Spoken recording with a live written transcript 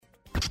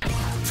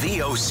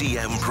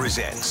VOCM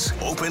presents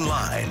Open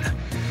Line.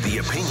 The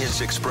opinions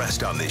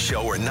expressed on this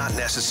show are not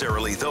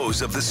necessarily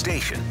those of the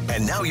station.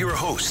 And now your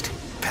host,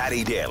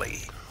 Paddy Daly.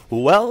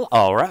 Well,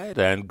 all right,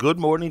 and good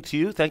morning to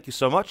you. Thank you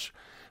so much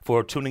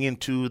for tuning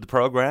into the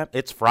program.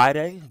 It's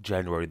Friday,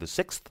 January the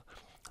 6th.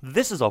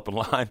 This is Open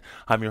Line.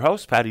 I'm your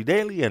host, Paddy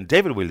Daly, and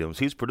David Williams.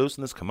 He's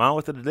producing this. Come on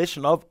with an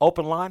edition of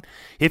Open Line.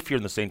 If you're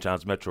in the St.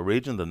 John's metro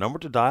region, the number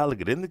to dial to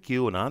get in the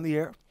queue and on the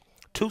air,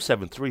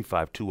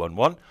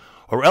 273-5211,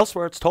 or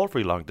elsewhere it's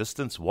toll-free long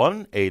distance,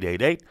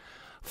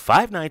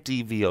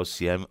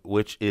 1-888-590-VOCM,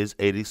 which is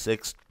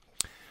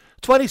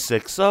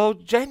 8626. So,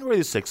 January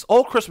the 6th,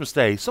 Old Christmas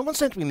Day. Someone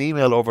sent me an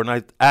email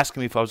overnight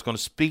asking me if I was going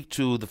to speak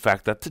to the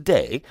fact that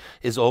today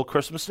is Old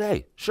Christmas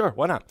Day. Sure,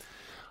 why not?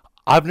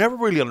 I've never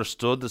really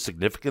understood the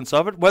significance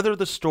of it, whether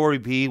the story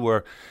be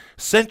where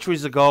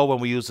centuries ago when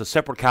we used a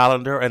separate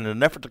calendar and in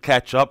an effort to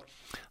catch up,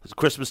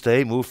 Christmas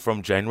Day moved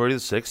from January the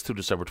 6th to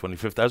December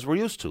 25th as we're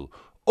used to.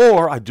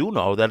 Or I do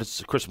know that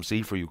it's Christmas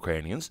Eve for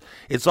Ukrainians.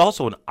 It's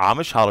also an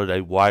Amish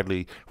holiday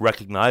widely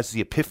recognized,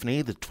 the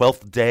Epiphany, the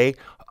 12th day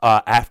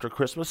after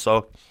Christmas.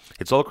 So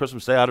it's Old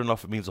Christmas Day. I don't know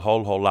if it means a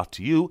whole lot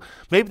to you.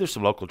 Maybe there's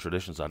some local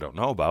traditions I don't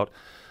know about.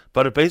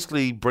 But it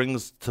basically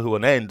brings to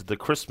an end the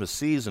Christmas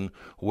season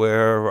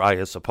where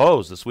I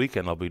suppose this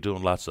weekend I'll be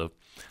doing lots of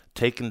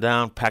taking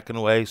down, packing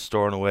away,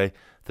 storing away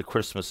the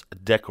Christmas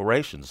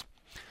decorations.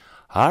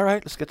 All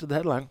right, let's get to the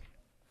headline.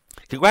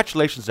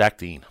 Congratulations, Zach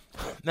Dean.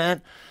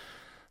 Man,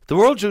 the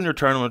World Junior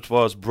Tournament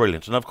was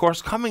brilliant. And of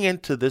course, coming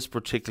into this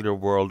particular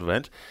World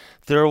event,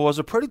 there was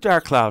a pretty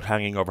dark cloud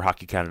hanging over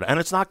Hockey Canada, and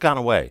it's not gone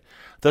away.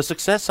 The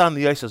success on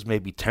the ice has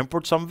maybe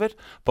tempered some of it,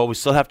 but we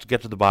still have to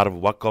get to the bottom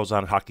of what goes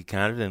on at Hockey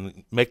Canada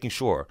and making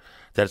sure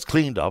that it's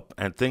cleaned up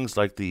and things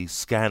like the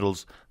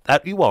scandals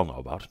that you all know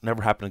about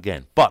never happen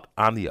again, but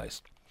on the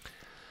ice.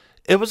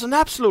 It was an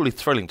absolutely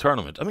thrilling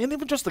tournament. I mean,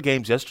 even just the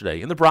games yesterday.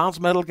 In the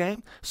bronze medal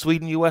game,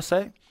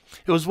 Sweden-USA,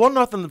 it was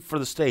 1-0 for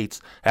the States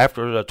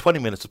after 20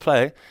 minutes of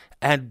play.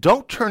 And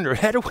don't turn your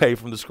head away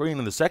from the screen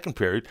in the second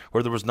period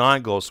where there was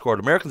 9 goals scored.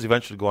 Americans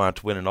eventually go on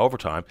to win in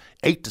overtime,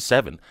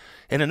 8-7.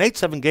 In an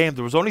 8-7 game,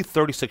 there was only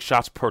 36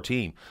 shots per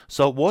team.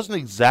 So it wasn't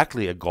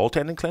exactly a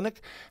goaltending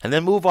clinic. And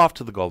then move off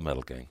to the gold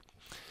medal game.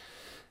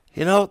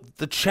 You know,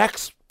 the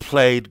Czechs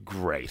played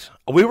great.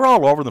 We were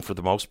all over them for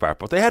the most part,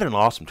 but they had an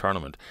awesome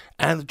tournament.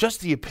 And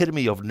just the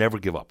epitome of never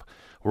give up.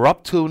 We're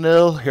up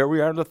 2-0, here we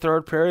are in the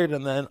third period,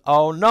 and then,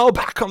 oh no,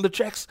 back come the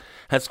Czechs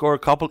and score a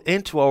couple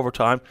into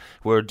overtime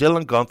where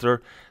Dylan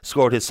Gunther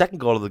scored his second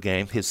goal of the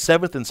game, his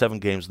 7th in 7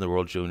 games in the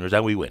World Juniors,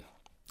 and we win.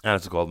 And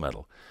it's a gold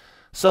medal.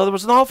 So there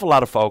was an awful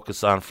lot of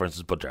focus on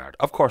Francis Bedard.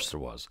 Of course there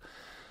was.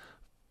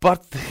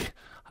 But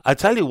I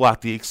tell you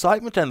what, the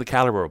excitement and the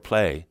caliber of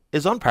play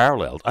is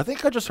unparalleled. I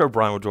think I just heard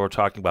Brian Woodward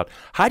talking about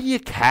how do you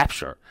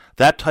capture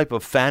that type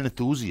of fan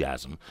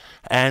enthusiasm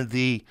and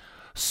the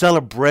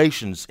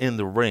celebrations in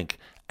the rink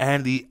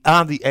and the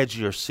on the edge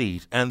of your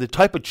seat and the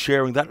type of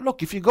cheering that,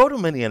 look, if you go to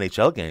many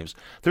NHL games,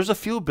 there's a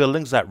few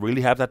buildings that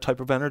really have that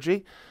type of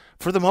energy.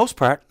 For the most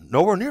part,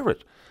 nowhere near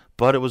it.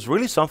 But it was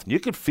really something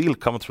you could feel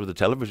coming through the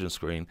television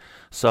screen.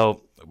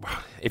 So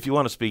if you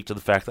want to speak to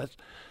the fact that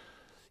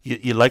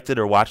you liked it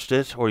or watched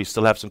it, or you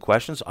still have some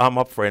questions, I'm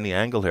up for any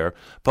angle here.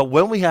 But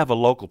when we have a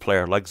local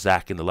player like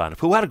Zach in the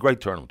lineup, who had a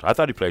great tournament, I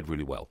thought he played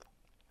really well,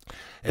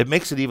 it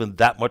makes it even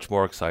that much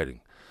more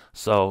exciting.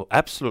 So,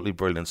 absolutely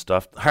brilliant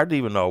stuff. Hard to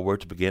even know where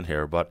to begin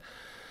here. But,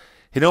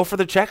 you know, for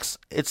the Czechs,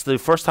 it's the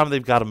first time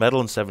they've got a medal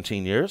in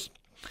 17 years.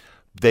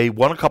 They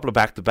won a couple of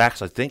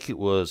back-to-backs. I think it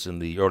was in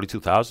the early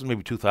 2000s,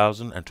 maybe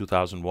 2000 and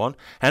 2001.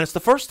 And it's the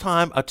first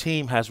time a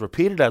team has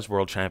repeated as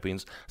world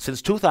champions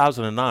since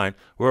 2009,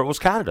 where it was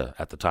Canada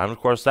at the time. Of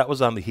course, that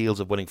was on the heels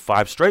of winning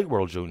 5 straight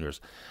World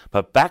Juniors.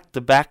 But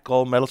back-to-back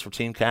gold medals for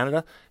Team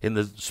Canada in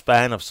the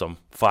span of some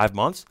 5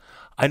 months.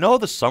 I know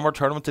the summer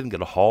tournament didn't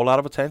get a whole lot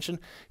of attention,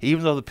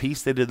 even though the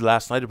piece they did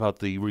last night about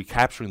the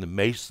recapturing the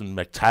Mason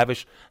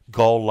McTavish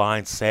goal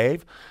line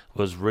save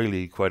was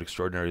really quite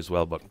extraordinary as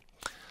well. But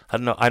I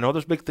don't know. I know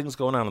there's big things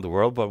going on in the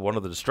world, but one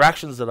of the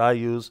distractions that I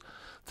use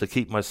to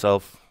keep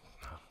myself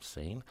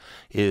sane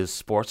is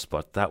sports,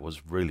 but that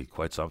was really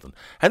quite something.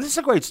 And this is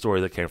a great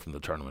story that came from the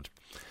tournament.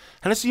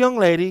 And it's a young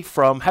lady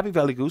from Happy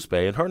Valley Goose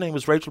Bay, and her name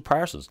is Rachel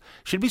Parsons.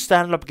 She'd be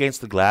standing up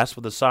against the glass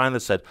with a sign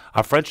that said,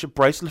 "A friendship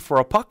bracelet for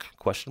a puck?" ?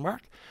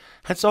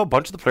 And so a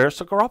bunch of the players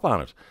took her up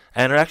on it,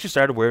 and actually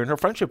started wearing her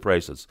friendship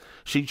bracelets.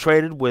 She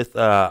traded with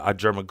a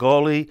German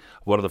goalie,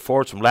 one of the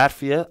forwards from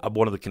Latvia,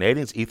 one of the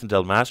Canadians, Ethan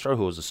Del Mastro,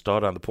 who was a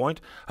stud on the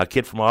point, a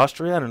kid from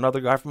Austria, and another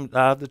guy from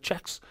the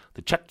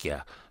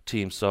Czechia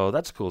team. So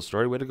that's a cool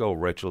story. Way to go,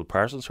 Rachel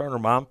Parsons. Her and her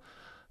mom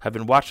have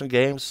been watching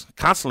games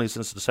constantly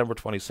since December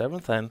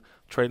 27th and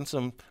trading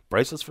some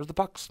bracelets for the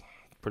pucks.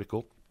 Pretty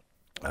cool.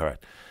 All right.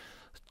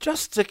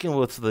 Just sticking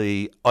with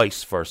the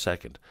ice for a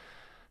second.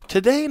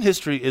 Today in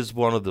history is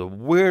one of the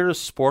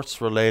weirdest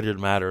sports-related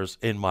matters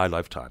in my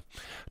lifetime.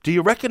 Do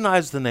you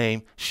recognize the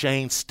name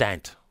Shane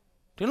Stant?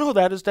 Do you know who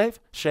that is, Dave?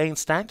 Shane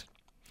Stant?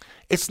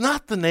 It's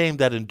not the name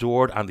that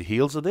endured on the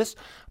heels of this,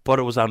 but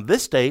it was on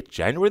this date,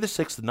 January the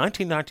 6th,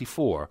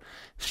 1994,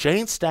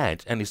 Shane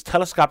Stant and his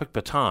telescopic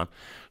baton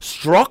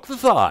struck the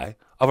thigh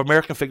of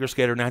American figure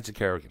skater Nancy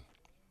Kerrigan.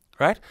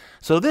 Right?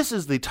 So this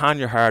is the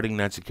Tonya Harding,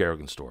 Nancy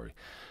Kerrigan story.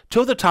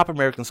 Two of the top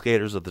American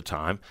skaters of the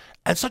time,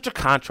 and such a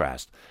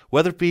contrast,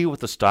 whether it be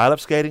with the style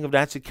of skating of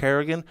Nancy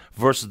Kerrigan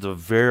versus the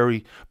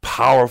very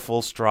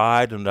powerful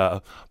stride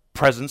and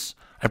presence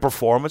and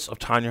performance of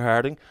Tonya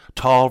Harding,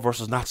 tall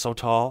versus not so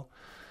tall.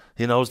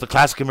 You know, it's the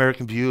classic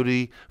American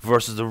beauty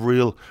versus the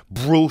real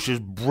brutish,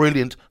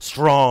 brilliant,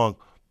 strong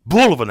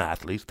bull of an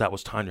athlete. That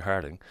was Tonya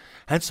Harding.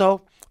 And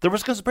so there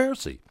was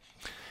conspiracy.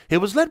 It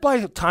was led by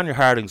Tonya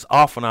Harding's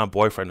off-and-on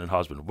boyfriend and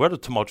husband. What a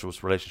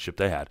tumultuous relationship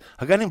they had.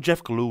 A guy named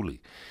Jeff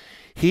Gillooly.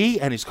 He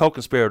and his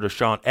co-conspirator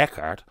Sean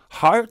Eckhart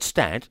hired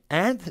Stant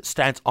and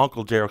Stant's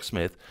uncle Derek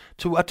Smith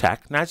to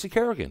attack Nancy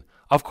Kerrigan.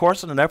 Of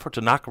course, in an effort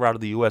to knock her out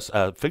of the U.S.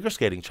 Figure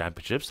skating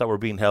championships that were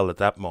being held at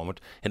that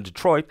moment in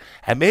Detroit,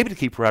 and maybe to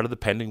keep her out of the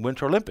pending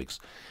Winter Olympics.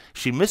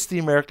 She missed the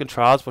American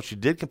trials, but she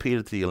did compete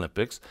at the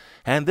Olympics,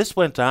 and this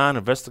went on,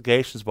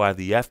 investigations by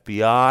the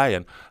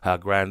FBI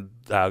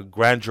and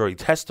grand jury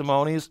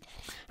testimonies,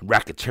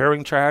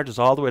 racketeering charges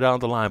all the way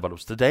down the line. But it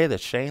was the day that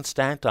Shane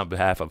Stant, on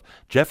behalf of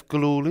Jeff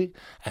Gillooly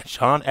and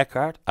Sean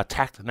Eckhart,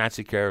 attacked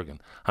Nancy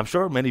Kerrigan. I'm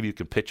sure many of you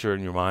can picture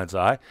in your mind's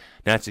eye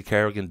Nancy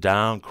Kerrigan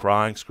down,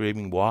 crying,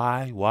 screaming,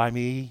 why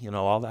me, you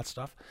know, all that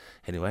stuff.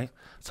 Anyway,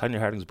 Tonya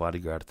Harding's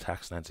bodyguard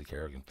attacks Nancy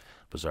Kerrigan.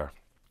 Bizarre.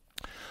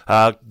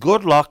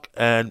 Good luck,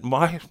 and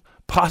my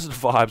positive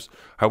vibes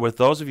are with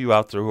those of you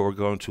out there who are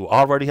going to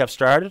already have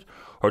started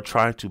or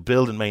trying to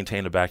build and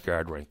maintain a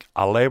backyard rink.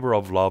 A labor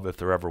of love if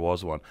there ever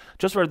was one.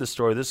 Just read this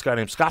story. This guy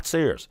named Scott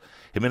Sears,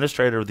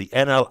 administrator of the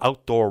NL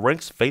Outdoor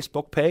Rinks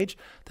Facebook page.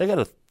 They got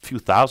a few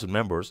thousand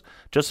members,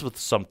 just with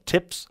some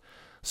tips.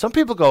 Some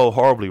people go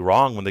horribly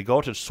wrong when they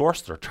go to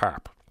source their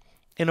tarp,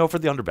 you know, for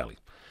the underbelly,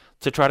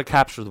 to try to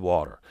capture the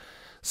water.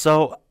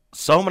 So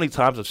many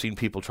times I've seen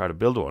people try to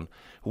build one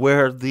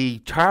where the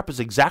tarp is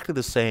exactly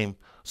the same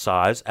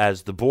size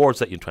as the boards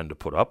that you intend to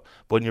put up,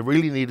 but when you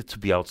really need it to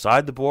be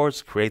outside the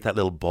boards, create that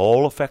little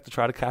bowl effect to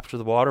try to capture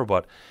the water.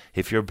 But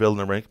if you're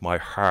building a rink, my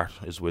heart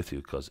is with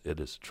you, because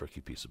it is a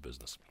tricky piece of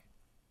business.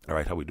 All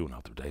right, how we doing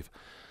out there, Dave?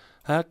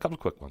 A couple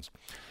of quick ones.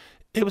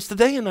 It was the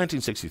day in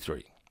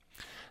 1963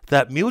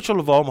 that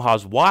Mutual of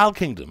Omaha's Wild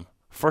Kingdom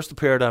first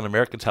appeared on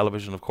American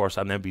television, of course,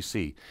 on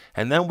NBC.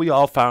 And then we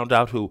all found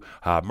out who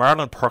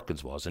Marlon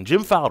Perkins was. And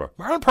Jim Fowler.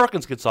 Marlon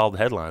Perkins gets all the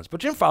headlines,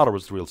 but Jim Fowler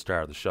was the real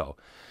star of the show.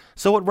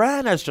 So it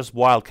ran as just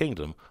Wild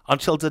Kingdom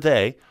until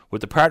today, with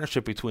the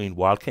partnership between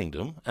Wild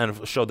Kingdom and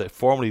a show that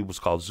formerly was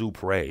called Zoo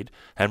Parade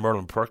and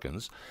Marlon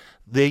Perkins.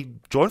 They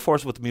joined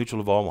forces with the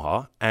Mutual of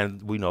Omaha,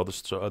 and we know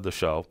the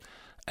show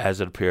as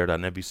it appeared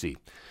on NBC.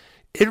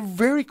 It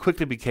very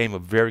quickly became a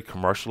very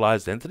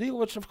commercialized entity,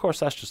 which, of course,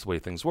 that's just the way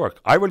things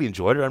work. I really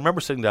enjoyed it. I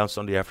remember sitting down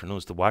Sunday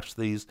afternoons to watch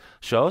these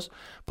shows.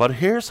 But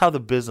here's how the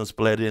business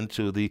bled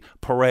into the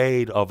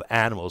parade of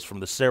animals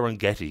from the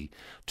Serengeti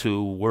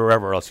to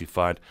wherever else you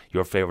find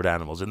your favorite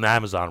animals in the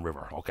Amazon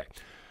River. Okay.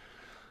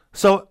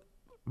 So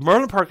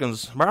Marlon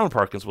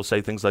Perkins will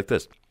say things like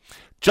this.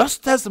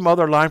 Just as the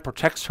mother lion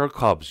protects her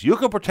cubs, you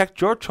can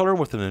protect your children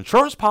with an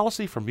insurance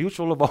policy from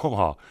Mutual of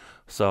Omaha.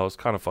 So it's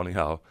kind of funny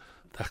how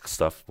that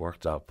stuff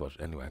worked out, but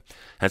anyway.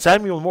 And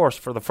Samuel Morse,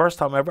 for the first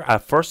time ever, our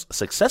first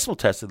successful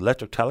test of the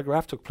electric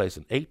telegraph took place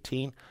in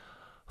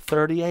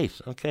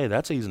 1838. Okay,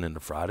 that's easing into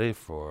Friday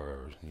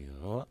for, you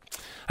know what.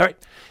 All right,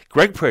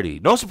 Greg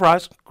Priddy. No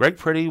surprise, Greg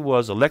Priddy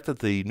was elected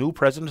the new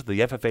president of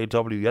the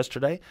FFAW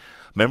yesterday.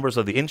 Members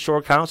of the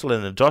Inshore Council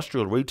and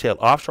Industrial Retail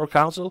Offshore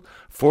Council,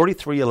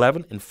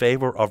 43-11 in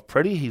favor of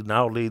Priddy. He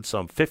now leads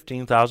some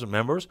 15,000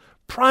 members,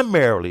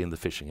 primarily in the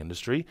fishing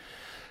industry.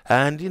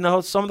 And, you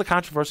know, some of the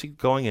controversy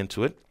going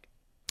into it,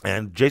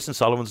 and Jason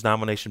Sullivan's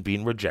nomination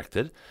being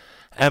rejected.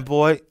 And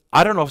boy,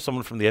 I don't know if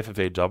someone from the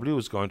FFAW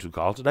is going to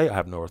call today. I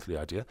have no earthly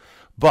idea.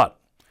 But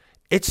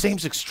it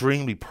seems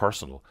extremely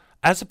personal,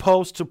 as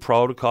opposed to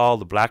protocol,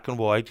 the black and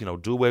white, you know,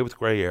 do away with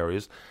gray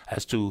areas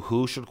as to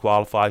who should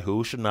qualify,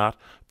 who should not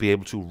be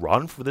able to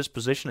run for this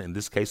position, in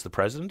this case, the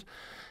president.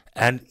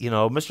 And, you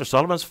know, Mr.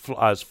 Sullivan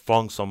has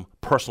flung some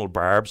personal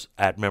barbs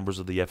at members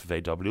of the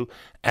FFAW,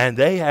 and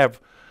they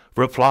have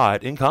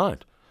replied in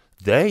kind.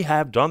 They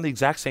have done the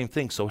exact same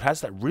thing, so it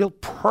has that real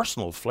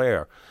personal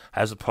flair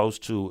as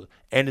opposed to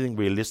anything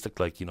realistic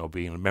like, you know,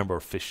 being a member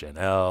of Fish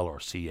NL or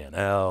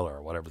CNL or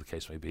whatever the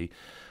case may be.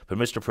 But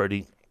Mr.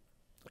 Priddy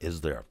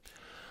is there.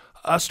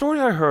 A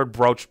story I heard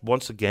broached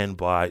once again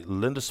by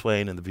Linda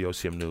Swain in the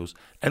VOCM News,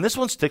 and this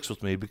one sticks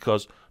with me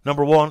because,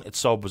 number one, it's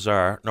so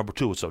bizarre, number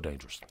two, it's so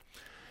dangerous.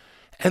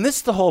 And this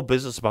is the whole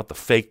business about the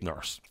fake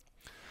nurse.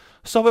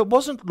 So it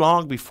wasn't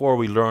long before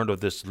we learned of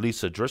this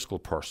Lisa Driscoll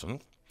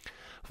person,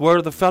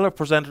 where the fella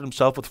presented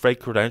himself with fake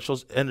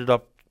credentials, ended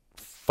up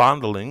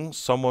fondling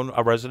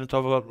a resident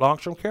of a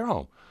long-term care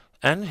home.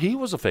 And he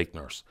was a fake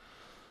nurse.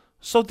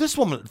 So this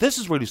woman, this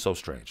is really so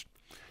strange.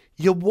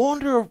 You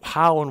wonder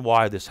how and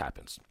why this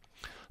happens.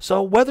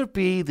 So whether it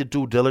be the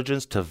due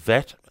diligence to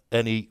vet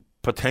any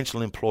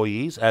potential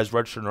employees as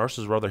registered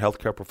nurses or other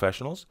healthcare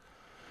professionals.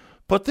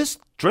 But this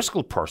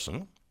Driscoll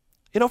person,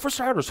 for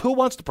starters, who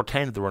wants to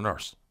pretend they're a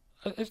nurse?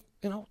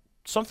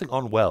 Something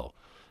unwell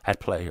at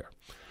play here.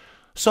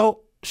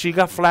 So she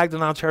got flagged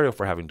in Ontario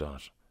for having done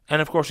it.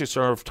 And of course she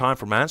served time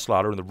for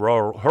manslaughter in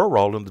her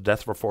role in the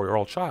death of her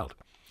 4-year-old child.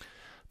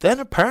 Then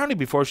apparently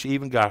before she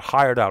even got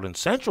hired out in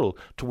Central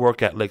to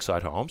work at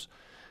Lakeside Homes,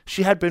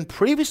 she had been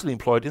previously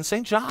employed in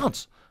St.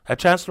 John's at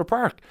Chancellor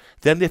Park.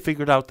 Then they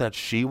figured out that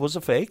she was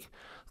a fake,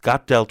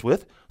 got dealt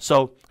with,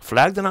 so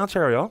flagged in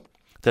Ontario,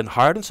 then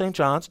hired in St.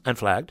 John's and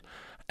flagged,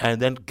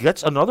 and then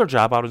gets another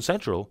job out in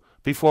Central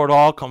before it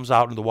all comes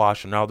out in the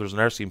wash, and now there's an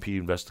RCMP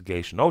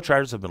investigation. No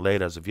charges have been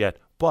laid as of yet,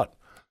 but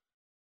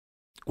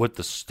with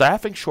the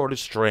staffing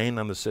shortage strain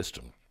on the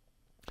system,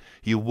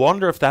 you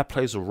wonder if that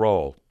plays a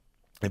role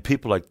in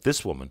people like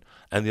this woman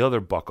and the other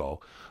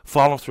bucko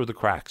falling through the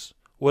cracks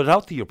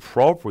without the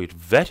appropriate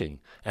vetting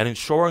and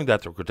ensuring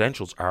that their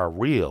credentials are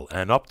real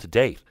and up to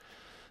date.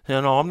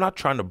 I'm not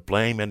trying to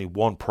blame any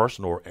one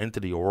person or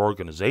entity or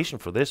organization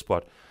for this,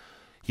 but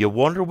you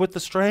wonder with the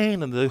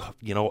strain and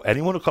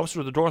anyone who comes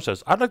through the door and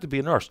says, I'd like to be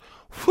a nurse.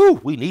 Whew,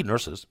 we need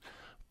nurses.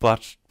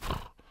 But,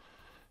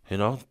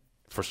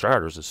 for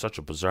starters, it's such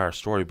a bizarre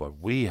story, but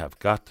we have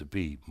got to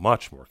be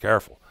much more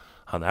careful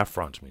on that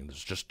front. I mean,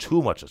 there's just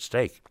too much at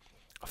stake.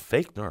 A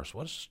fake nurse.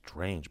 What a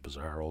strange,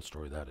 bizarre old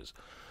story that is.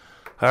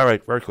 All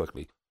right, very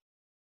quickly.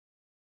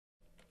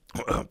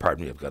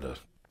 Pardon me, I've got a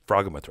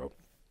frog in my throat.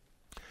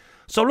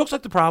 So it looks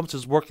like the province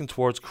is working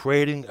towards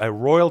creating a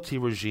royalty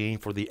regime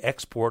for the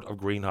export of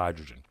green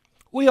hydrogen.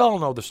 We all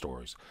know the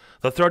stories.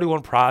 The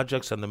 31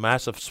 projects and the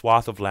massive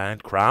swath of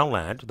land, Crown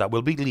land, that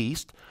will be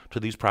leased to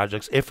these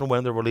projects if and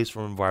when they're released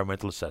from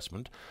environmental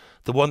assessment.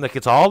 The one that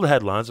gets all the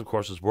headlines, of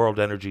course, is World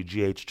Energy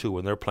GH2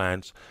 and their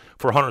plans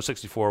for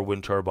 164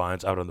 wind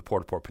turbines out on the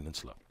Port-au-Port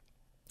Peninsula.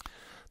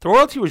 The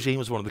royalty regime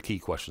is one of the key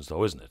questions,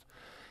 though, isn't it?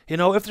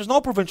 If there's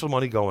no provincial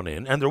money going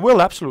in, and there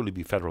will absolutely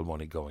be federal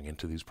money going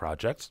into these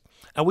projects,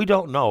 and we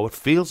don't know, it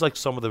feels like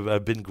some of them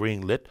have been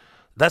green-lit.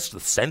 That's the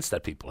sense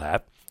that people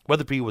have,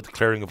 whether it be with the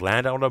clearing of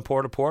land out on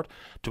Port-au-Port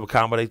to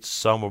accommodate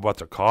some of what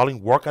they're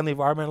calling work on the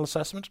environmental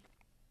assessment.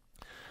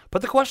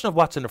 But the question of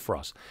what's in it for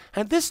us,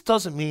 and this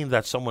doesn't mean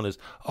that someone is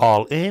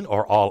all in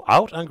or all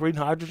out on green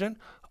hydrogen.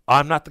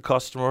 I'm not the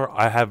customer.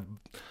 I have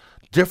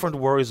different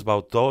worries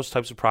about those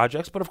types of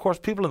projects. But of course,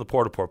 people in the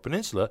Port-au-Port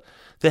Peninsula,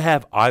 they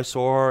have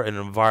eyesore and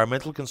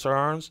environmental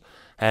concerns,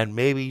 and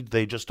maybe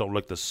they just don't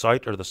like the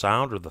sight or the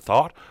sound or the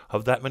thought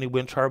of that many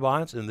wind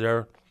turbines in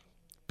their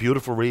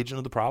beautiful region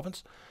of the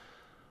province.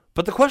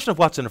 But the question of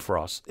what's in it for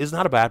us is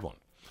not a bad one.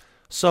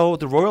 So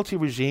the royalty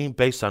regime,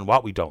 based on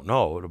what we don't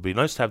know, it would be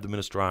nice to have the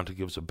minister on to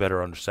give us a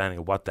better understanding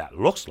of what that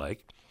looks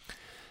like.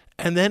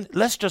 And then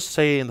let's just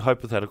say in the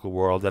hypothetical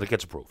world that it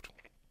gets approved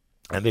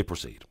and they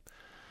proceed.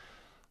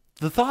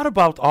 The thought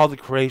about all the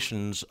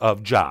creations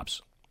of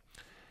jobs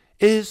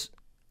is,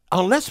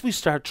 unless we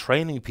start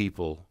training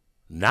people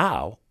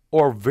now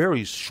or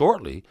very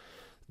shortly,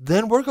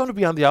 then we're going to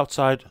be on the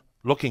outside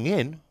looking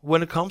in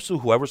when it comes to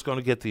whoever's going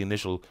to get the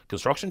initial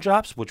construction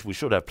jobs, which we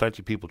should have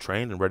plenty of people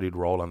trained and ready to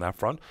roll on that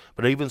front,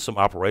 but even some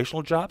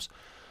operational jobs.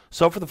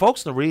 So for the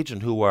folks in the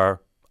region who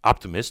are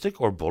optimistic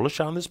or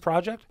bullish on this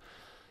project,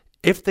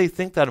 if they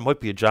think that it might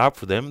be a job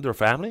for them and their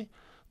family,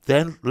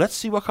 then let's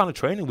see what kind of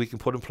training we can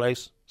put in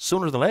place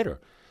sooner than later.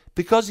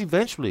 Because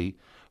eventually,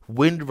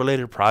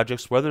 wind-related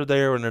projects, whether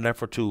they're in an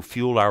effort to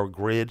fuel our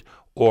grid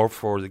or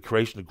for the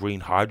creation of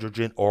green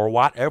hydrogen or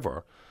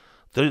whatever,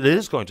 it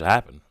is going to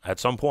happen at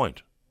some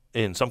point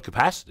in some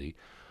capacity.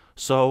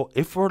 So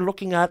if we're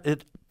looking at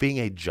it being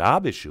a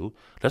job issue,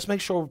 let's make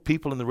sure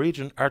people in the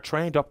region are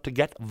trained up to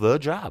get the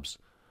jobs,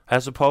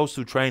 as opposed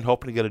to trained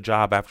hoping to get a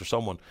job after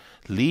someone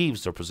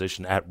leaves their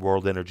position at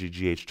World Energy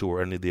GH2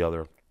 or any of the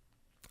other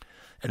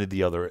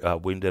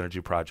wind energy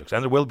projects.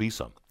 And there will be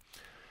some.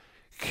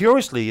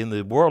 Curiously, in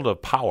the world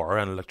of power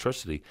and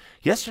electricity,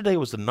 yesterday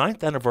was the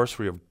 9th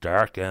anniversary of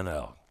Dark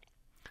NL.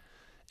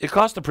 It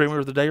cost the Premier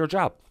of the day her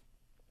job.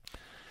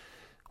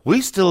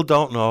 We still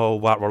don't know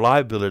what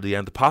reliability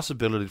and the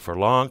possibility for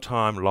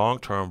long-term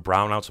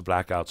brownouts and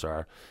blackouts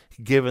are,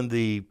 given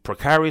the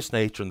precarious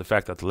nature and the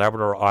fact that the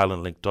Labrador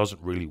Island Link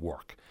doesn't really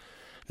work.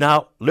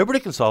 Now, Liberty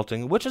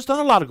Consulting, which has done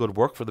a lot of good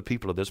work for the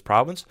people of this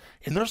province,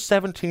 in their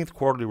 17th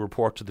quarterly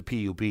report to the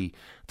PUB,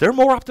 they're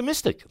more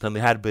optimistic than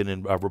they had been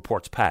in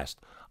reports past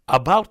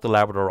about the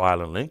Labrador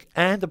Island Link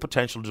and the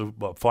potential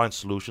to find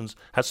solutions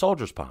at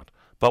Soldiers Pond.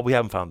 But we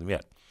haven't found them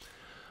yet.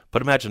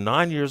 But imagine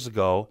 9 years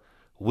ago,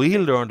 we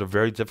learned a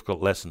very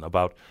difficult lesson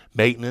about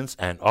maintenance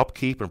and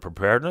upkeep and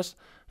preparedness.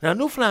 Now,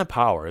 Newfoundland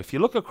Power, if you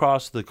look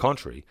across the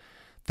country,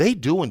 they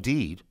do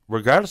indeed,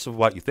 regardless of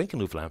what you think of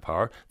Newfoundland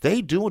Power,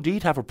 they do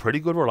indeed have a pretty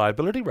good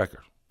reliability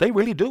record. They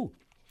really do,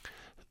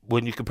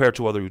 when you compare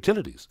to other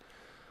utilities.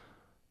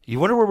 You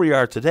wonder where we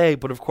are today,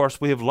 but of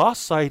course we have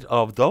lost sight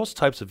of those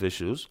types of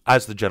issues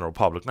as the general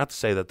public. Not to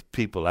say that the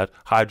people at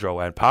Hydro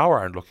and Power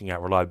aren't looking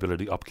at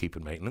reliability, upkeep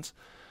and maintenance,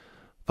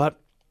 but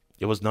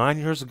It was 9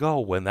 years ago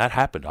when that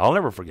happened. I'll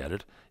never forget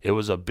it. It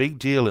was a big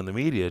deal in the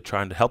media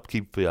trying to help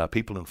keep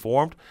people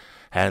informed.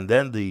 And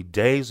then the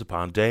days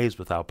upon days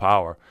without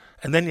power.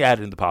 And then you add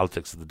in the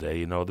politics of the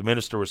day. The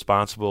minister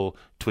responsible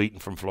tweeting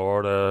from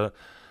Florida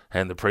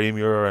and the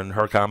premier and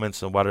her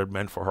comments and what it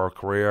meant for her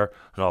career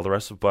and all the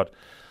rest of it. But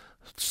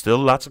still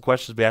lots of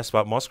questions to be asked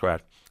about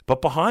Muskrat.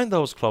 But behind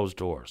those closed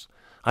doors,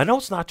 I know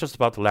it's not just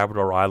about the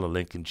Labrador Island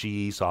Link and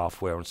GE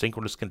software and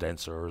synchronous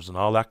condensers and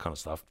all that kind of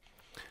stuff.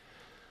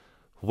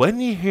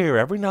 When you hear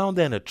every now and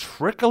then a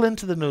trickle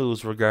into the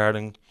news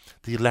regarding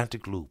the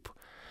Atlantic Loop,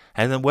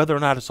 and then whether or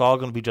not it's all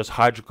going to be just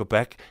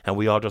Hydro-Quebec and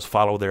we all just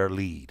follow their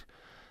lead,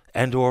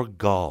 and or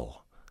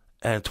Gull,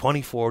 and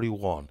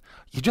 2041,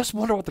 you just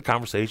wonder what the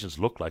conversations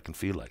look like and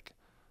feel like.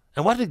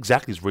 And what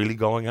exactly is really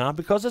going on?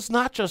 Because it's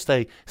not just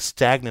a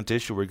stagnant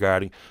issue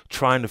regarding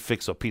trying to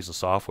fix a piece of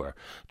software,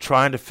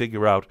 trying to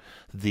figure out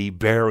the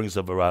bearings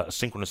of a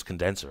synchronous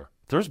condenser.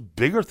 There's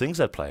bigger things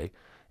at play.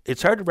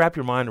 It's hard to wrap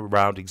your mind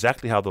around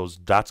exactly how those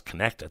dots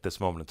connect at this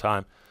moment in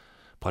time.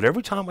 But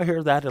every time I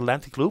hear that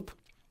Atlantic Loop,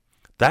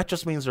 that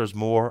just means there's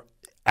more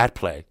at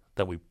play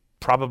that we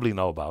probably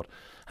know about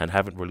and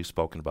haven't really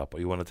spoken about. But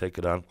you want to take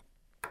it on?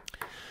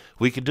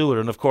 We can do it.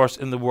 And, of course,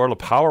 in the world of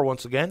power,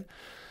 once again.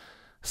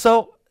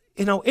 So,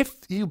 if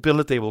you build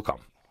it, they will come.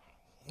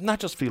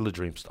 Not just Field of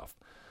Dream stuff.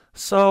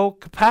 So,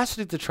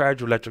 capacity to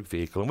charge your electric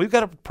vehicle. And we've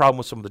got a problem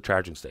with some of the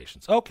charging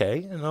stations.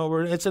 Okay,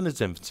 it's in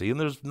its infancy, and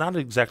there's not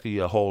exactly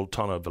a whole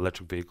ton of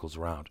electric vehicles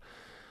around.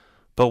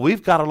 But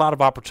we've got a lot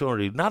of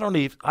opportunity. Not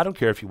only, I don't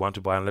care if you want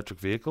to buy an electric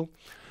vehicle,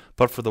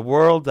 but for the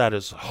world that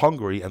is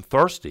hungry and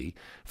thirsty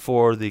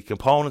for the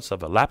components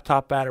of a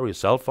laptop battery, a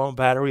cell phone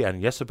battery,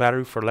 and yes, a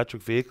battery for an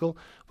electric vehicle,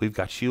 we've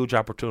got huge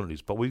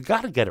opportunities. But we've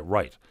got to get it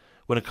right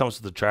when it comes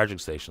to the charging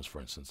stations, for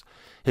instance.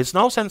 It's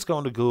no sense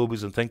going to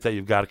Goobies and think that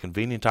you've got a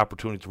convenient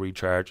opportunity to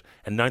recharge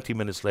and 90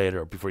 minutes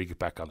later before you get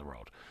back on the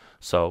road.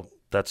 So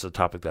that's a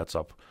topic that's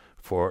up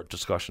for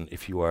discussion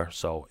if you are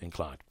so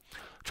inclined.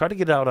 Try to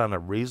get out on a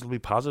reasonably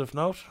positive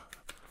note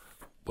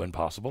when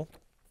possible.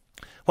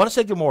 I want to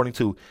say good morning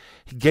to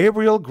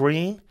Gabriel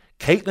Green,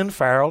 Caitlin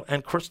Farrell,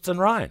 and Kristen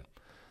Ryan.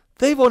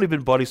 They've only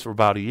been buddies for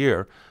about a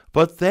year,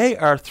 but they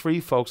are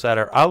three folks that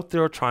are out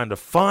there trying to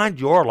find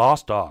your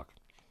lost dog.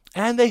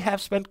 And they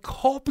have spent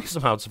copious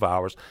amounts of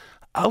hours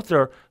out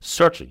there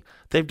searching.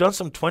 They've done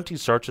some 20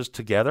 searches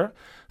together.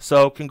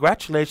 So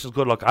congratulations,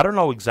 good luck. I don't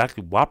know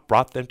exactly what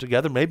brought them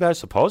together. Maybe I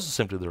suppose it's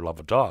simply their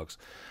love of dogs.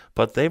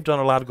 But they've done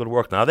a lot of good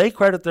work. Now, they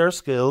credit their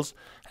skills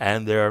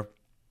and their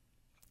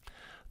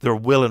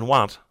will and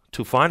want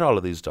to find all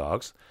of these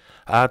dogs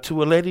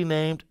to a lady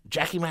named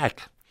Jackie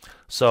Mack.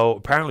 So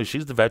apparently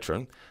she's the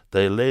veteran.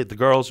 The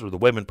girls, or the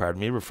women,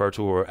 pardon me, refer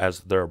to her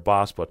as their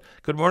boss. But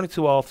good morning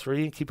to all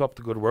three, and keep up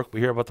the good work. We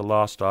hear about the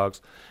lost dogs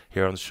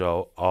here on the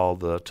show all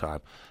the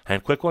time.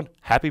 And quick one,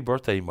 happy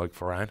birthday, Mike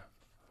Ferran.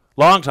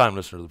 Long-time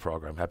listener to the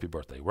program. Happy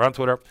birthday. We're on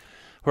Twitter.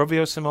 We're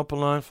VOCM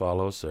Open Line.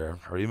 Follow us there.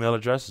 Our email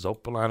address is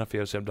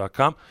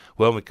openline@VOCM.com.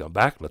 When we come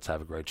back, let's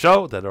have a great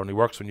show. That only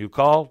works when you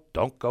call.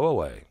 Don't go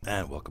away.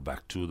 And welcome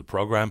back to the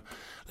program.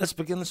 Let's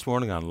begin this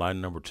morning on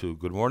line number 2.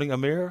 Good morning,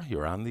 Amir.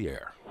 You're on the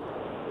air.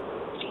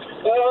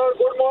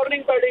 Good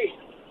morning, Paddy.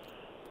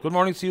 Good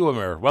morning to you,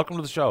 Amir. Welcome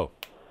to the show.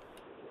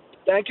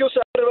 Thank you,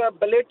 sir.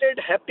 Belated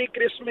Happy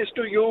Christmas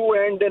to you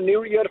and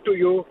New Year to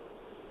you.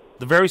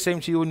 The very same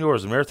to you and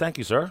yours, Amir. Thank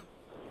you, sir.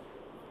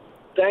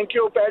 Thank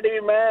you, Paddy,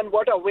 man.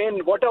 What a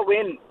win. What a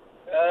win.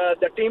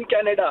 The Team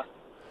Canada.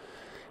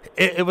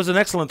 It was an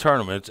excellent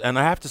tournament, and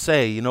I have to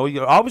say,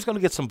 you're always going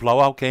to get some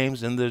blowout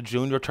games in the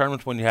junior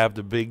tournament when you have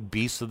the big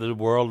beasts of the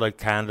world like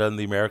Canada and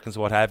the Americans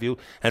and what have you,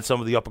 and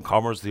some of the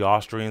up-and-comers, the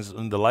Austrians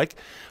and the like.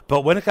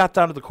 But when it got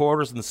down to the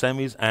quarters and the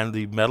semis and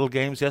the medal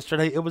games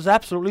yesterday, it was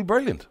absolutely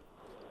brilliant.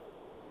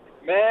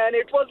 Man,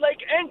 it was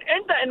like, and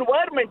the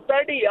environment,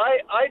 Paddy,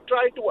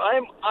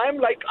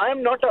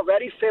 I'm not a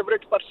very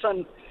favorite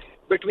person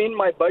between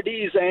my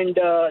buddies and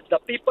the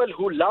people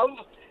who love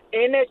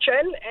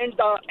NHL and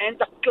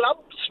the club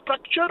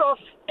structure of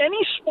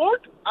any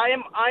sport. I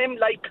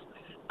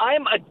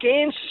am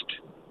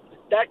against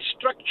that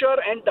structure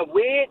and the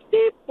way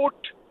they put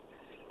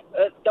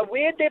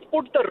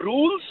the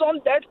rules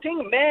on that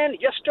thing. Man,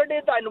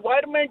 yesterday the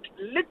environment,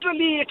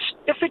 literally it's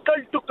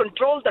difficult to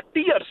control the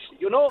tears.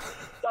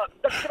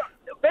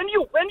 When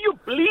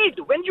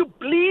you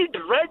bleed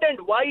red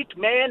and white,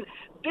 man,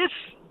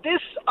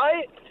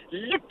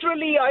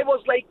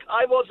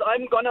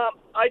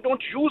 I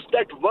don't use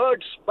that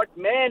words, but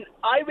man,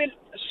 I will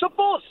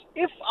suppose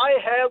if I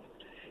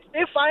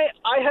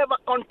have a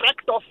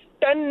contract of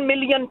 10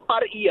 million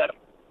per year,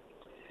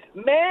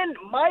 man,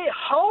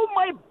 how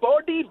my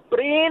body,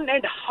 brain,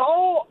 and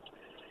how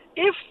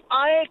if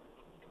I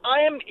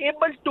am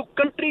able to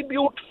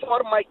contribute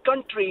for my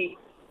country,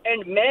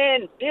 and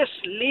man, this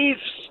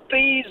leaves,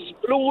 trees,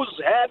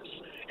 blues,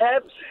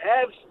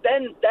 haves,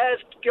 then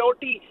there's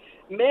security,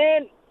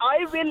 man,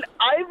 I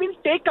will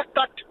take a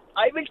cut.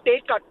 I will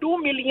take a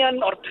 2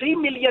 million or 3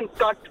 million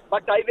cut,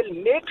 but I will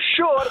make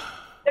sure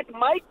that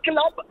my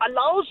club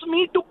allows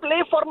me to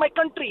play for my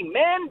country.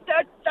 Man,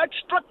 that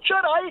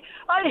structure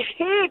I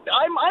hate.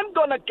 I'm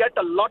gonna get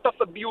a lot of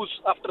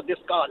abuse after this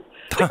call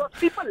because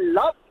people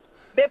love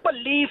Maple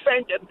Leaf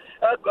and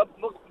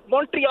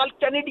Montreal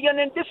Canadian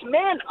and this.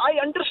 Man, I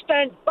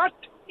understand, but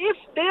if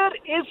there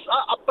is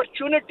an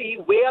opportunity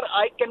where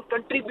I can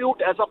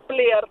contribute as a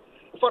player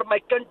for my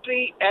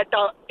country at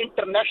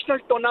international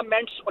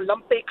tournaments,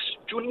 Olympics,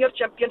 Junior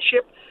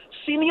Championship,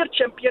 Senior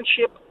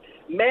Championship,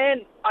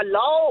 man,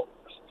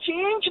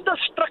 change the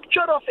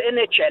structure of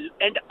NHL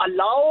and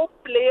allow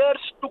players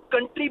to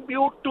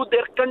contribute to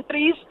their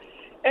countries.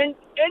 And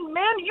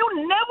man,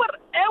 you never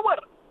ever,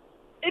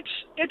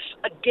 it's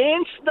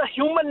against the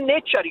human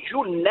nature.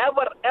 You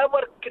never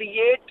ever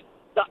create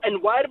the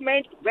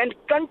environment when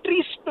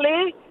countries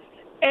play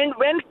and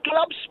when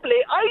clubs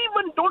play. I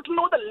even don't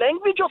know the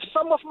language of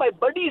some of my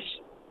buddies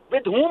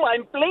with whom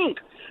I'm playing,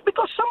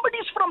 because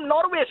somebody's from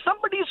Norway,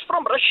 somebody's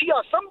from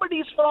Russia,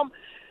 somebody's from.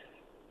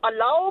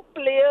 Allow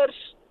players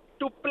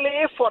to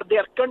play for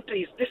their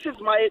countries. This is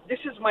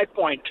my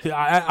point.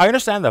 Yeah, I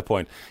understand that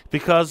point,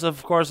 because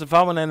of course if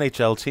I'm an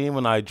NHL team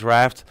and I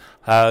draft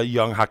a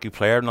young hockey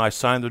player and I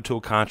sign them to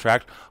a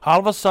contract, all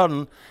of a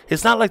sudden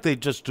it's not like they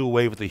just do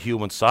away with the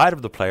human side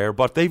of the player,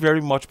 but they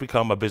very much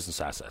become a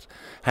business asset,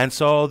 and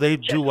so they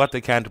do what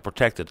they can to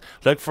protect it.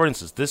 Like for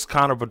instance, this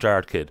Connor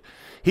Bedard kid,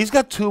 he's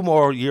got 2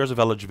 more years of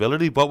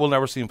eligibility, but we'll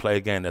never see him play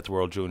again at the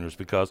World Juniors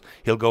because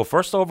he'll go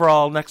first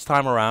overall next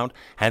time around,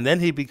 and then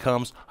he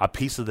becomes a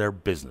piece of their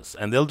business,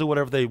 and they'll do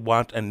whatever they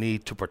want and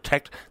need to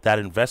protect that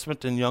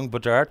investment in young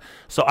Bedard.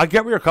 So I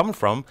get where you're coming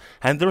from,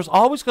 and there's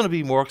always going to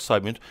be more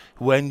excitement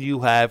when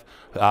you have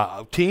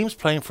teams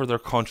playing for their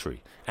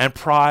country and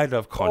pride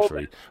of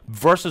country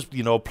versus,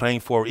 playing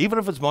for, even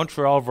if it's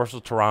Montreal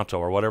versus Toronto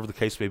or whatever the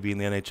case may be in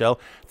the NHL,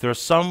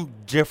 there's some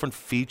different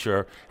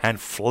feature and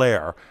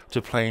flair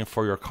to playing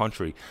for your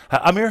country.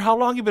 Amir, how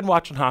long have you been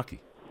watching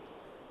hockey?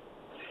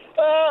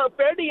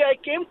 Paddy, I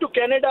came to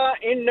Canada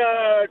in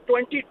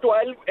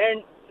 2012,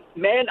 and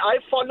man, I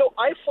follow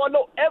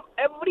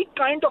every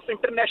kind of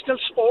international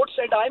sports,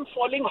 and I'm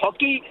following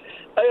hockey.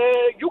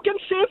 You can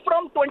say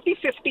from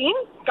 2015,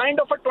 kind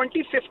of a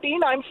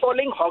 2015, I'm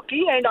following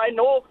hockey, and I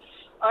know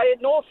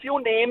a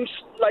few names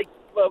like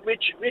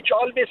which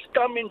always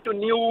come into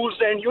news,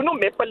 and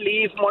Maple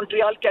Leaf,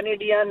 Montreal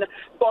Canadian,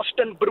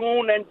 Boston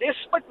Bruin, and this.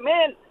 But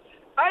man,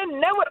 I'm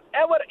never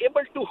ever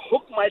able to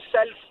hook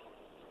myself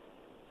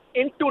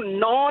into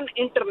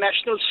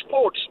non-international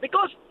sports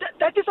because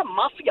that is a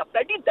mafia,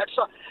 Paddy. That's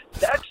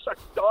a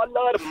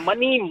dollar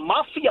money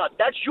mafia.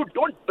 That you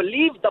don't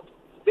believe the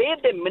way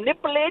they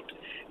manipulate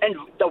and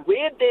the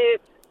way they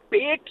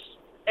bait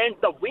and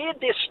the way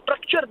they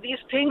structure these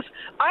things.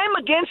 I'm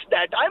against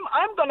that.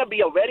 I'm gonna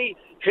be a very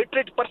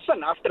hatred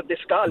person after this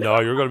call. No,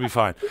 you're going to be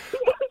fine.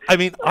 I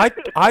mean,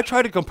 I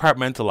try to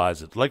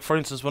compartmentalize it. Like, for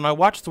instance, when I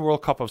watch the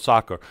World Cup of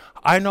Soccer,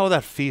 I know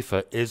that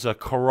FIFA is a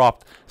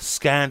corrupt,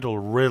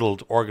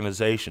 scandal-riddled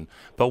organization.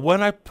 But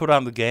when I put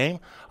on the game,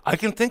 I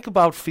can think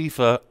about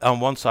FIFA on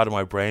one side of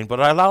my brain,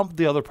 but I allow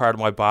the other part of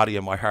my body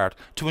and my heart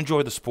to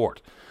enjoy the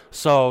sport.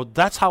 So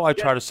that's how I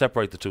try to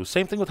separate the two.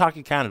 Same thing with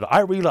Hockey Canada.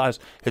 I realize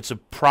it's a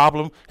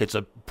problem. It's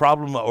a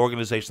problem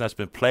organization that's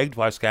been plagued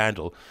by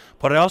scandal.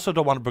 But I also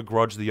don't want to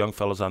begrudge the young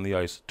fellas on the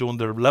ice doing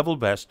their level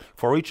best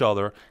for each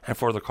other and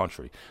for the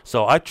country.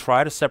 So I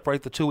try to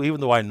separate the two,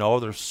 even though I know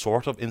they're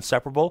sort of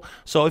inseparable.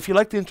 So if you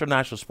like the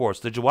international sports,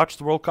 did you watch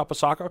the World Cup of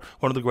Soccer?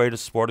 One of the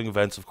greatest sporting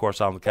events, of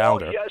course, on the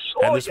calendar. Oh, yes.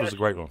 And this was a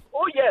great one.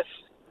 Oh,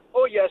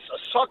 yes.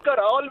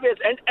 Soccer always.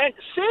 And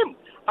same.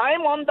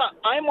 I'm on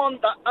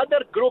the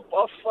other group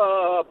of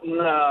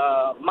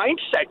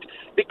mindset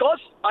because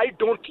I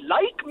don't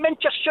like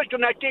Manchester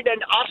United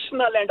and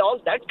Arsenal and all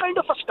that kind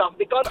of a stuff,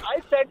 because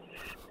I said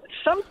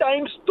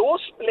sometimes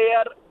those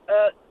player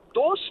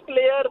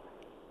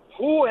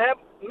who have,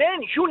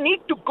 man, you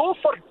need to go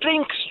for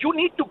drinks, you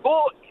need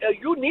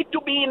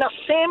to be in a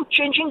same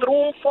changing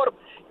room for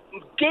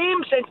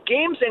games and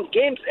games and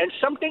games, and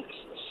something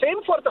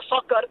same for the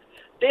soccer.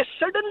 They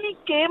suddenly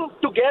came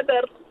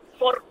together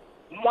for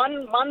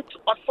 1 month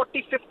or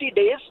 40, 50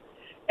 days,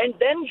 and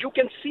then you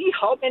can see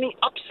how many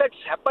upsets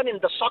happen in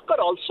the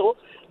soccer also.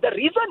 The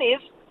reason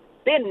is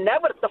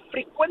the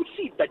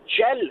frequency, the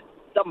gel,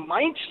 the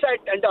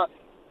mindset, and the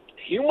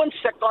human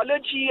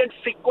psychology and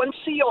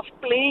frequency of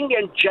playing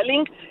and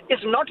gelling is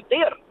not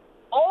there.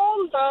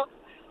 All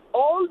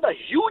the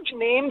huge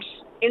names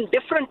in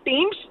different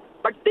teams,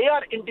 but they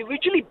are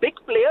individually big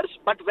players,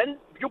 but when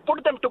you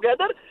put them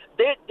together,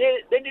 they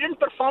didn't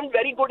perform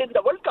very good in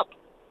the World Cup.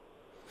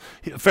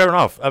 Fair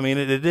enough. I mean,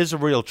 it is a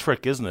real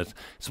trick, isn't it?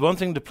 It's one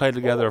thing to play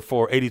together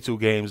for 82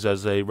 games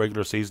as a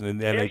regular season in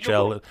the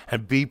NHL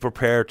and be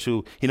prepared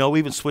to,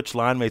 even switch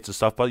line mates and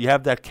stuff, but you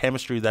have that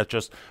chemistry that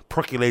just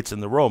percolates in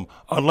the room.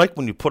 Unlike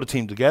when you put a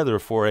team together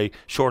for a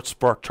short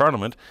spurt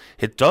tournament,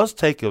 it does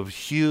take a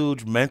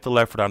huge mental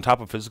effort on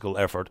top of physical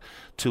effort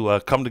to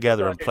come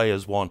together and play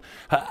as one.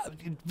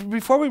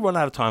 Before we run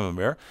out of time,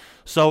 Amir,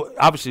 so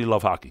obviously you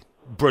love hockey.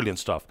 Brilliant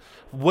stuff.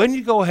 When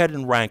you go ahead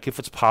and rank, if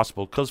it's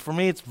possible, because for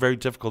me it's very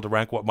difficult to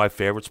rank what my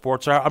favorite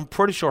sports are. I'm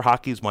pretty sure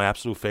hockey is my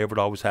absolute favorite,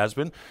 always has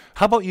been.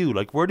 How about you?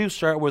 Like, where do you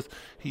start with,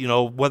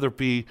 whether it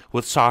be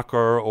with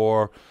soccer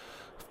or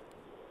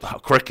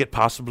cricket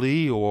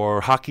possibly,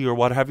 or hockey or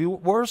what have you?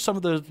 Where are some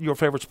of your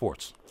favorite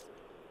sports?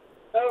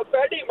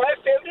 Paddy, my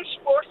favorite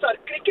sports are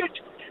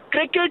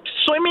cricket,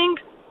 swimming,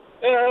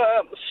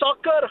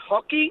 soccer,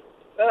 hockey,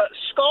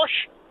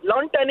 squash,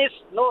 lawn tennis.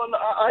 No,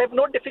 I have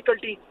no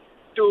difficulty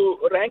to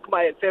rank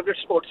my favorite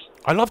sports.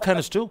 I love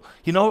tennis too.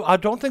 I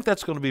don't think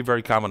that's going to be a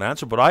very common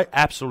answer, but I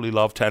absolutely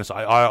love tennis.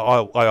 I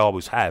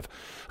always have.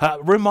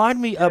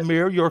 Remind me,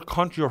 Amir,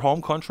 your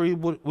home country,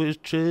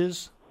 which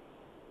is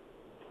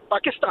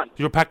Pakistan.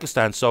 You're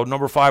Pakistan, so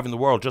number 5 in the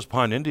world, just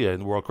behind India in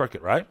the world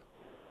cricket, right?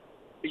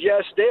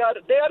 Yes, they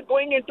are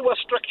going into a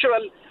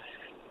structural.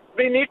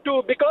 We need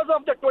to, because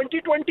of the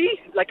 2020,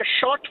 like a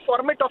short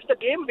format of the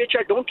game, which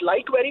I don't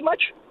like very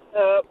much,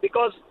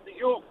 because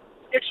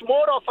it's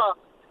more of a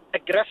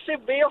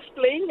aggressive way of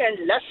playing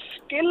and less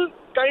skill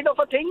kind of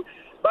a thing.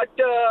 But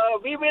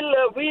we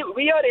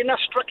are in a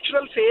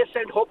structural phase,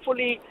 and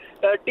hopefully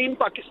Team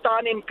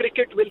Pakistan in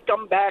cricket will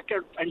come back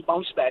and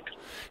bounce back.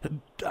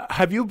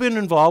 Have you been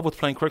involved with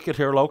playing cricket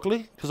here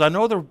locally? Because I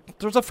know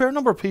there's a fair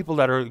number of people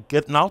that are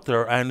getting out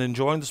there and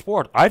enjoying the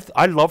sport.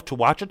 I love to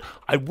watch it.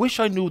 I wish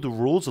I knew the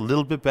rules a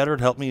little bit better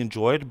to help me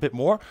enjoy it a bit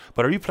more.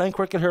 But are you playing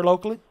cricket here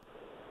locally?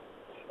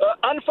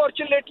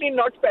 Unfortunately,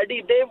 not,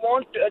 Paddy. They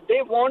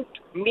want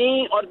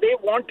me, or they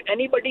want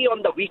anybody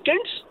on the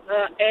weekends,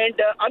 and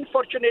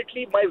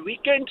unfortunately, my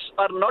weekends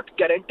are not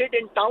guaranteed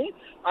in town.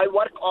 I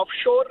work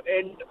offshore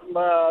and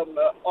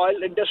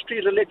oil industry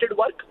related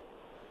work.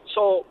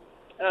 So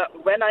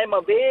when I'm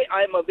away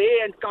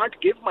and can't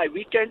give my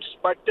weekends.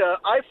 But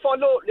I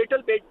follow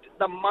little bit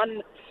the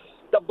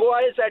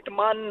boys at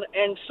MUN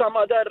and some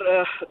other.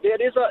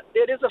 There is a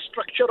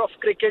structure of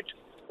cricket.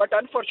 But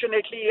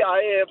unfortunately,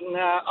 I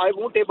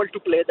won't able to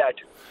play that.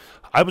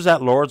 I was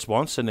at Lord's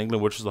once in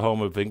England, which is the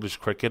home of English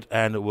cricket,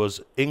 and it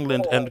was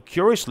England. And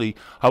curiously,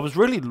 I was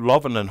really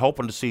loving and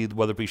hoping to see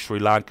whether it be Sri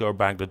Lanka or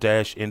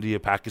Bangladesh, India,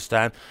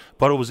 Pakistan.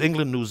 But it was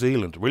England, New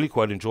Zealand. Really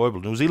quite enjoyable.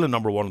 New Zealand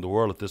number 1 in the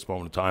world at this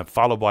moment in time,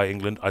 followed by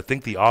England. I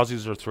think the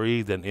Aussies are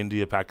 3, then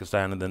India,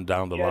 Pakistan, and then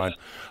down the line.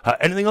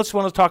 Anything else you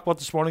want to talk about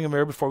this morning,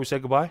 Amir, before we say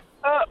goodbye?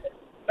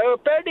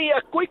 Paddy,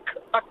 a quick.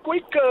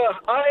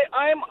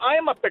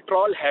 I'm a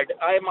petrol head.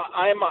 I'm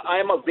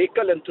a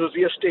vehicle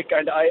enthusiastic,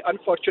 and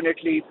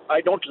unfortunately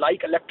I don't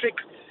like electric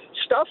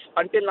stuff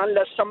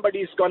unless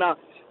somebody's gonna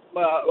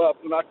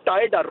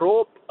tie a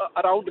rope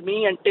around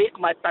me and take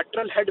my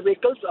petrol head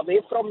vehicles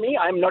away from me.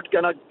 I'm not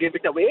gonna give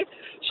it away.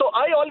 So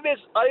I always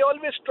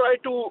try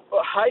to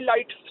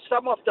highlight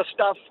some of the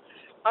stuff.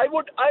 I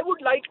would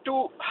like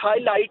to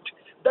highlight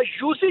the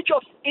usage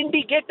of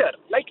indicator.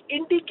 Like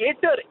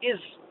indicator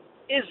is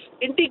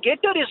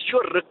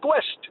your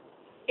request.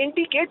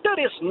 Indicator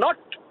is not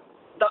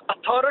the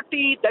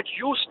authority that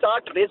you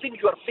start raising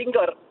your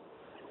finger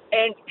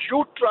and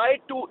you try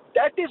to.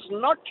 That is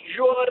not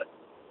your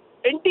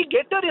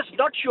indicator. Is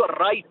not your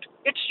right.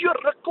 It's your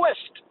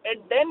request.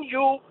 And then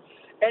you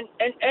and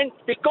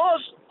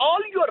because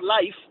all your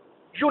life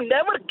you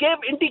never gave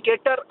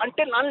indicator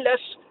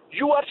unless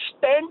you are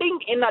standing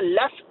in a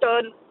left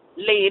turn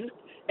lane,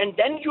 and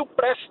then you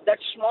press that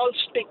small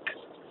stick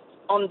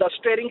on the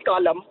steering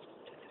column.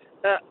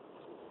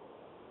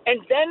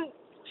 And then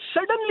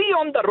suddenly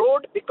on the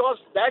road, because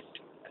that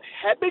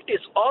habit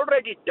is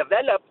already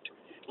developed,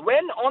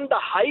 when on the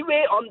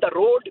highway, on the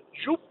road,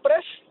 you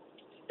press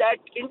that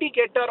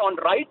indicator on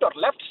right or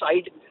left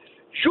side,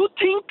 you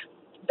think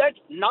that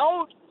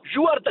now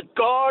you are the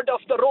god of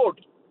the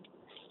road.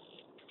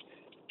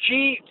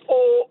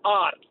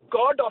 G-O-R,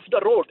 god of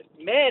the road.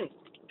 Man,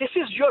 this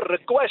is your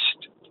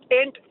request,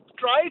 and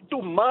try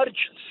to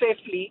merge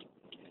safely.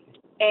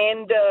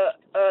 And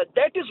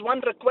that is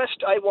one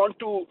request I want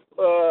to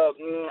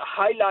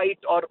highlight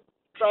or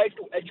try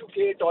to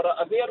educate, or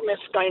awareness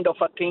kind of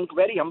a thing,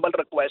 very humble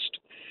request.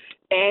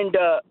 And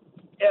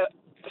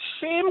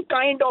same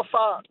kind of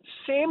a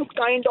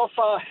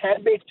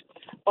habit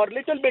or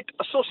little bit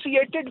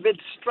associated with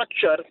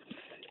structure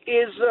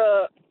is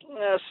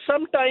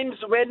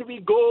sometimes when we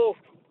use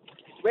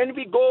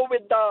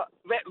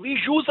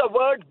a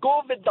word,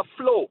 go with the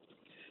flow.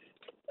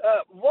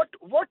 What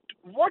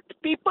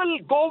people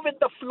go with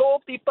the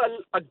flow,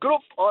 a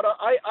group, or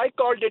I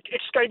called it,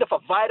 it's kind of a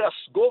virus,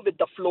 go with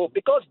the flow,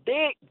 because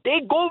they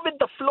go with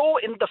the flow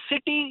in the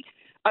city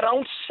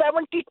around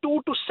 72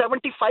 to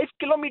 75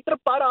 kilometer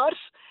per hour,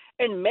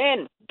 and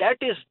man,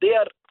 that is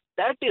their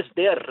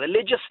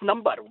religious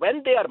number.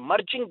 When they are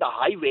merging the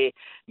highway,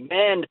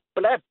 man,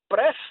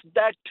 press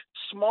that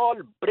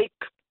small brick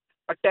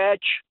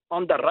attach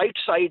on the right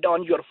side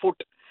on your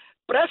foot.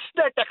 Press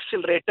that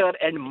accelerator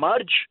and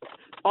merge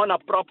on a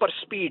proper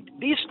speed.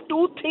 These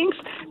two things,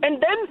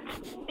 and then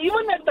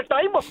even at the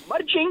time of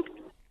merging,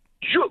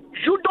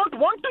 you don't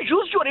want to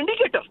use your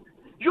indicator.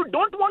 You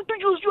don't want to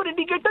use your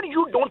indicator.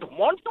 You don't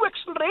want to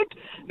accelerate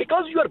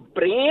because your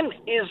brain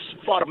is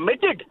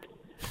formatted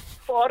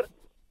for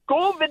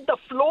go with the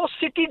flow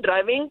city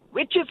driving,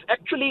 which is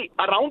actually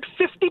around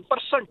 50%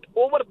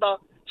 over the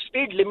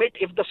speed limit.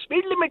 If the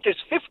speed limit is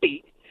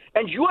 50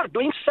 and you are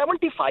doing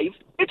 75,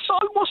 it's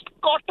almost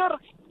quarter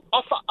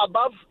of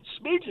above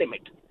speed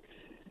limit.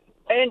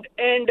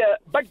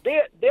 But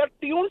they are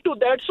tuned to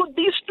that. So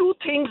these two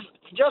things,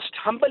 just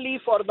humbly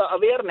for the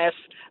awareness,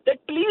 that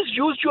please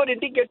use your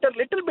indicator a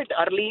little bit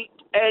early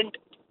and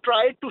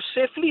try to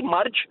safely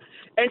merge.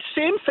 And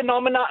same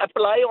phenomena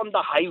apply on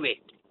the highway.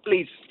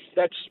 Please,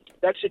 that's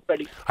it,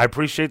 Paddy. I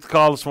appreciate the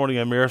call this morning,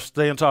 Amir.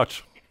 Stay in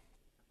touch.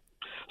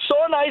 So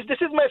nice.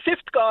 This is my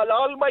 5th call.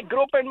 All my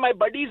group and my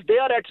buddies, they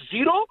are at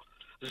zero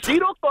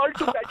call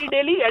to Paddy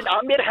Daly, and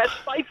Amir has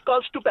 5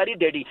 calls to Paddy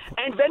Daly.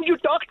 And when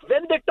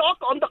they talk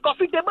on the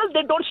coffee table,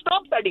 they don't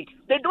stop, Paddy.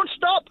 They don't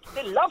stop.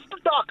 They love to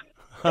talk.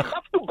 They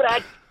love to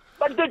brag,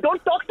 but they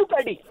don't talk to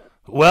Paddy.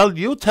 Well,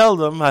 you tell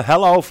them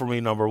hello for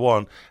me, number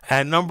one.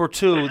 And number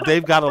two,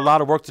 they've got a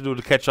lot of work to do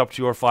to catch up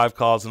to your 5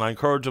 calls, and I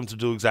encourage them to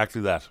do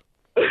exactly that.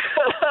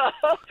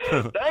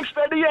 Thanks,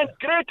 Paddy, and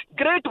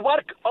great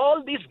work.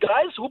 All these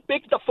guys who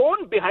pick the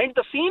phone behind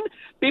the scene,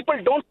 people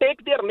don't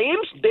take their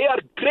names. They are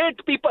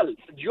great people.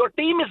 Your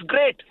team is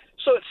great.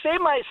 So say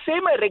my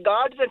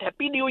regards and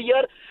Happy New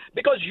Year,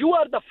 because you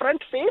are the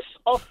front face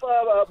of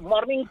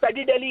Morning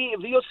Paddy Daly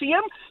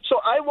VOCM.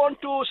 So I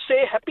want to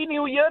say Happy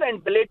New Year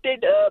and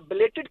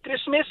belated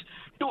Christmas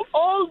to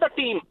all the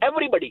team,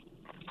 everybody.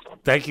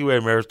 Thank you,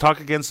 Amir. Talk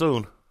again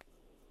soon.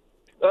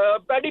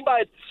 Paddy,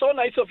 bye. So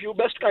nice of you.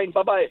 Best kind.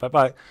 Bye-bye.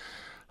 Bye-bye.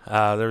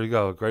 There you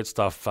go. Great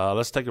stuff.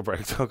 Let's take a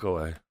break. Don't go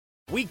away.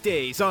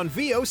 Weekdays on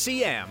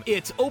VOCM,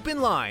 it's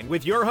Open Line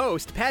with your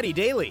host, Paddy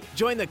Daly.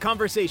 Join the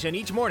conversation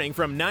each morning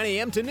from 9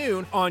 a.m. to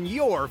noon on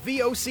your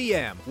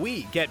VOCM.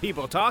 We get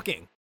people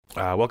talking.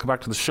 Welcome back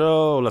to the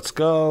show. Let's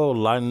go.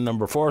 Line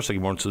number 4. So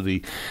good morning to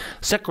the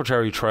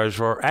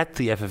Secretary-Treasurer at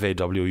the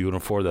FFAW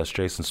Unit 4. That's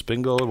Jason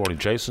Spingle. Good morning,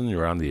 Jason.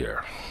 You're on the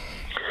air.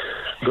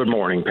 Good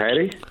morning,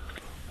 Paddy.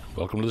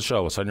 Welcome to the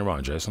show. What's on your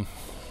mind, Jason?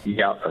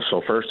 Yeah,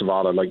 so first of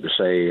all, I'd like to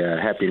say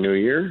Happy New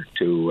Year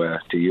to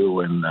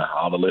you and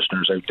all the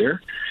listeners out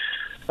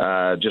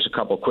there. Just a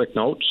couple quick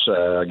notes.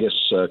 I guess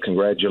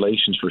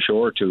congratulations for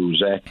sure to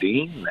Zach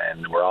Dean,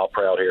 and we're all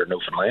proud here in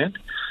Newfoundland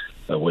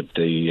with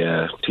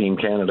the Team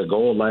Canada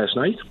goal last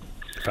night.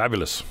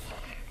 Fabulous.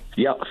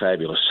 Yeah,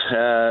 fabulous.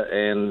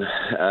 And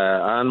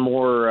on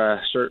more,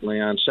 certainly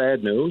on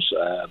sad news,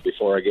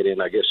 before I get in,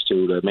 I guess,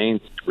 to the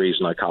main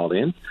reason I called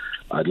in,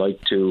 I'd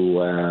like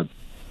to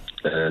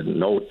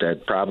note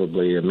that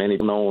probably many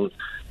known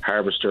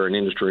harvester and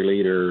industry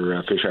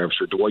leader, fish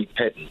harvester Dwight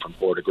Pettin from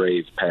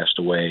Portagrave passed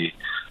away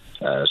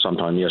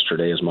sometime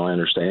yesterday, is my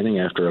understanding,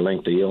 after a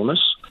lengthy illness.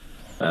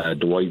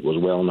 Dwight was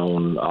well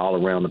known all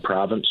around the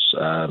province.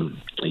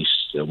 He's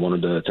one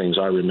of the things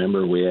I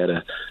remember, we had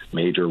a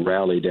major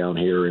rally down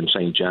here in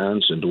St.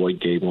 John's, and Dwight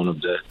gave one of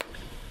the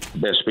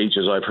best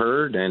speeches I've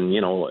heard. And,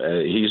 you know,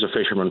 he's a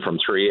fisherman from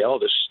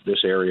 3L,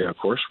 this area, of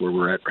course, where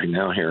we're at right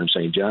now here in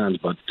St. John's,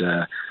 but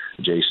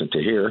adjacent to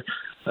here.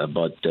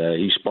 But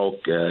he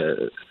spoke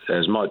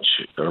as much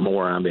or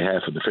more on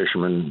behalf of the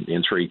fishermen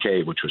in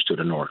 3K, which was to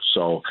the north.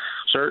 So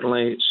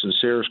certainly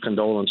sincerest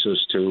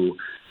condolences to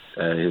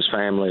his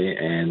family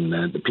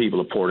and the people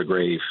of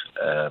Portagrave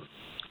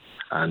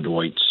on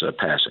Dwight's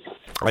passing.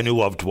 I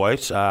knew of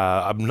Dwight.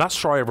 I'm not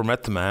sure I ever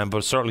met the man,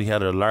 but certainly he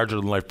had a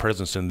larger-than-life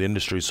presence in the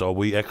industry, so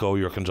we echo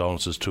your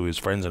condolences to his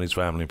friends and his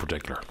family in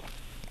particular.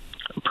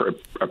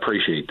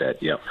 Appreciate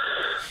that, yeah.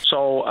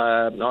 So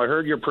I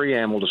heard your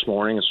preamble this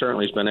morning. It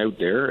certainly has been out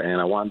there,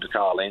 and I wanted to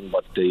call in,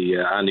 but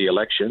on the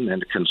election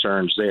and the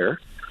concerns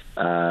there,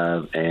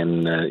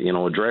 and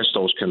address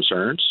those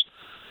concerns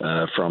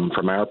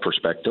from our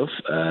perspective.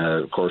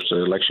 Of course,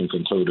 the election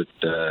concluded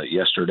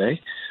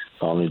yesterday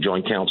following a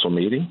joint council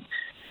meeting,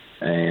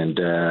 and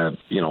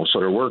so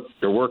there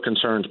were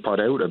concerns put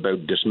out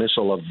about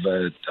dismissal of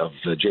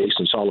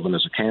Jason Sullivan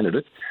as a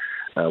candidate.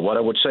 What I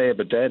would say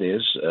about that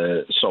is,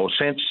 so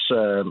since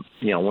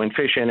when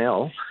Fish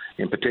NL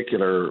in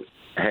particular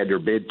had their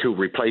bid to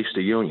replace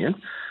the union,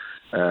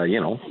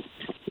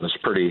 that's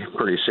pretty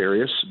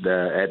serious.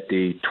 At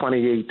the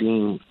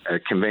 2018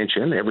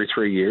 convention, every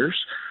 3 years,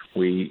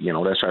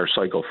 that's our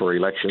cycle for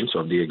elections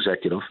of the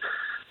executive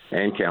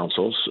and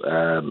councils.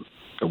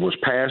 It was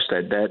passed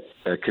at that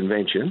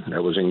convention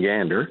that was in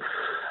Gander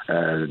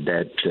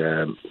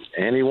that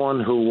anyone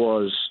who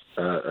was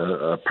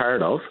a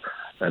part of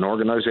an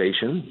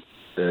organization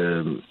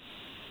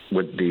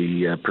with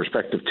the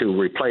perspective to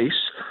replace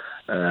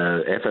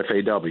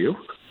FFAW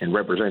in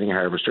representing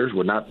harvesters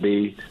would not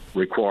be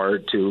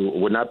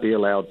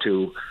allowed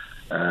to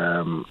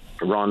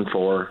run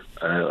for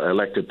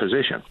elected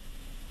position.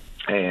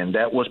 And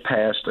that was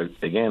passed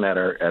again at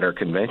our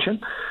convention.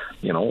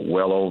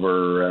 Well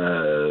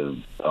over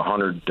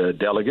 100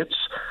 delegates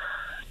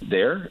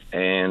there,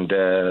 and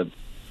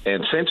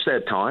since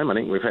that time, I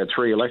think we've had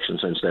 3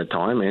 elections since that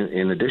time.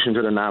 In addition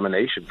to the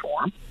nomination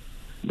form,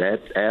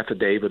 that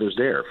affidavit is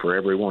there for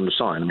everyone to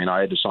sign. I mean, I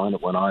had to sign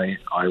it when I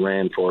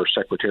ran for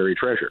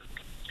Secretary-Treasurer.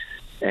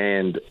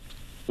 And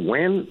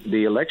when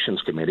the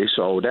elections committee,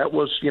 so that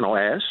was,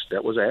 asked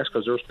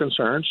because there was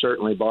concern,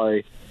 certainly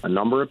by a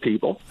number of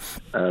people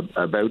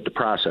about the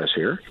process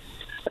here.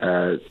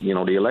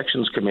 The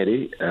elections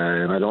committee,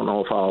 and I don't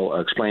know if I'll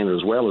explain it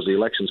as well as the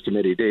elections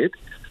committee did,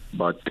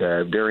 but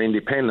they're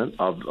independent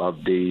of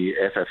the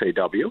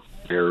FFAW.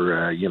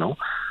 They're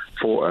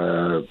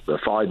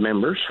 5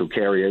 members who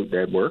carry out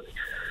that work.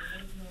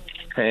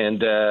 And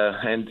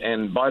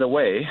by the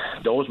way,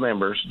 those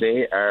members,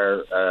 they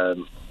are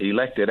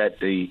elected at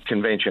the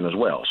convention as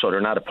well. So they're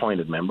not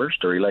appointed members;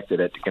 they're elected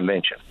at the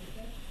convention.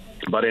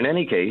 But in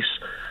any case,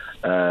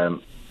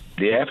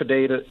 the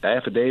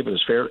affidavit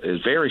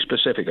is very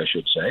specific, I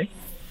should say.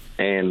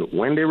 And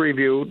when they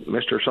reviewed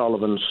Mr.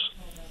 Sullivan's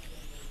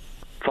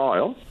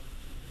file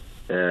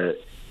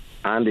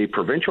on the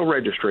provincial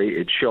registry,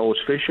 it shows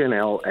Fish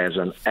NL as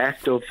an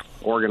active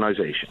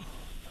organization.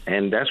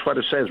 And that's what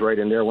it says right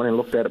in there. When I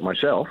looked at it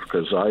myself,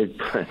 because I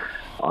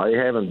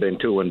haven't been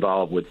too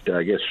involved with,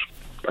 I guess,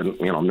 I've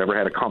never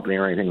had a company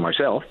or anything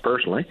myself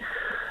personally.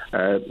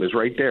 It's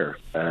right there.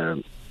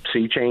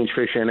 Sea Change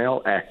Fish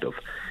NL active.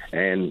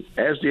 And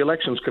as the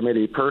elections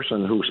committee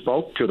person who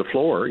spoke to the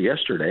floor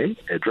yesterday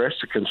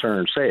addressed the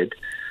concern, said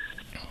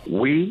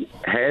we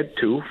had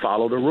to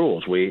follow the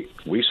rules. We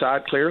saw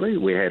it clearly.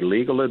 We had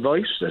legal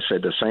advice that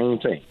said the same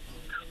thing.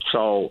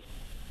 So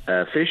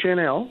Fish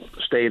NL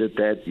stated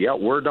that, yeah,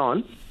 we're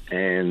done,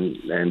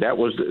 and that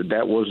was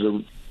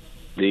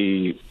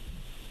the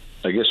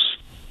I guess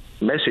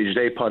message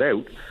they put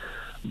out.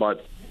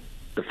 But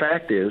the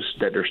fact is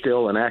that they're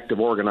still an active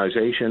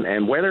organization,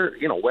 and whether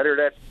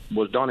that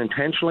was done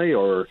intentionally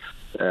or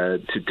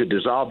to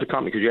dissolve the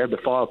company, because you have the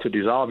file to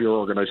dissolve your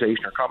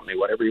organization or company,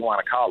 whatever you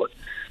want to call it.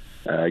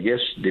 I guess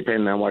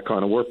depending on what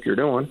kind of work you're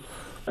doing,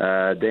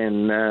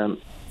 then.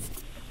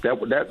 That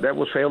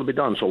was failed to be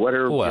done. So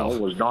whether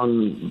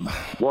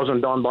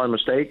wasn't done by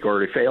mistake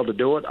or they failed to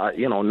do it, I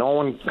don't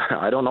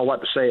know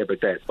what to say about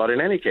that. But in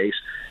any case,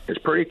 it's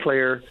pretty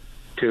clear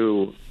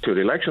to the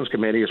elections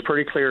committee. It's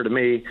pretty clear to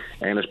me,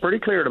 and it's pretty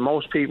clear to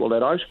most people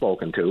that I've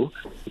spoken to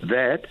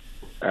that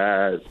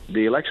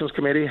the elections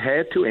committee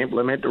had to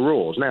implement the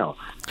rules. Now,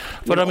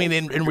 but I mean,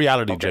 in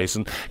reality, okay,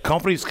 Jason,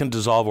 companies can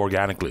dissolve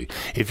organically.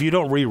 If you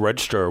don't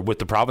re-register with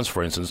the province,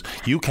 for instance,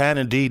 you can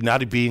indeed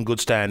not be in good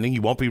standing.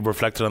 You won't be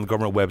reflected on the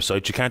government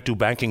website. You can't do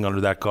banking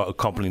under that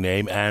company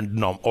name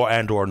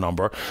or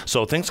number.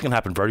 So things can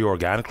happen very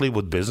organically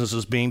with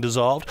businesses being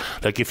dissolved.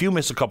 Like if you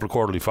miss a couple of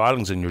quarterly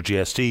filings in your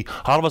GST,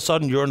 all of a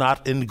sudden you're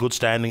not in good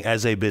standing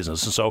as a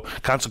business. And so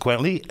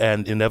consequently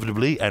and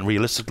inevitably and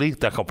realistically,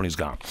 that company's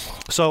gone.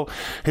 So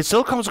it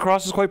still comes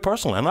across as quite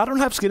personal. And I don't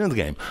have skin in the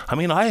game. I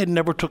mean, I had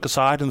never took a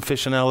side in the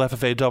Fish NL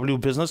FFAW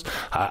business.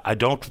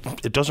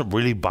 It doesn't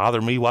really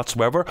bother me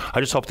whatsoever. I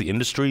just hope the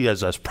industry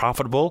is as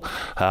profitable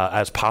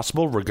as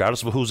possible,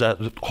 regardless of who's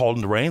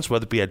holding the reins,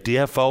 whether it be at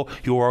DFO,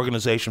 your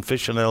organization,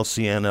 Fish NL,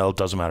 CNL,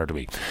 doesn't matter to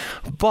me.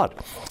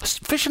 But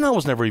Fish NL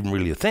was never even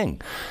really a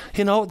thing.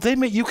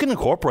 You can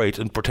incorporate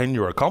and pretend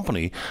you're a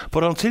company,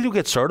 but until you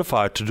get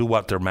certified to do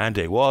what their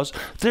mandate was,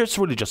 it's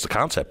really just a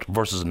concept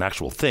versus an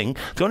actual thing.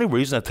 The only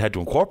reason that they had to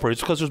incorporate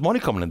is because there's money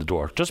coming in the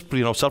door. Just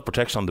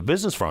self-protection on the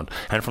business front.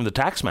 And from the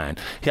tax man,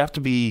 you have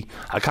to be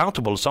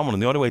accountable to someone,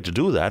 and the only way to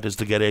do that is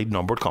to get a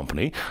numbered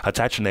company,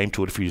 attach a name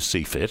to it if you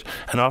see fit,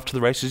 and off to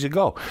the races you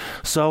go.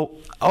 So,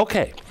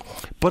 okay.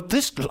 But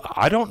this,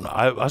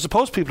 I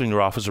suppose people in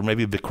your office are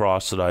maybe a bit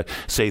cross that I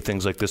say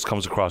things like this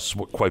comes across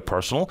as quite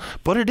personal,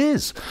 but it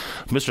is.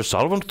 Mr.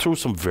 Sullivan threw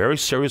some very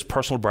serious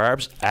personal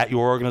barbs at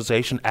your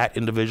organization, at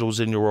individuals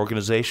in your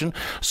organization.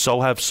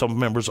 So have some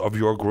members of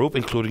your group,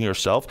 including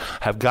yourself,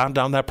 have gone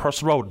down that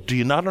personal road. Do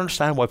you not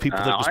understand why people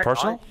think it's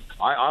personal?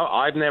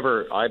 I've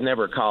never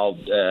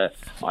called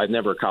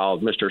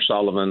Mr.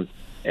 Sullivan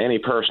any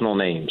personal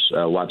names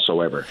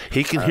whatsoever.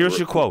 Here's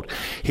your quote.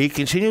 He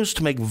continues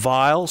to make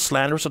vile,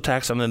 slanderous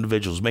attacks on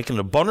individuals, making it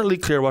abundantly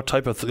clear what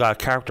type of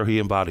character he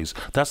embodies.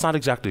 That's not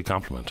exactly a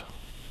compliment.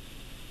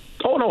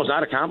 Oh, no, it's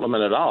not a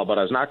compliment at all, but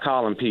I was not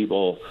calling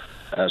people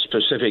a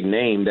specific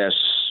name that's,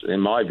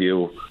 in my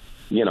view,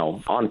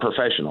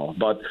 unprofessional.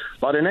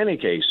 But in any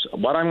case,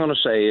 what I'm going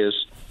to say is,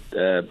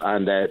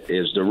 and that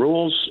is the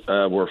rules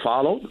were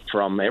followed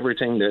from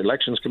everything the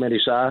elections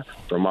committee saw,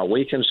 from what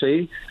we can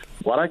see.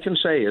 What I can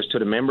say is to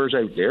the members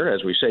out there,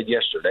 as we said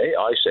yesterday,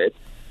 I said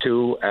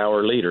to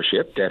our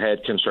leadership that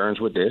had concerns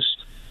with this,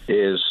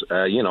 is,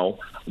 on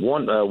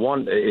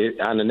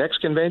the next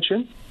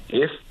convention,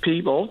 if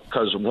people,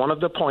 because one of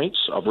the points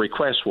of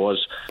request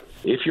was,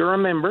 if you're a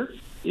member,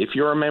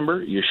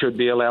 you should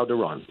be allowed to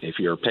run. If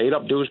you're a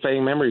paid-up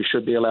dues-paying member, you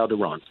should be allowed to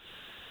run.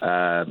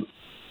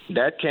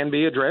 That can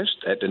be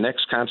addressed at the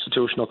next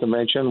constitutional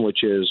convention,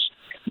 which is,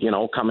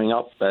 coming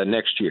up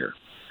next year.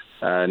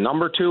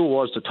 Number 2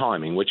 was the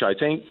timing, which I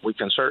think we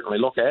can certainly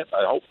look at.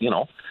 I hope,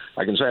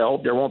 I can say I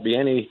hope there won't be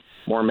any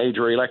more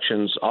major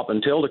elections up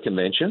until the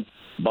convention.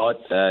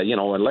 But,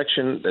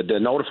 the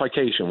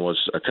notification was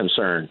a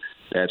concern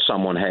that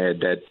someone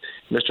had, that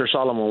Mr.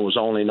 Sullivan was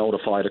only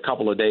notified a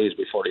couple of days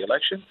before the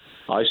election.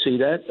 I see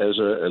that as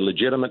a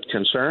legitimate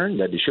concern,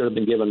 that he should have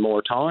been given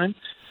more time.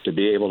 to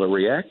be able to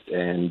react.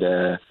 And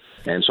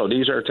so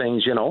these are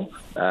things,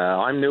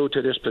 I'm new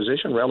to this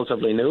position,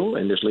 relatively new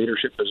in this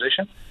leadership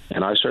position,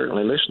 and I'm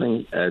certainly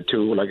listening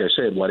to, like I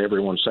said, what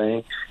everyone's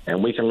saying.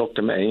 And we can look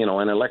to,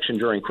 an election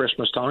during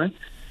Christmas time.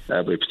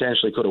 We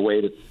potentially could have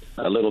waited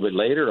a little bit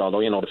later, although,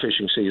 the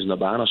fishing season is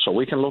upon us. So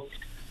we can look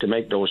to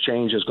make those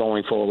changes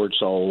going forward.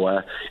 So,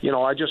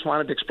 I just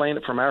wanted to explain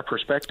it from our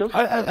perspective.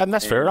 And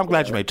that's fair. I'm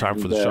glad you made time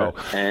for the show.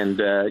 And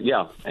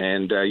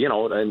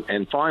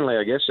finally,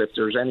 I guess if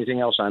there's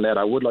anything else on that,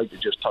 I would like to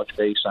just touch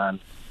base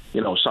on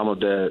some of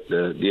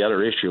the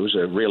other issues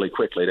really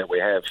quickly that we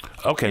have.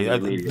 Okay,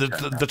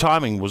 the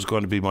timing was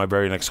going to be my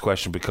very next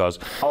question, because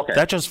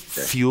that just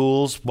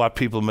fuels what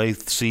people may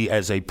see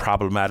as a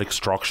problematic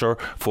structure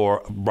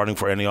for running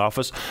for any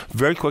office.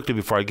 Very quickly,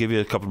 before I give you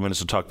a couple of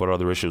minutes to talk about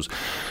other issues,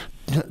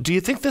 do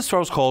you think this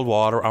throws cold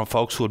water on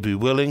folks who would be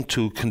willing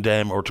to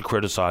condemn or to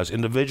criticize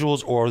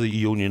individuals or the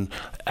union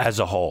as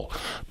a whole?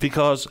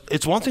 Because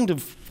it's one thing to,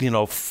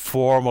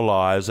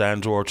 formalise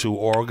and or to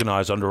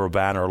organise under a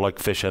banner like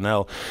Fish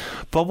NL,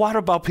 but what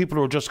about people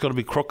who are just going to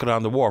be crooked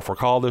on the wharf or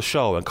call this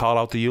show and call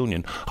out the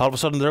union? All of a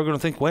sudden they're going to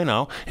think, wait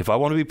now, if I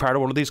want to be part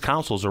of one of these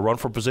councils or run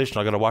for position,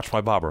 I got to watch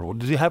my bobber.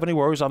 Do you have any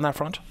worries on that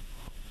front?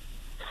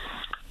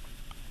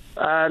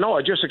 No,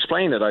 I just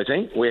explained it, I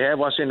think. We have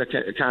what's in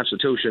the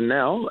Constitution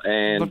now.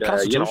 And but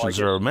constitutions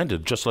are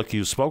amended, just like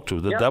you spoke to.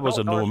 That was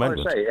a new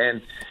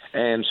amendment.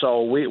 And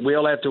so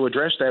we'll have to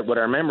address that with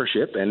our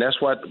membership, and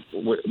that's what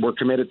we're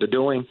committed to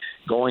doing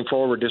going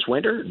forward this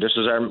winter. This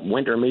is our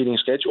winter meeting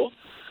schedule,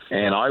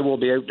 and I will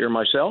be out there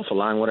myself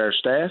along with our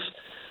staff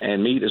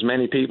and meet as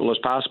many people as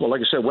possible.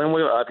 Like I said,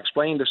 I've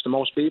explained this to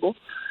most people,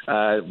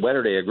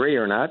 whether they agree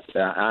or not,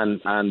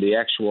 on the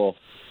actual,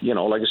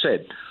 like I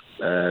said,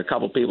 a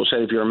couple of people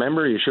said if you're a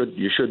member, you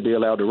should be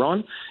allowed to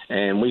run,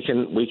 and we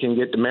can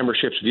get the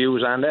membership's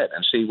views on that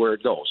and see where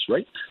it goes.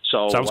 Right?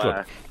 So sounds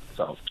good.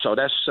 So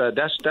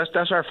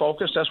that's our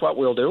focus. That's what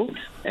we'll do,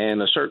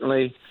 and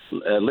certainly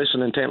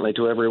listen intently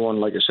to everyone,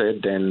 like I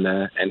said, and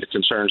the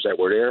concerns that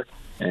were there,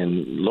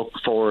 and look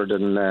forward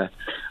and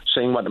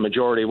seeing what the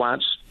majority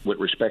wants with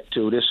respect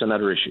to this and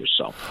other issues.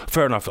 So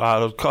fair enough.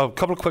 A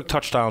couple of quick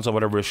touchdowns on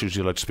whatever issues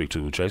you'd like to speak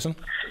to, Jason.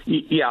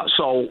 Yeah.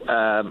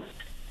 So.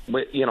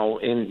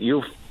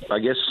 I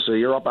guess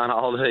you're up on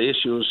all the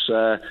issues,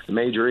 the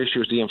major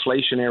issues, the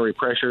inflationary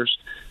pressures.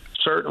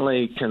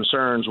 Certainly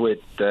concerns with,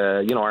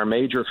 our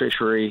major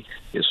fishery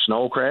is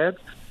snow crab.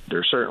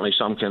 There's certainly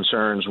some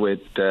concerns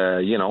with,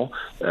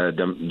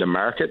 the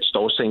markets.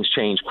 Those things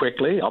change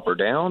quickly, up or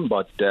down.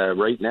 But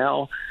right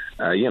now,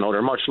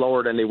 they're much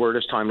lower than they were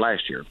this time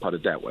last year, put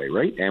it that way,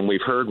 right? And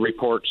we've heard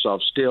reports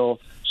of still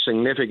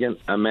significant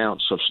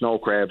amounts of snow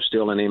crab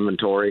still in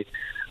inventory.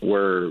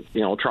 We're,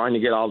 trying to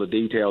get all the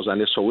details on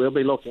this. So we'll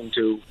be looking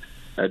to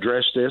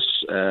address this,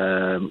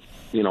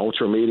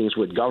 through meetings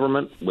with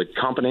government, with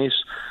companies.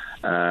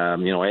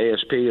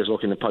 ASP is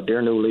looking to put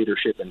their new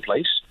leadership in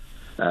place,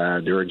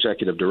 their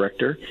executive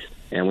director.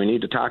 And we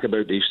need to talk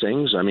about these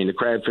things. I mean, the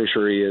crab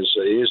fishery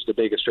is the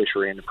biggest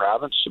fishery in the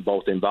province,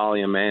 both in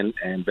volume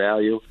and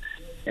value,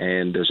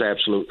 and is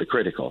absolutely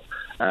critical.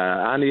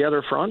 On the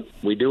other front,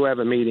 we do have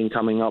a meeting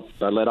coming up.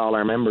 Let all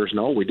our members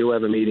know we do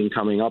have a meeting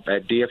coming up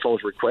at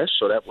DFO's request,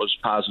 so that was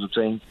a positive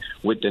thing,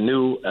 with the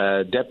new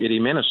deputy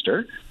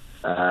minister,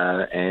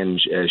 and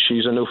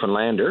she's a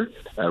Newfoundlander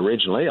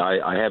originally.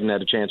 I haven't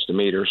had a chance to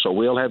meet her, so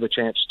we'll have a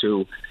chance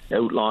to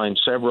outline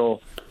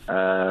several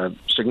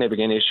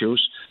significant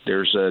issues.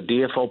 There's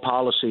DFO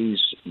policies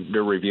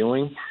they're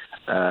reviewing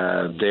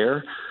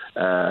there.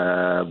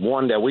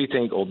 One that we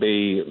think will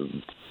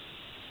be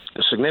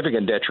a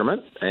significant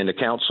detriment, and the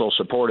council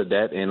supported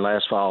that in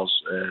last fall's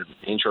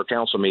inshore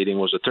council meeting,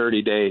 was a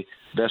 30-day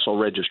vessel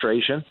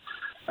registration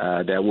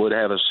that would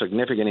have a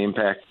significant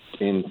impact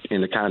in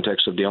the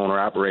context of the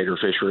owner-operator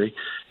fishery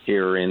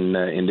here in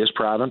this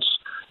province.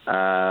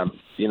 I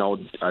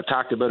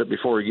talked about it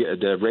before.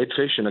 The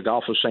redfish in the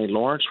Gulf of St.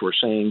 Lawrence, we're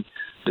seeing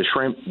the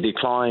shrimp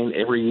decline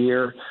every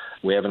year.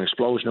 We have an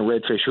explosion of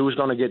redfish. Who's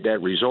going to get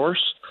that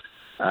resource?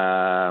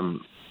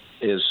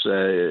 Is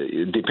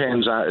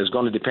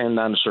going to depend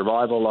on the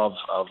survival of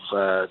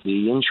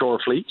the inshore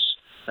fleets.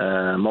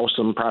 Most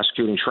of them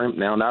prosecuting shrimp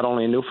now, not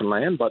only in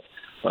Newfoundland but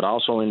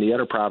also in the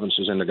other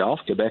provinces in the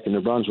Gulf, Quebec and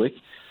New Brunswick.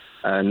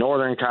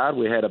 Northern cod,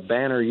 we had a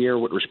banner year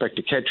with respect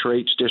to catch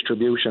rates,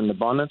 distribution,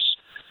 abundance.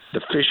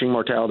 The fishing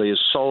mortality is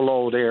so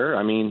low there.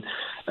 I mean,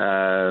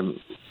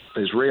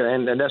 is real,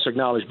 and that's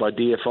acknowledged by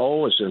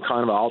DFO as a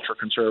kind of an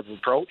ultra-conservative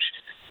approach.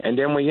 And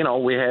then we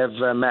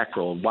have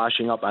mackerel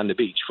washing up on the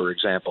beach, for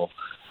example.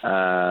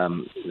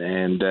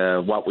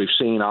 And what we've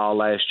seen all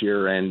last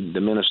year, and the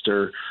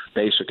minister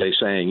basically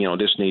saying,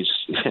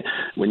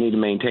 we need to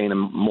maintain a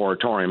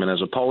moratorium, and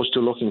as opposed to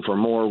looking for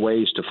more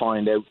ways to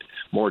find out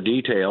more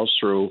details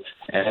through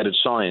added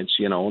science,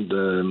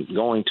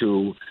 going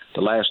to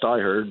the last I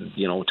heard,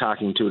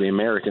 talking to the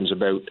Americans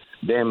about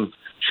them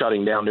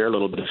shutting down their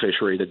little bit of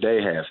fishery that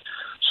they have.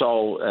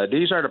 So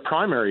these are the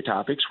primary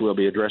topics we'll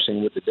be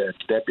addressing with the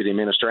Deputy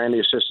Minister and the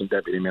Assistant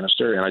Deputy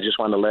Minister, and I just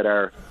want to let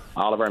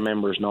all of our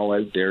members know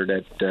out there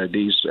that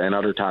these and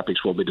other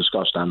topics will be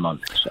discussed on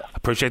Monday. So.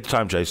 Appreciate the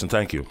time, Jason.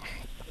 Thank you.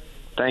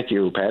 Thank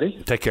you,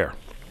 Paddy. Take care.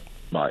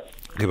 Bye.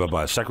 Okay,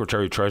 bye-bye.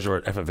 Secretary Treasurer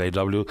at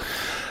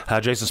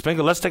FFAW, Jason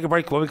Spingle. Let's take a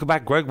break. When we come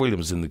back, Greg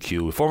Williams in the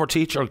queue. Former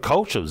teacher and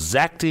coach of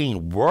Zach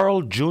Dean,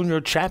 World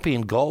Junior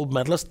Champion gold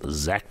medalist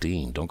Zach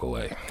Dean. Don't go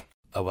away.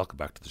 Welcome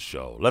back to the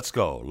show. Let's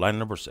go. Line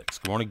number 6.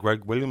 Good morning,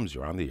 Greg Williams.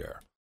 You're on the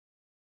air.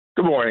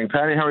 Good morning,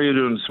 Patty. How are you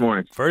doing this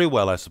morning? Very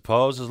well, I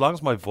suppose, as long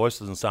as my voice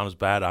doesn't sound as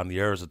bad on the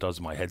air as it does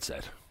in my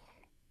headset.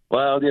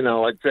 Well,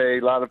 I'd say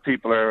a lot of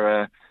people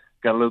are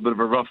got a little bit of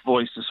a rough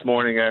voice this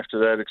morning after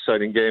that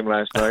exciting game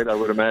last night. I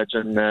would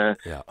imagine a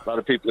lot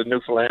of people in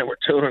Newfoundland were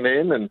tuning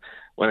in, and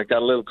when it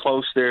got a little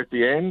close there at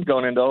the end,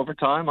 going into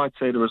overtime, I'd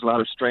say there was a lot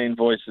of strained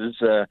voices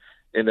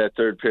in that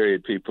third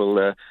period,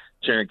 people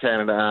cheering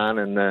Canada on,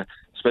 and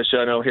especially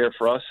I know here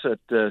for us at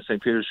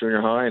St. Peter's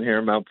Junior High and here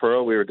in Mount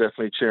Pearl, we were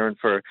definitely cheering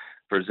for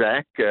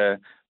Zach,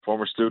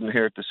 former student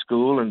here at the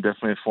school and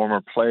definitely a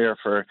former player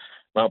for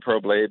Mount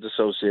Pearl Blades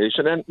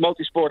Association, and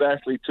multi-sport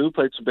athlete too,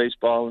 played some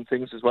baseball and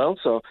things as well,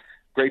 so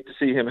great to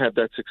see him have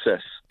that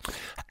success.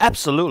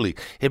 Absolutely.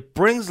 It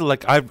brings,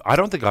 I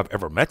don't think I've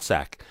ever met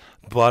Zach,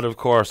 but of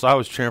course I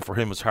was cheering for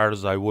him as hard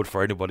as I would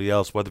for anybody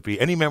else, whether it be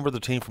any member of the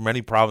team from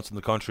any province in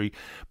the country,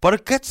 but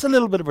it gets a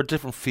little bit of a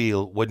different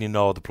feel when you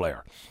know the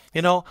player.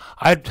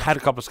 I'd had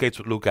a couple of skates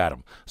with Luke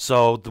Adam,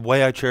 so the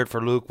way I cheered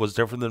for Luke was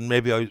different than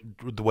maybe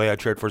the way I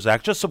cheered for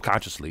Zach, just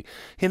subconsciously,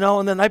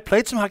 and then I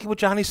played some hockey with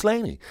Johnny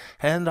Slaney,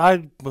 and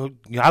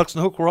Alex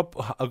and Hook grew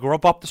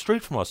up the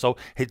street from us, so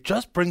it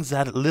just brings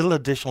that little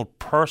additional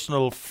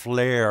personal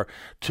flair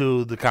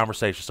to the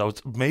conversation, so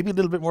it's maybe a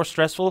little bit more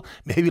stressful,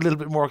 maybe a little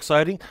bit more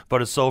exciting,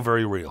 but it's so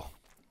very real.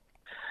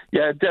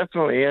 Yeah,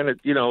 definitely, and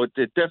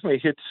it definitely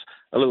hits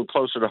a little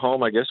closer to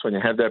home, I guess, when you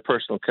have that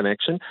personal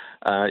connection.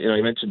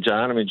 You mentioned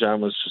John. I mean,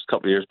 John was just a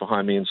couple of years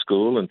behind me in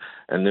school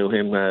and knew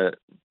him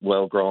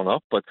well growing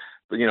up. But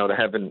to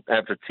have him,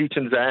 after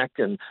teaching Zach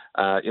and,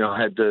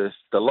 had the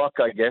luck,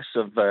 I guess,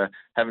 of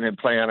having him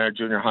play on our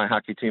junior high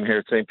hockey team here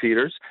at St.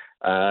 Peter's.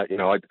 I'd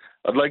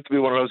like to be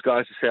one of those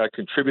guys to say I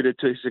contributed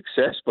to his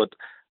success, but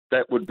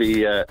that would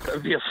be a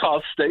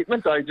false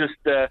statement. I just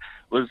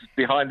was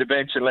behind the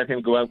bench and let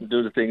him go out and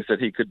do the things that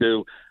he could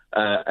do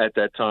at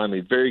that time.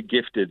 He's very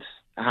gifted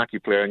hockey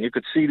player, and you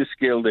could see the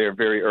skill there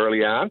very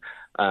early on.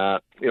 I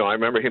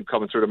remember him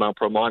coming through the Mount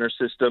Pearl minor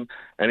system,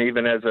 and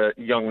even as a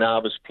young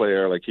novice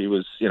player, he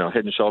was,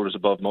 head and shoulders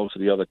above most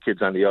of the other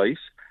kids on the ice.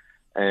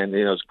 And,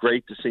 it's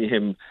great to see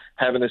him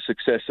having the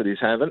success that he's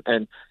having.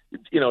 And,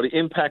 the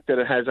impact that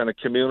it has on a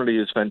community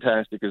is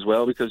fantastic as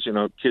well because,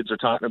 kids are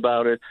talking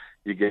about it.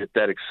 You get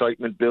that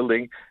excitement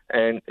building.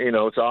 And,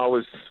 it's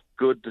always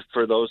good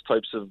for those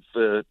types of,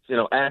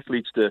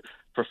 athletes to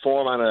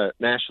perform on a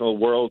national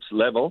world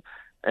level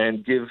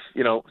and give,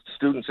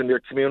 students in their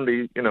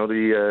community,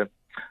 the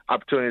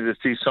opportunity to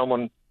see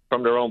someone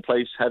from their own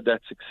place have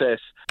that success.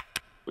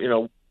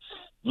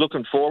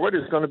 Looking forward,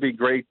 it's going to be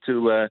great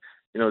to,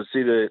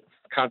 see the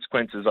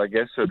consequences, I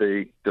guess, or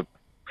the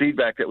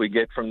feedback that we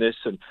get from this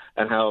and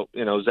how,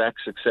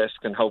 Zach's success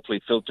can hopefully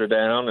filter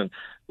down, and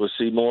we'll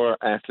see more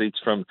athletes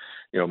from,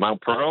 Mount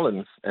Pearl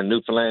and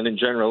Newfoundland in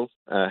general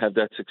have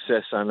that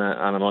success on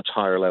a much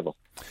higher level.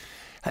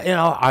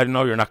 I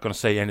know you're not going to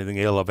say anything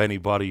ill of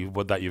anybody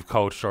that you've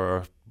coached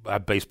or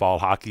at baseball,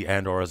 hockey,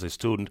 and or as a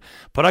student,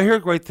 but I hear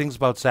great things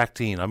about Zach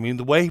Dean. I mean,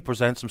 the way he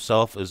presents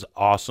himself is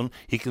awesome.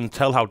 He can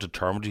tell how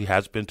determined he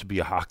has been to be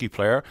a hockey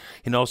player.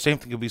 Same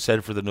thing can be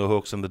said for the New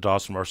Hooks and the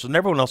Dawson Mercers and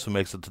everyone else who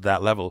makes it to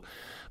that level.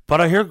 But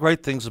I hear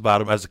great things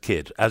about him as a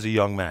kid, as a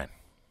young man.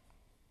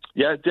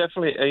 Yeah,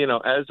 definitely.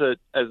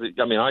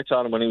 I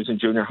taught him when he was in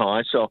junior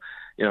high, so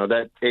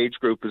that age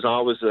group is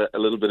always a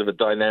little bit of a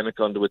dynamic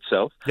unto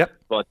itself. Yep.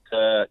 But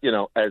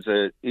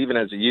even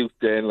as a youth,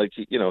 then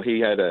he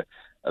had a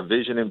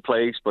vision in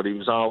place, but he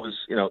was always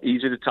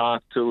easy to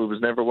talk to. It was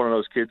never one of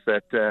those kids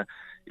that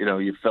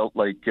you felt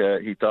like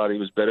he thought he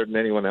was better than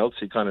anyone else.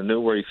 He kind of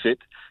knew where he fit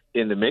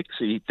in the mix.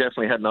 He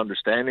definitely had an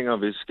understanding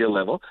of his skill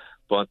level,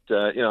 but he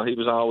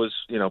was always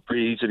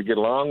pretty easy to get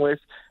along with.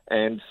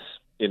 And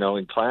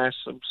in class,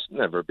 there was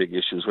never big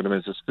issues with him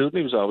as a student.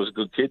 He was always a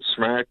good kid,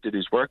 smart, did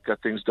his work,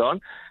 got things done.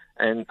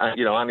 And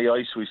on the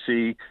ice we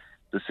see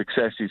the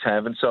success he's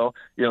having. So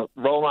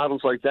role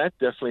models like that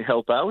definitely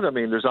help out. I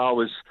mean, there's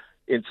always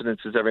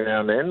incidences every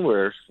now and then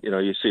where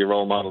you see a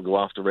role model go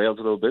off the rails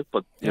a little bit,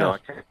 but I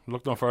can't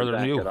look no further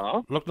than you.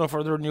 Look no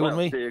further than you and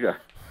me. There you go.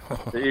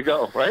 There you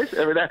go. Right.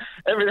 Every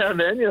now and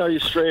then, you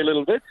stray a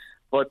little bit,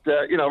 but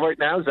right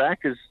now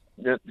Zach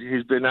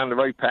he's been on the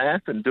right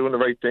path and doing the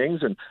right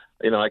things, and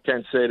I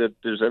can't say that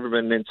there's ever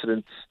been an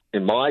incident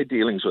in my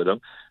dealings with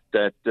him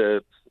that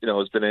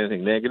has been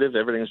anything negative.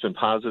 Everything's been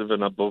positive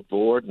and above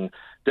board, and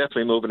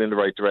definitely moving in the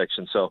right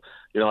direction. So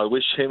I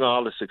wish him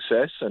all the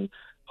success, and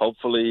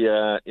hopefully,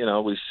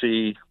 we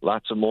see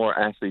lots of more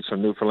athletes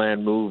from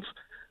Newfoundland move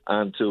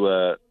onto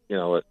a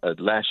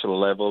national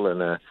level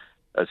and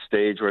a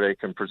stage where they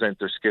can present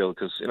their skill,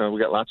 because we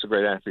got lots of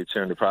great athletes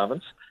here in the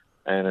province,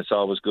 and it's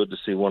always good to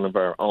see one of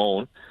our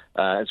own,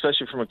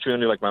 especially from a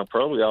community like Mount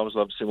Pearl. We always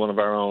love to see one of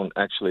our own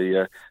actually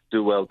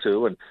do well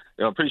too. And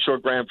I'm pretty sure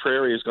Grand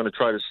Prairie is going to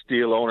try to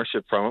steal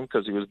ownership from him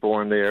because he was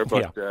born there,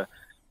 but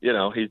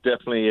he's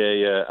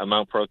definitely a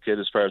Mount Pearl kid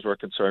as far as we're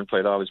concerned.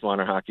 Played all his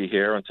minor hockey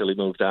here until he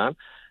moved on,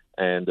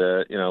 and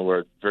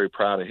we're very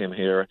proud of him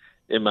here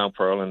in Mount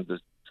Pearl, and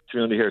the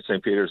community here at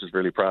St. Peter's is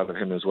really proud of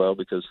him as well,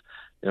 because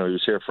he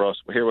was here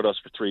with us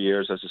for 3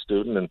 years as a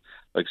student, and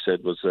like I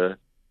said, was a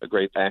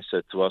great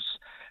asset to us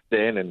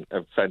then, and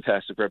a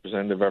fantastic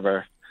representative of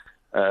our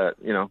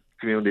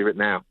community right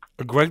now.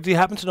 Greg, do you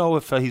happen to know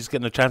if he's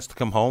getting a chance to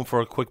come home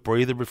for a quick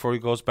breather before he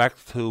goes back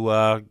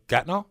to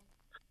Gatineau?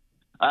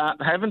 I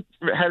haven't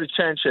had a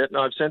chance yet.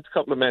 No, I've sent a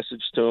couple of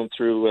messages to him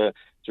through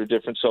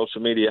different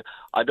social media.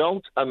 I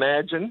don't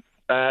imagine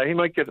he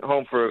might get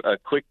home for a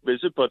quick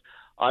visit, but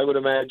I would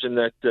imagine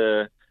that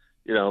the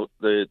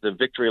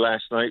victory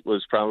last night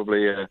was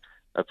probably a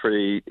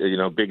pretty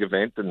big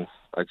event, and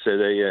I'd say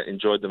they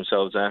enjoyed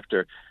themselves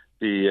after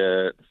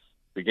the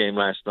game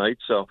last night.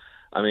 So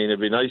I mean, it'd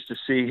be nice to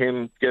see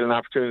him get an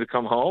opportunity to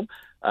come home.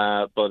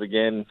 But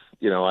again,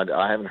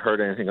 I haven't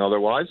heard anything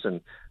otherwise,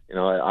 and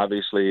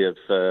obviously if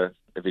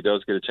he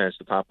does get a chance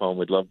to pop home,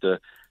 we'd love to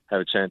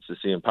have a chance to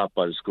see him pop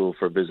by the school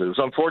for a visit. It was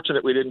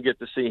unfortunate we didn't get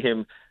to see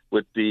him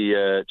with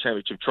the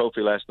championship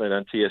trophy last night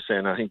on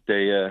TSN. I think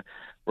they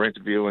were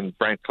interviewing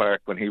Brant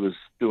Clark when he was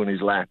doing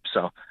his lap,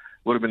 so it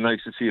would have been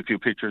nice to see a few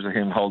pictures of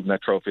him holding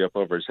that trophy up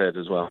over his head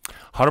as well.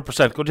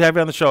 100%. Good to have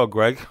you on the show,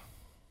 Greg.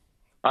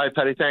 All right,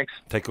 Paddy, thanks.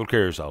 Take good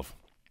care of yourself.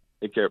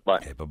 Take care. Bye.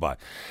 Okay, bye-bye.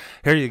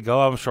 Here you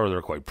go. I'm sure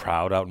they're quite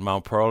proud out in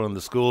Mount Pearl, and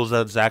the schools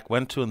that Zach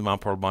went to in the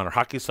Mount Pearl Minor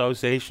Hockey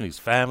Association, his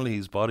family,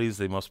 his buddies,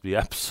 they must be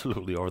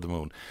absolutely over the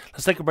moon.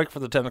 Let's take a break for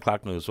the 10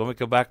 o'clock news. When we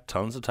come back,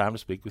 tons of time to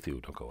speak with you.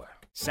 Don't go away.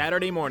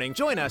 Saturday morning,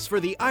 join us for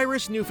the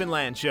Irish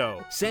Newfoundland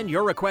Show. Send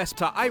your request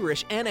to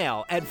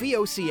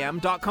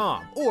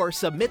irishnl@vocm.com or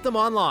submit them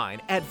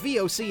online at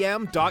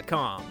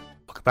vocm.com.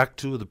 Welcome back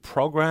to the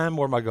program.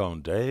 Where am I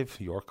going,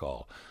 Dave? Your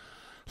call.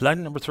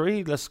 Line number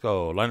 3, let's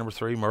go. Line number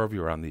 3, Merv,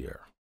 you're on the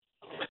air.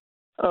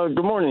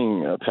 Good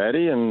morning,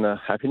 Patty, and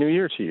Happy New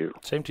Year to you.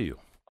 Same to you.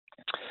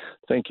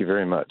 Thank you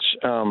very much.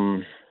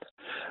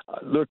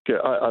 Look,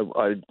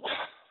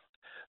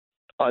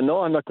 I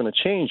know I'm not going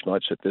to change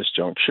much at this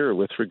juncture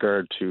with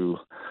regard to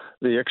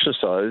the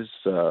exercise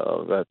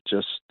that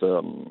just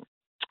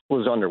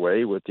was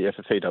underway with the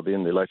FFAW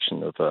and the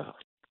election of a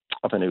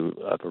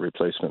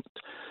replacement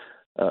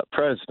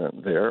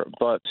president there.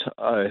 But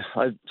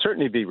I'd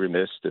certainly be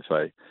remiss if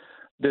I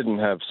didn't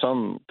have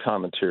some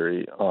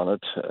commentary on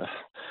it,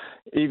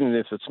 even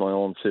if it's my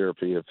own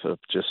therapy of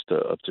just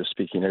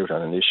speaking out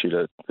on an issue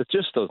that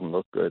just doesn't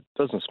look good,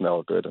 doesn't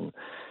smell good, and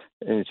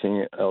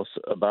anything else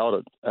about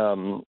it.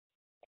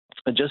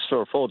 Just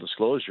for full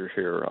disclosure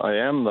here, I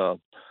am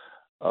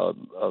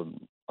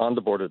on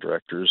the board of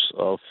directors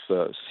of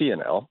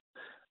CNL,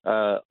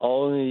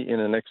 only in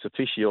an ex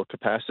officio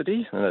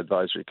capacity, an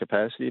advisory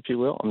capacity, if you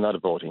will. I'm not a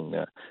voting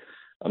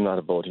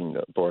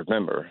board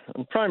member.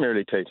 I'm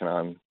primarily taken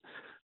on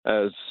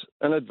as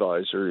an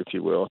advisor, if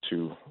you will,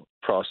 to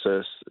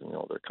process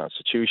their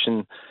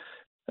constitution.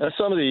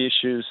 Some of the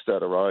issues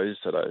that arise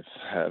that I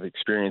have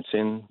experience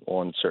in,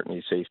 one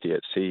certainly safety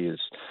at sea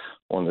is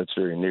one that's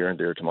very near and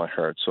dear to my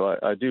heart. So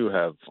I do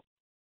have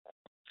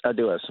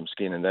some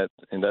skin in that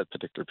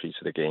particular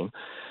piece of the game.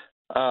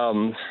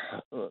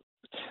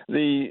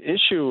 The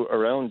issue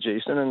around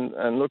Jason,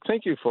 and look,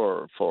 thank you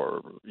for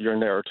your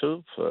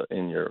narrative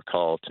in your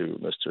call to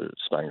Mr.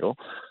 Spangle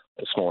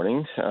this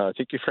morning. I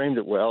think you framed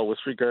it well with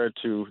regard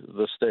to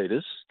the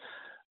status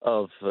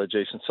of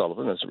Jason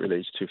Sullivan as it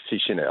relates to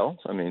Fichinel.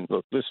 I mean,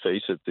 look, let's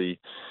face it, the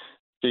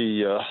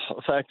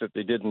fact that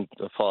they didn't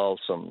file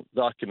some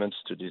documents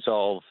to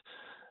dissolve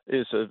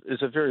is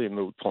a very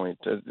moot point.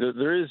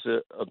 There is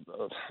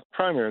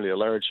primarily a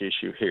large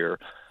issue here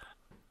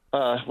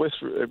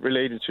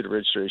related to the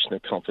registration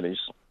of companies.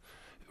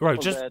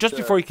 Right. Just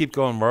before you keep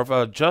going,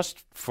 Merv,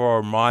 just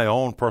for my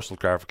own personal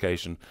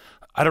clarification,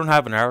 I don't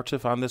have a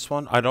narrative on this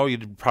one. I know you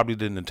probably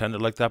didn't intend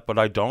it like that, but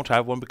I don't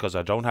have one because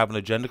I don't have an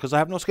agenda because I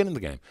have no skin in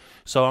the game.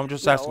 So I'm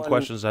just asking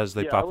questions as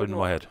they pop into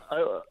my head.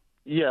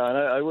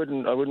 I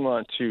wouldn't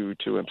want to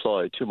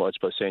imply too much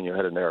by saying you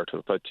had a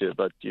narrative, but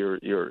your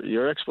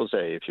expose,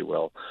 if you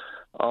will,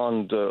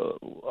 on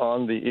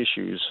the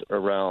issues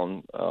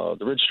around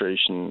the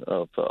registration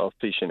of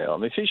Fichinel. I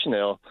mean,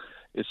 Fichinel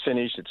is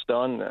finished; it's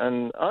done,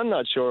 and I'm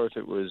not sure if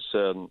it was.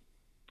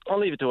 I'll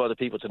leave it to other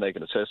people to make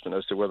an assessment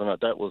as to whether or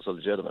not that was a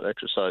legitimate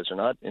exercise or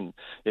not. In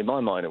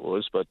my mind, it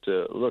was. But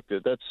look,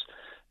 that's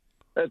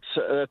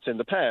in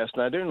the past.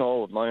 And I do know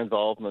with my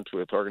involvement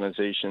with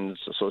organizations,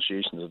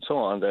 associations, and so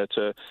on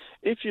that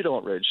if you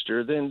don't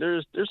register, then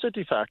there's a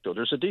de facto,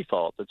 there's a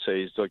default that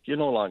says, look, you're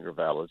no longer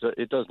valid.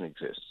 It doesn't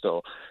exist.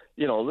 So,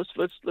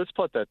 let's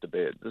put that to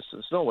bed.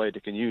 There's no way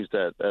they can use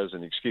that as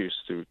an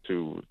excuse to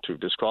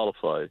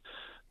disqualify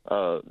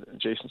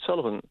Jason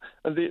Sullivan.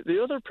 And the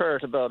other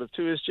part about it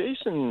too is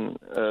Jason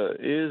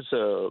is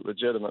a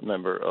legitimate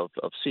member of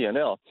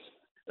CNL.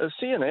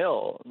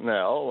 CNL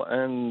now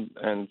and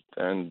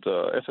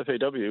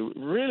FFAW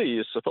really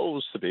is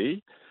supposed to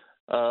be,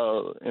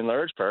 in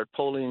large part,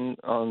 pulling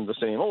on the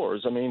same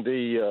oars. I mean,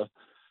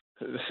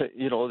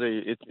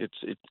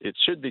 it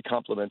should be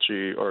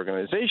complementary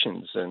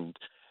organizations, and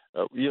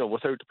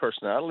without the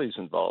personalities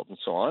involved and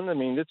so on. I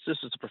mean, this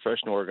is a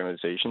professional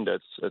organization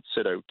that's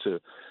set out to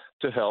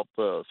help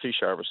fish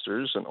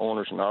harvesters and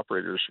owners and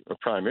operators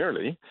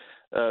primarily.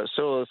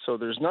 So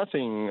there's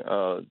nothing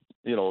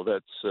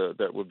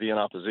that would be in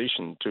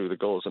opposition to the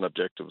goals and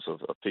objectives of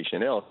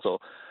PCNL. So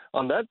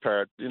on that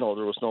part, there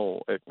was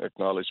no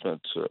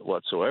acknowledgement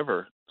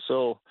whatsoever.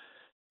 So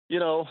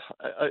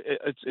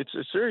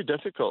it's very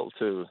difficult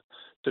to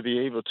be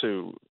able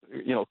to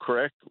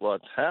correct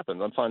what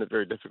happened. I find it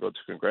very difficult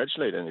to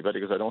congratulate anybody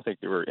because I don't think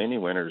there were any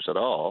winners at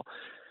all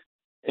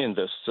in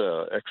this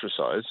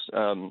exercise.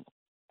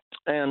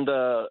 And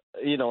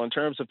in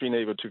terms of being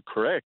able to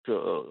correct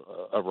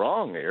a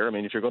wrong there, I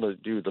mean, if you're going to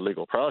do the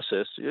legal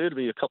process, it'll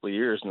be a couple of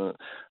years, and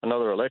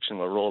another election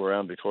will roll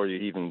around before you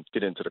even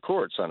get into the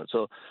courts on it.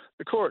 So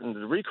the court and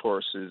the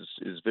recourse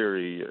is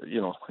very,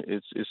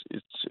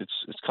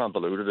 it's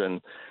convoluted,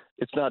 and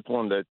it's not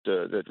one that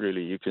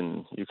really you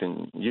can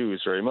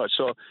use very much.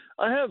 So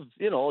I have,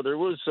 there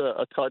was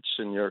a touch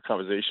in your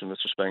conversation,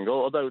 Mr.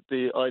 Spengel, about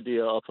the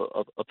idea of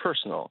a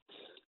personal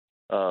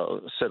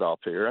set up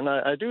here, and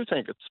I do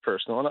think it's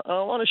personal, and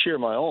I want to share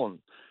my own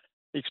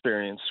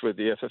experience with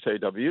the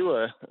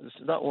FFAW. It's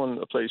not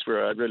a place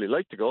where I'd really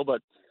like to go,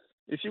 but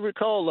if you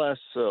recall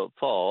last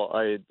fall,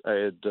 I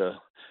had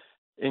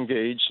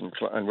engaged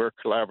and worked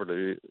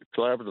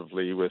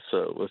collaboratively with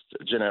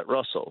Jeanette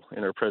Russell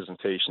in her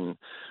presentation,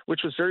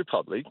 which was very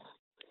public,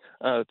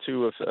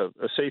 to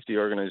a safety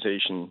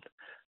organization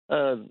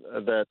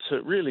that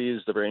really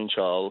is the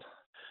brainchild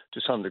to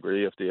some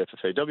degree of the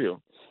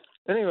FFAW.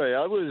 Anyway,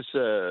 I was,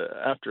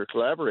 after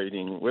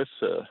collaborating with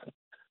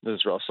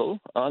Ms. Russell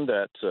on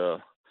that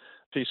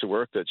piece of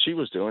work that she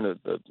was doing,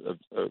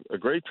 a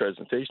great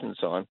presentation and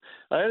so on,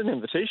 I had an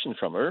invitation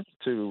from her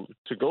to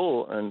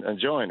go and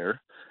join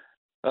her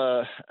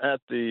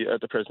at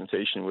the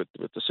presentation with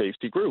the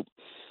safety group.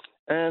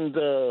 And,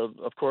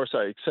 of course,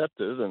 I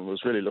accepted and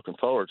was really looking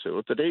forward to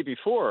it. The day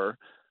before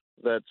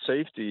that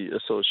Safety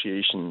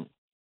Association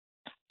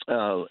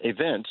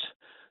event,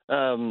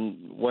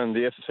 when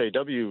the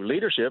FFAW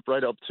leadership,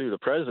 right up to the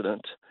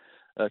president,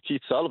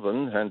 Keith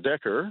Sullivan and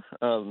Decker,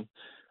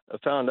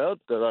 found out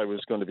that I was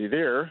going to be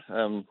there,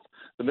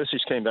 the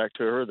message came back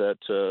to her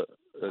that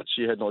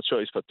she had no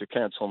choice but to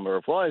cancel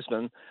Merv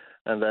Wiseman,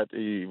 and that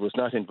he was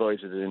not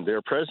invited in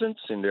their presence,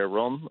 in their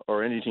room,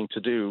 or anything to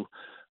do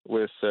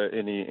with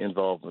any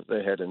involvement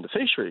they had in the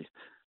fishery.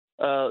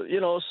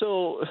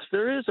 So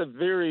there is a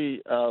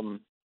very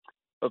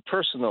a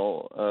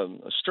personal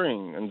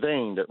string and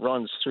vein that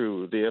runs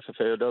through the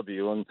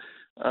FFAW, and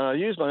I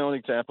use my own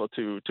example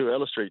to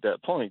illustrate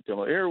that point.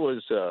 Air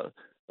was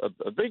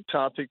a big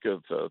topic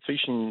of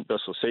fishing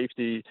vessel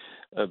safety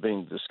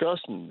being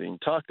discussed and being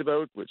talked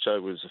about, which I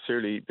was a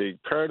fairly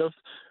big part of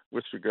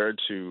with regard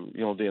to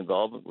the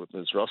involvement with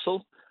Ms.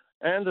 Russell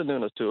and the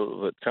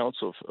Nunavut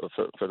Council,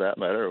 for that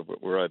matter,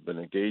 where I've been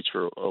engaged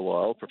for a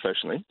while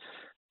professionally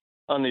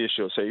on the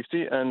issue of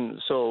safety. And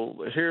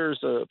so here's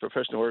a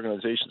professional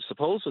organization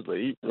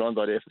supposedly run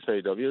by the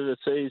FFAW that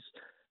says,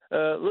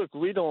 look,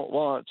 we don't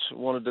want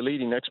one of the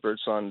leading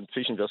experts on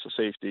fishing vessel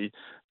safety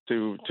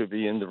to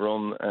be in the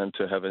room and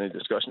to have any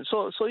discussion.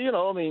 So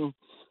I mean,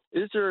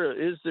 is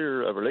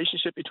there a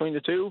relationship between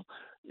the two?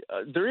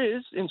 There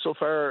is,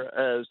 insofar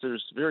as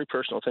there's very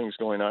personal things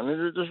going on,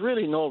 and there's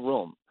really no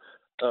room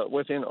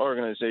within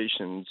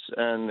organizations,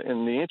 and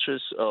in the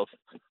interest of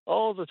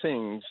all the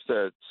things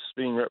that's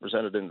being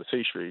represented in the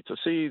fishery, to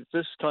see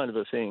this kind of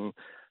a thing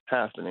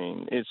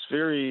happening, it's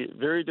very,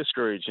 very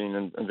discouraging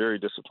and very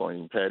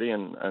disappointing, Patty.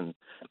 And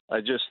I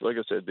just, like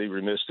I said, be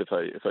remiss if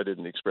I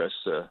didn't express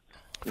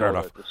Fair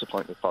enough.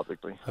 Disappointment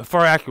publicly.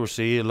 For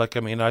accuracy,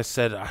 I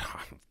said,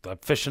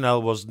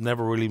 FishNL was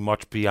never really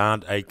much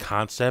beyond a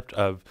concept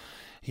of,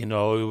 it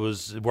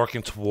was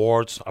working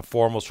towards a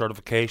formal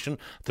certification.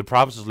 The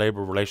Province's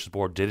Labour Relations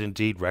Board did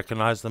indeed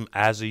recognise them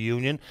as a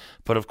union,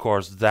 but of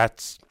course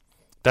that's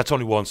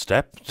only one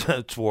step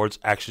towards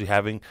actually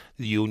having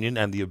the union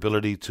and the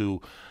ability to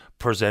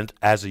present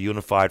as a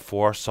unified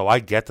force. So I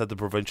get that the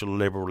Provincial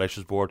Labour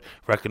Relations Board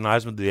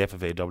recognised them. The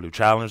FFAW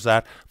challenged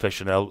that.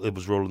 FishNL, it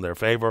was ruled in their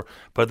favour.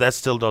 But that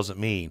still doesn't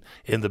mean,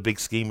 in the big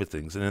scheme of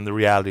things and in the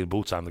reality of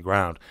boots on the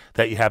ground,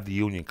 that you have the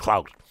union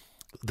clout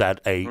that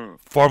a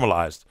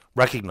formalised,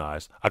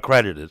 recognised,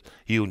 accredited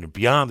union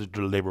beyond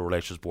the Labour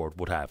Relations Board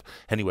would have.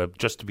 Anyway,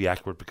 just to be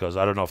accurate, because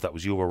I don't know if that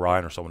was you or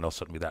Ryan or someone else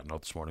sent me that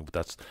note this morning,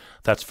 but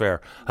that's fair.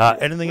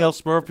 Anything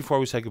else, Merv, before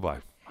we say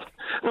goodbye?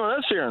 No,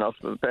 that's fair enough,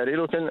 Paddy.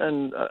 Look,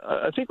 and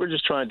I think we're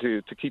just trying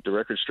to keep the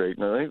record straight.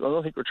 And I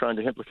don't think we're trying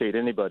to implicate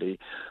anybody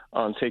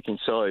on taking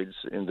sides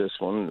in this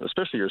one,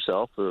 especially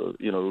yourself,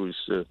 who's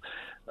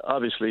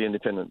obviously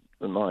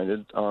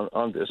independent-minded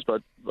on this.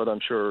 But I'm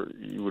sure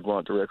you would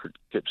want the record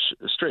kept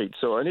straight.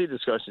 So any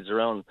discussions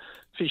around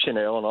Fishing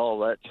Ale and all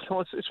that,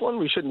 it's one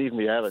we shouldn't even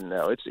be having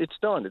now. It's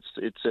done.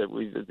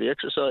 The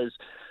exercise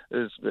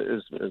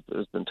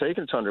has been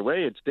taken. It's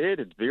underway. It's dead.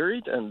 It's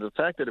buried. And the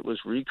fact that it was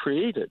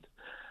recreated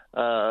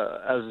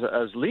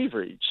as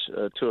leverage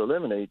to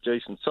eliminate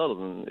Jason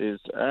Sullivan is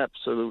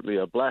absolutely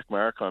a black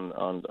mark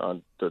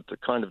on the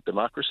kind of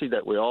democracy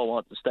that we all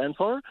want to stand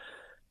for.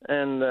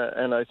 And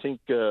I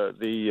think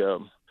the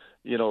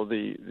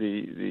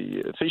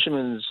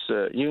Fishermen's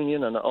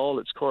Union and all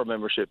its core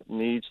membership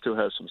needs to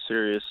have some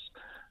serious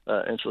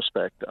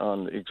introspect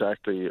on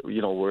exactly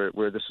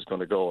where this is going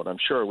to go. And I'm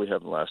sure we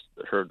haven't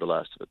heard the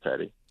last of it,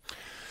 Paddy.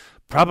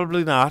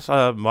 Probably not.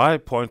 My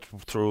point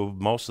through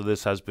most of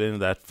this has been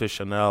that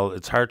Fishing Ale,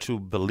 it's hard to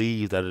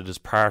believe that it is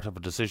part of a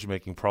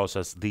decision-making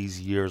process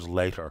these years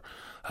later.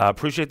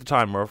 Appreciate the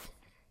time, Murph.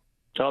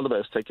 All the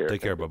best. Take care.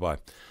 Take care. Bye-bye.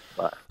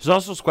 Bye. There's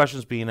also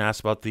questions being asked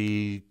about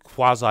the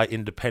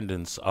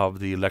quasi-independence of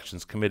the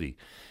Elections Committee.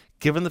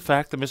 Given the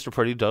fact that Mr.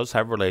 Priddy does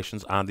have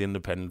relations on the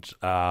independent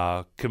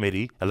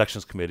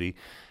Elections Committee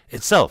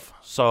itself.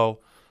 So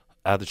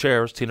the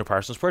chair is Tina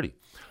Parsons-Priddy.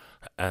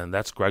 And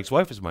that's Greg's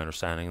wife, is my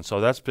understanding. And so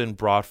that's been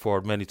brought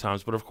forward many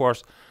times. But, of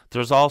course,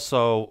 there's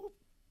also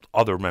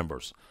other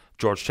members.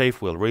 George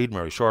Chafe, Will Reid,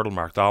 Mary Shortall,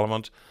 Mark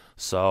Dolamont.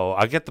 So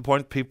I get the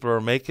point people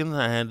are making,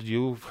 and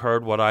you've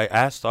heard what I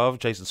asked of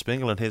Jason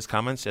Spingle and his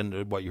comments,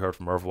 and what you heard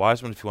from Irv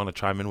Wiseman. If you want to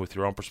chime in with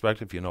your own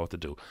perspective, you know what to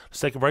do. Let's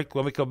take a break.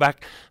 When we come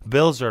back,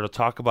 Bill's there to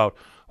talk about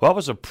what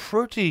was a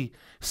pretty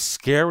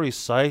scary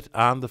sight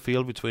on the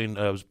field between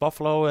it was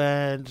Buffalo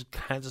and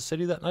Kansas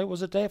City that night.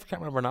 Was it, Dave? I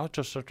can't remember now. It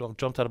just sort of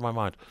jumped out of my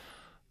mind.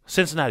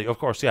 Cincinnati, of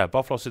course, yeah,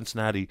 Buffalo,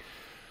 Cincinnati,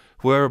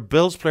 where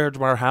Bills player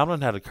Damar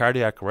Hamlin had a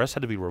cardiac arrest,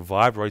 had to be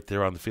revived right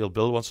there on the field.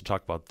 Bill wants to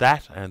talk about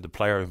that and the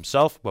player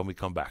himself when we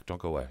come back. Don't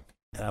go away.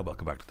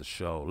 Welcome back to the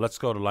show. Let's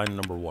go to line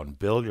number 1.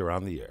 Bill, you're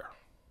on the air.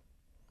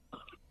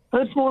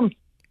 Thanks, Morning.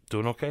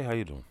 Doing okay? How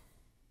you doing?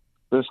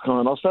 This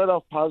kind. I'll start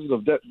off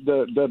positive. That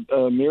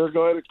Mirror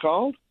guy that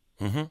called,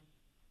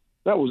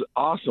 that was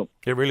awesome.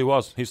 It really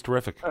was. He's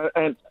terrific.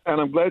 And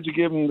I'm glad you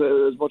gave him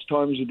as much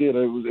time as you did.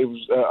 I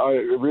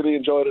really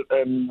enjoyed it,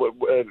 and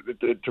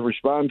to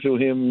respond to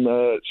him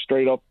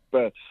straight up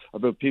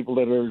about people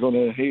that are going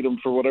to hate him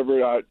for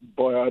whatever. I'd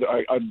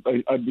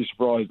be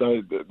surprised.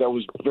 That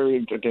was very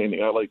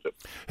entertaining. I liked it.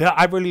 Yeah,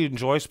 I really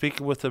enjoy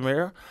speaking with the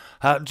mayor.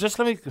 Just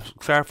let me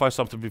clarify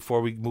something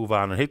before we move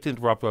on. I hate to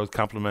interrupt with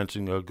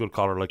complimenting a good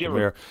caller like the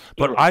mayor,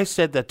 but I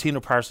said that Tina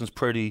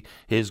Parsons-Priddy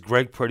is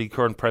Greg Priddy,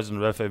 current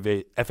president of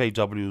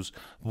FAW's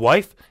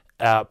wife.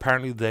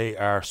 Apparently they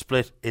are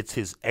split. It's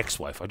his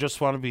ex-wife. I just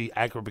want to be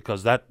accurate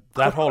because that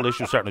whole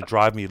issue starting to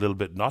drive me a little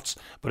bit nuts.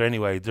 But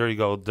anyway, there you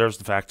go. There's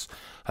the facts.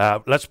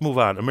 Let's move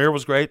on. Amir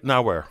was great.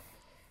 Now where?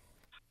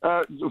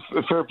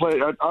 Fair play.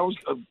 I was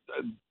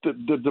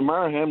the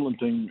Damar Hamlin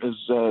thing is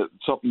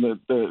something that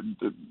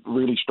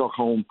really struck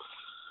home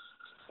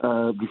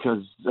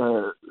because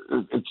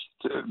it's.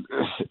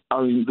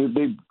 I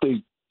mean,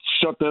 they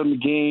shut down the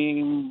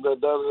game,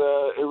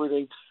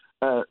 everything.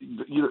 The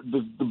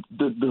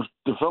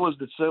fellas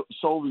that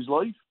sold his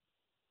life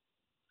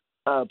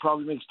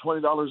probably makes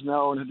 $20 an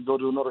hour and had to go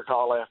to another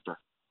call after.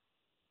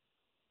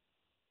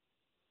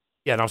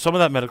 Yeah, now some of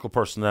that medical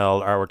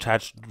personnel are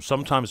attached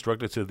sometimes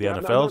directly to the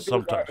NFL.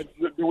 Sometimes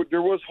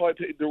there was high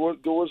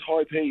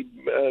paid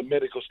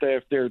medical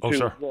staff there too. Oh,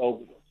 sure.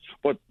 Well,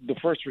 but the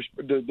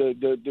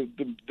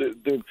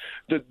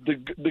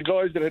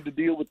guys that had to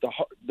deal with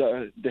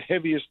the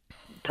heaviest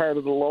part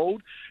of the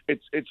load,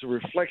 it's a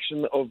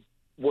reflection of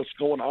what's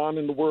going on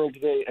in the world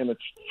today, and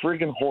it's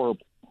friggin'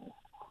 horrible.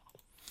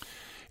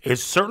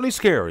 It's certainly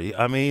scary.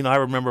 I mean, I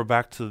remember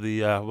back to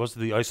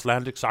the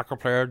Icelandic soccer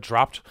player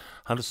dropped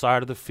on the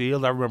side of the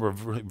field. I remember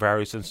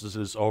various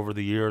instances over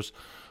the years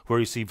where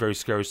you see very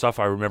scary stuff.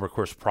 I remember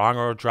Chris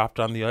Pronger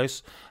dropped on the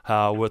ice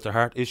with a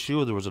heart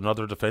issue. There was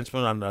another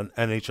defenseman on an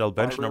NHL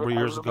bench a number of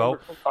years ago.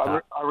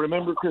 I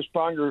remember Chris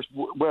Pronger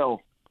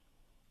well.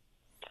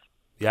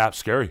 Yeah,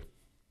 scary.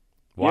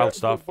 Wild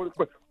stuff.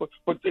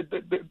 But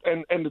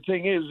the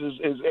thing is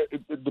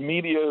the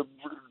media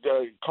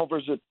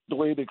covers it the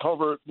way they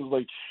cover it.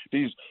 Like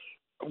these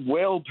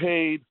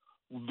well-paid,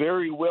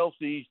 very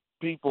wealthy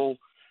people,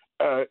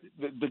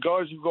 the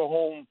guys who go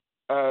home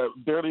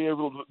barely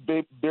able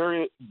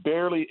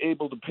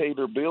to pay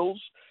their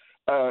bills.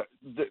 The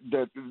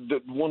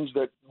ones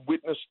that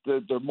witnessed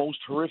the most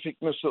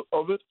horrificness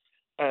of it.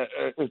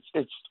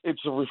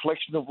 It's a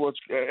reflection of what's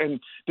and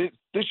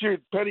this year,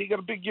 Paddy, you got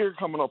a big year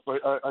coming up,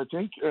 I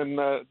think, and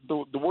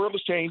the world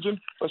is changing.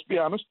 Let's be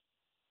honest.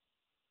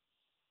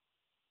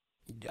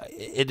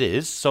 It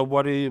is. So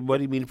what do you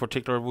mean in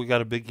particular? We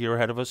got a big year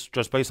ahead of us,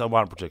 just based on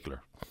what in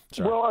particular?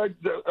 Sorry. Well,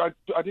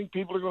 I think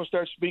people are going to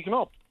start speaking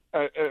up.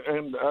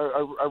 And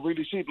I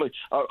really see it. Like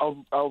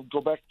I'll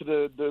go back to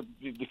the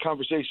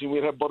conversation we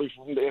had, buddy,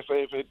 from the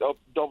FAW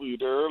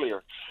there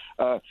earlier.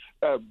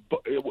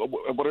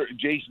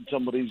 Jason,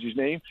 somebody's his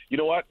name. You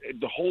know what?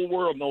 The whole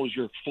world knows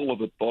you're full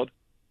of it, bud.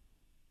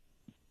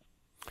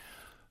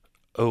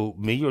 Oh,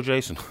 me or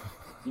Jason?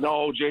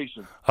 No,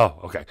 Jason. Oh,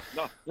 okay.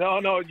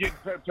 No.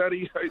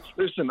 Patty,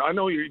 listen. I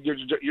know your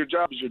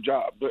job is your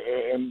job,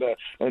 and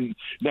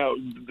now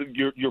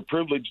you're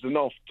privileged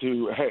enough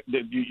to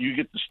you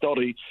get to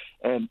study,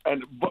 and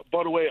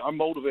by the way, I'm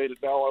motivated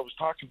now. I was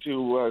talking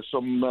to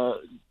some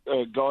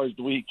guys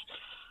the week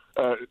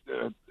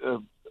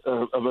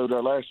about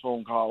our last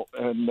phone call,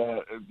 and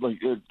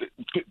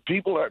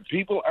people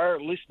are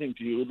listening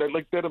to you.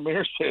 Like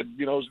Amir said,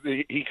 you know,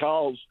 he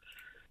calls.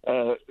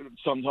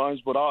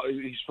 Sometimes, but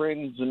his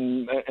friends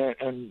and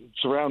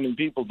surrounding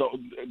people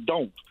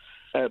don't.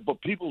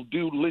 But people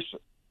do listen.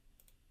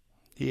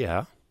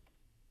 Yeah.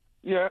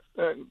 Yeah.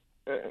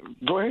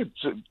 Go ahead.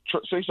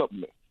 Say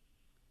something.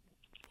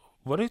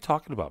 What are you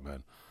talking about,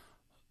 man?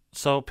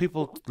 So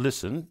people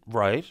listen,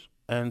 right?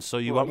 And so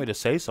you want me to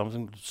say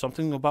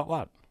something about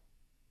what?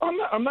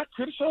 I'm not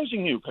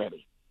criticizing you,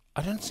 Patty.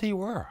 I didn't say you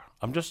were.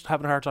 I'm just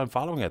having a hard time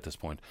following at this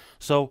point.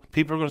 So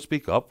people are going to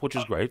speak up, which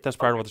is great. That's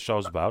part of what the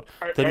show's about.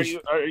 Are you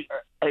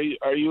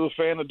a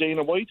fan of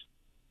Dana White?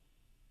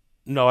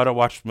 No, I don't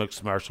watch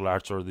mixed martial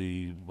arts or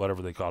the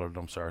whatever they call it.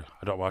 I'm sorry,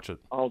 I don't watch it.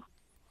 Oh,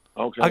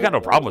 okay. I got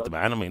no problem with the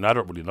man. I mean, I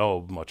don't really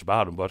know much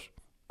about him, but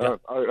yeah.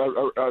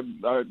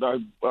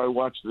 I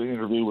watched the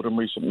interview with him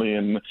recently,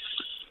 and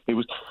he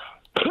was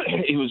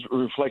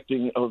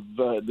reflecting of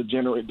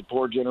the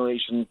poor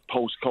generation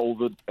post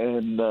COVID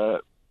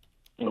and.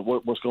 You know,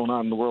 what's going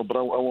on in the world, but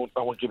I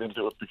won't get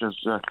into it because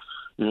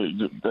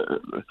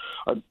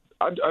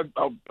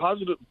I'm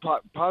positive.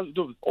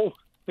 Oh,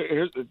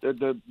 here's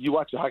you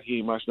watched the hockey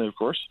game last night, of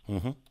course.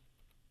 Mm-hmm.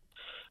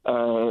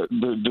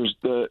 There's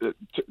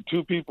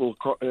two people,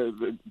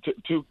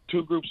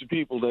 two groups of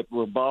people that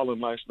were bawling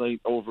last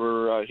night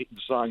over the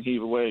song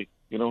 "Heave Away."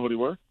 You know who they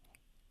were?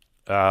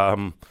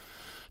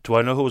 Do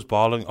I know who was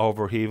bawling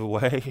over Heave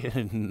Away?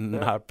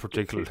 Not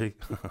particularly.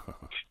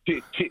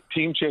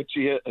 Team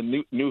Czechia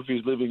and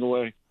Newfie's Living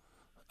Away.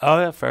 Oh,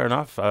 yeah, fair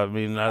enough. I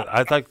mean,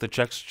 I think the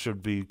Czechs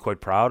should be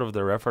quite proud of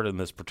their effort in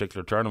this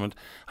particular tournament.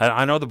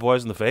 I know the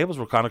boys in the Fables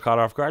were kind of caught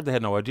off guard. They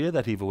had no idea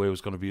that Heave Away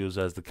was going to be used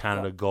as the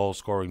Canada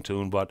goal-scoring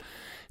tune, but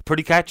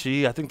pretty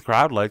catchy. I think the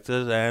crowd liked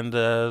it, and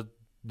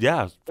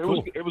yeah,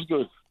 cool. It was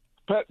good.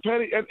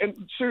 Patty,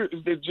 and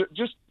seriously,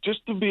 just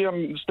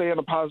to stay on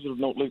a positive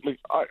note, like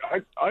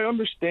I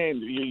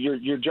understand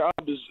your job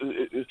is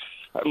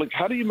like,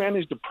 how do you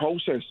manage to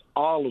process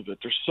all of it?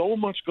 There's so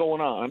much going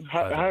on.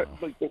 I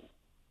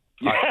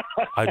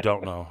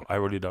don't know. I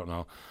really don't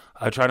know.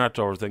 I try not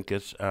to overthink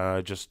it.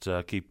 I just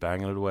keep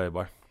banging it away,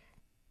 boy.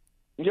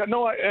 Yeah,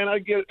 no, I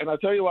get it. And I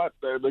tell you what,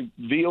 the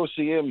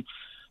VOCM,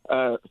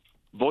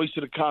 voice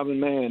of the common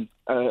man.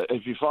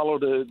 If you follow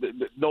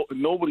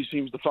nobody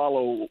seems to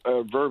follow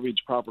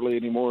verbiage properly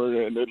anymore.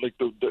 And like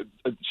the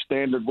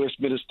standard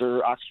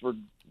Westminster Oxford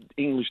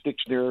English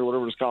Dictionary or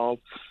whatever it's called.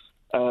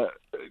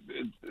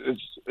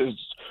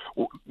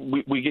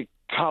 We get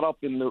caught up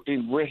in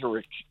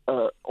rhetoric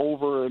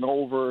over and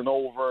over and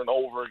over and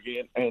over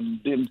again, and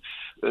then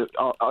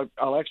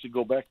I'll actually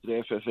go back to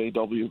the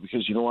FFAW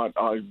because you know what,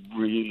 I'm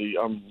really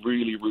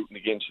rooting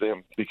against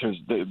them because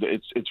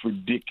it's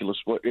ridiculous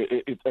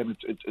and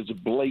it's a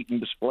blatant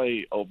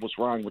display of what's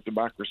wrong with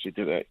democracy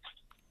today.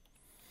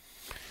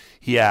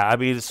 Yeah, I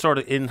mean, it's sort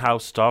of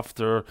in-house stuff.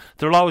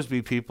 There'll always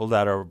be people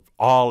that are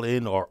all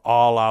in or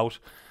all out.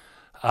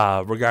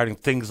 Regarding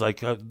things like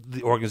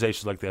the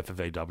organizations like the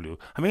FFAW.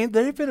 I mean,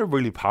 they've been a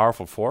really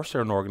powerful force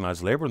there in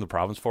organised labour in the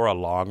province for a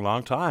long,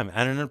 long time,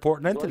 and an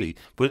important entity,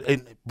 but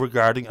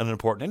regarding an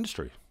important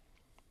industry.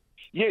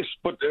 Yes,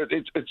 but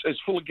it's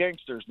full of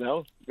gangsters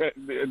now.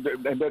 And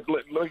that,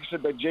 like I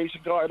said, that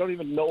Jason guy, I don't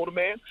even know the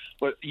man,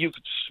 but you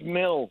could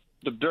smell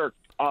the dirt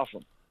off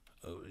him.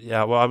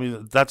 Yeah, well, I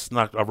mean, that's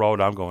not a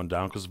road I'm going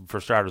down because, for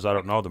starters, I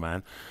don't know the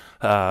man.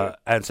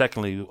 And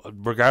secondly,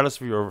 regardless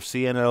of your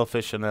CNL,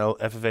 FishNL,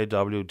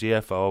 FFAW,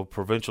 DFO,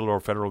 provincial or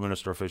federal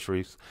minister of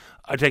fisheries,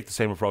 I take the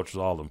same approach as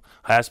all of them.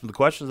 I ask them the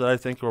questions that I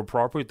think are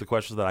appropriate, the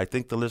questions that I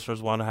think the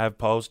listeners want to have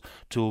posed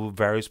to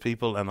various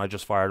people, and I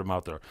just fire them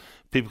out there.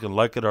 People can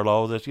like it or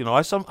loathe it. You know,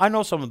 I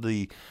know some of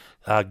the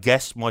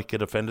guests might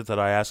get offended that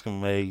I ask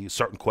them a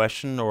certain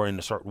question or in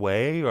a certain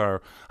way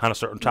or on a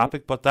certain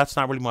topic, but that's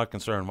not really my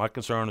concern. My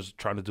concern is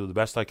trying to do the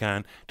best I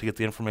can to get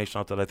the information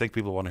out that I think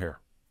people want to hear.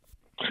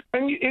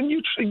 And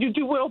you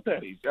do well,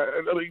 Patty.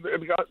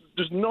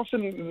 There's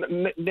nothing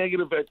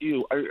negative at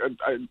you. I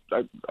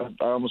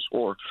almost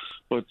swore,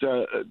 but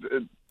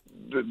it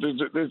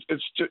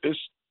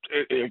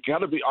got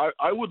to be.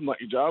 I wouldn't like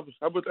your job.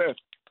 How about that?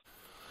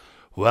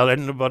 Well,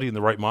 anybody in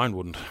the right mind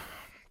wouldn't.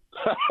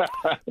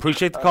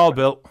 Appreciate the call,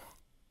 Bill.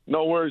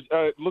 No worries.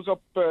 Look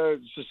up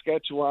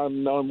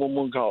Saskatchewan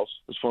 911 calls.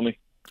 It's funny.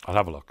 I'll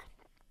have a look.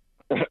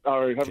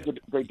 All right. Have a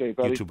great day,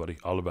 buddy. You too, buddy.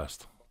 All the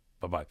best.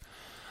 Bye-bye.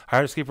 All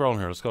right, let's keep rolling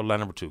here. Let's go to line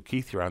number 2.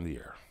 Keith, you're on the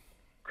air.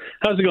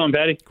 How's it going,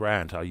 Patty?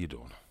 Grant, how you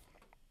doing?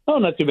 Oh,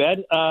 not too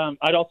bad.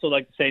 I'd also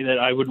like to say that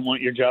I wouldn't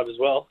want your job as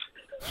well.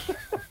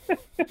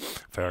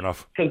 Fair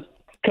enough.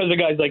 Because of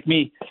guys like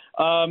me.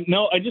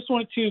 No, I just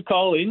wanted to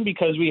call in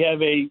because we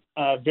have a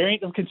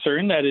variant of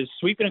concern that is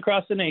sweeping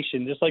across the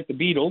nation, just like the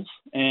Beatles,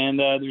 and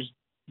there's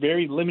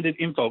very limited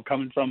info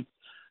coming from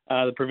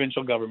the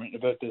provincial government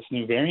about this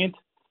new variant,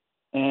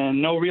 and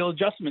no real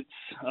adjustments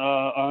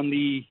on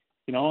the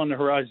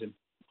horizon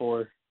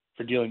for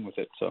dealing with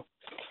it. So.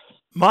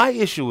 My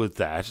issue with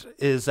that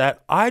is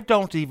that I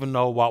don't even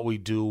know what we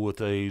do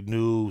with a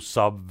new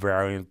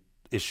sub-variant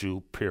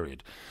issue,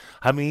 period.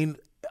 I mean,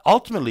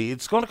 ultimately,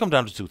 it's going to come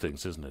down to two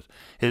things, isn't it?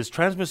 His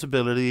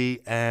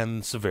transmissibility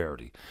and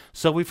severity.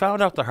 So we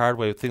found out the hard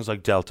way with things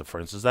like Delta, for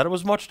instance, that it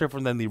was much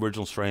different than the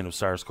original strain of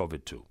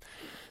SARS-CoV-2.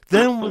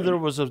 Then there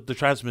was the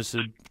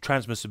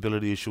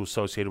transmissibility issue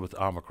associated with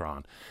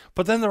Omicron.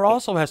 But then there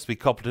also has to be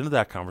coupled into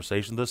that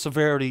conversation the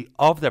severity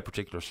of that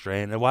particular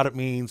strain and what it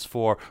means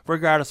for,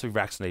 regardless of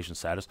vaccination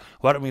status,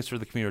 what it means for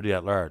the community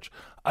at large.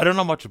 I don't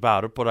know much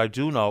about it, but I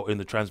do know in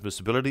the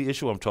transmissibility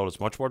issue, I'm told it's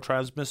much more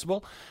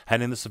transmissible.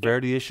 And in the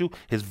severity issue,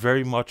 it's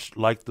very much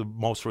like the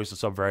most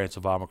recent subvariants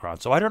of Omicron.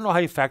 So I don't know how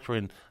you factor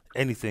in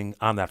anything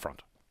on that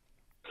front.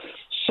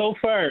 So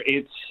far,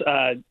 it's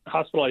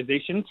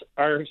hospitalizations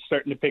are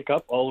starting to pick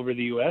up all over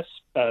the U.S.,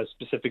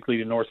 specifically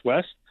the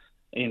Northwest.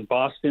 In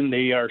Boston,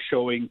 they are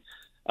showing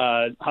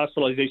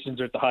hospitalizations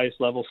are at the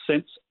highest level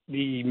since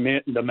the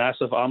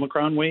massive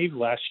Omicron wave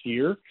last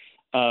year,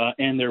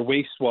 and their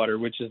wastewater,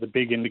 which is the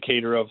big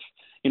indicator of,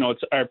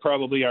 it's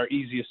probably our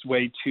easiest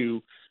way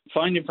to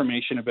find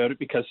information about it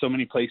because so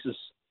many places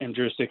and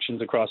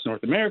jurisdictions across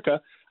North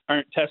America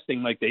aren't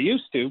testing like they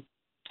used to.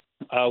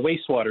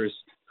 Wastewater is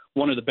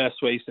one of the best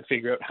ways to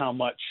figure out how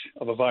much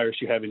of a virus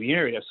you have in the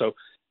area. So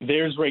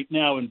there's right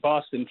now in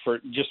Boston, for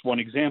just one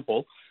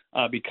example,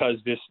 because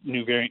this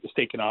new variant is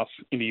taken off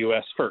in the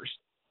U.S. first,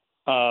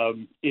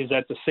 is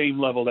at the same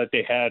level that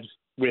they had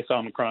with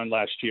Omicron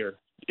last year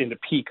in the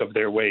peak of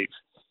their wave.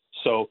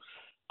 So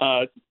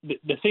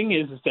the thing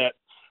is that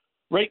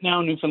right now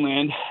in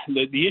Newfoundland,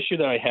 the issue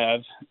that I have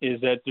is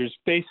that there's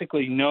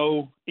basically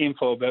no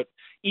info about,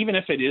 even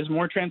if it is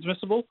more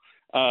transmissible,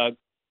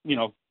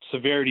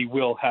 severity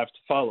will have to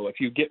follow. If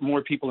you get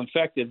more people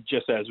infected,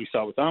 just as we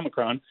saw with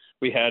Omicron,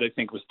 we had, I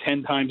think it was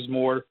 10 times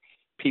more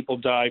people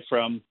die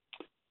from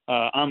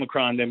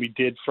Omicron than we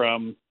did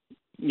from,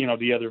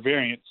 the other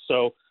variants.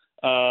 So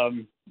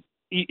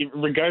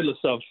regardless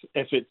of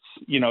if it's,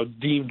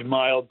 deemed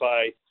mild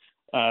by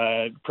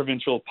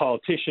provincial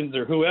politicians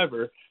or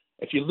whoever,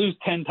 if you lose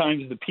 10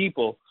 times the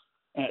people,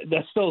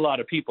 that's still a lot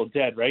of people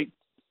dead, right?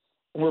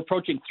 We're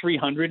approaching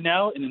 300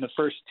 now, and in the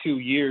first 2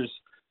 years,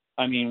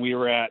 we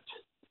were at,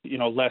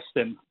 less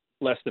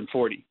than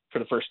 40 for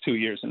the first 2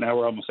 years, and now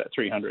we're almost at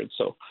 300.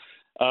 So,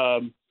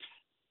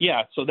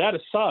 so that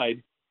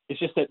aside, it's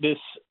just that this,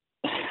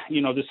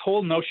 this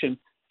whole notion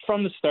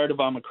from the start of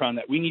Omicron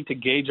that we need to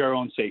gauge our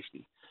own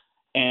safety.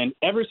 And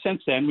ever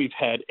since then, we've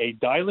had a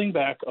dialing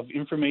back of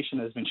information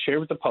that has been shared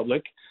with the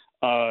public,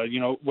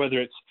 whether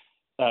it's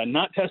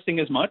not testing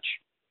as much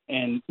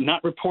and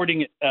not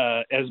reporting it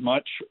as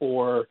much,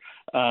 or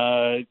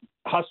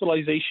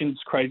hospitalizations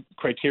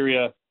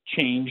criteria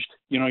changed.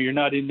 You're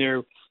not in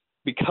there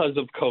because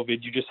of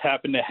COVID. You just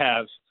happen to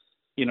have,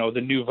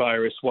 the new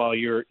virus while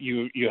you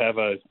have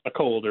a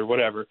cold or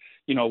whatever.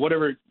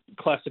 Whatever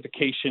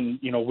classification,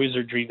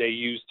 wizardry they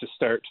use to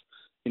start,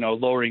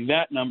 lowering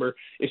that number.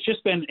 It's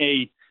just been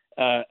it's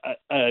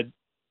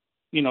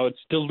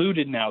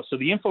diluted now. So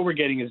the info we're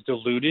getting is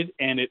diluted,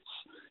 and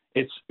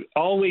it's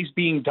always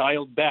being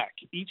dialed back.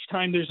 Each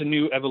time there's a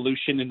new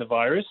evolution in the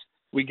virus,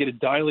 we get a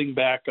dialing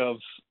back of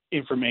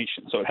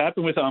information. So it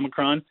happened with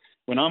Omicron.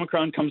 When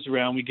Omicron comes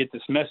around, we get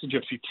this message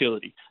of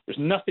futility. There's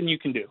nothing you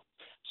can do.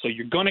 So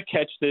you're going to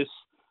catch this,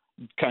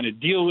 kind of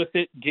deal with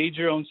it, gauge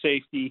your own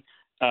safety.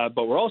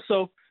 But we're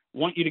also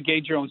want you to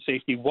gauge your own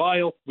safety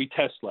while we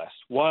test less,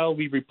 while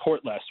we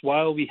report less,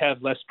 while we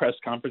have less press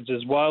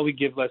conferences, while we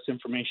give less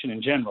information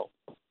in general.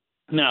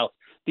 Now,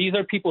 these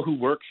are people who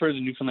work for the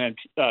Newfoundland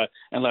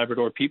and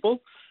Labrador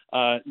people.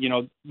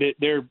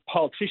 They're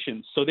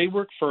politicians, so they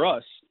work for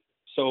us.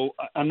 So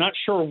I'm not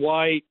sure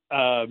why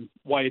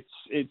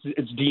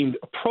it's deemed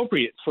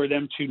appropriate for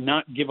them to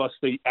not give us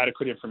the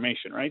adequate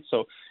information, right?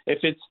 So if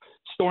it's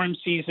storm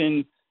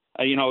season,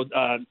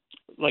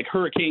 like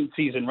hurricane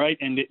season, right?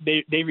 And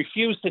they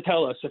refuse to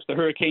tell us if the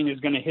hurricane is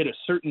going to hit a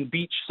certain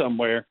beach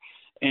somewhere,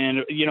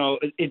 and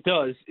it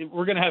does.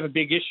 We're going to have a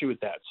big issue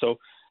with that. So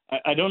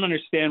I don't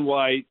understand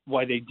why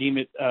they deem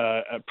it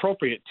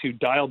appropriate to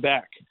dial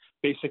back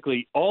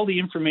basically all the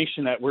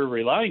information that we're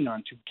relying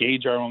on to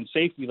gauge our own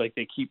safety, like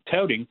they keep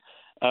touting,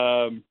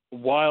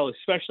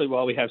 especially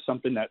while we have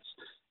something that's,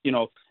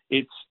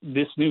 it's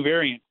this new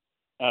variant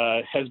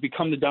has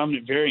become the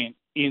dominant variant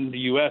in the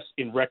U.S.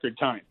 in record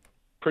time,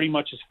 pretty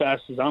much as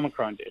fast as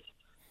Omicron did,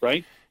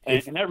 right?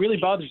 And that really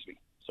bothers me.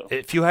 So,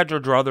 if you had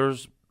your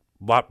druthers,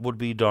 what would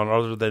be done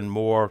other than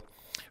more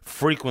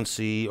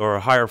frequency or a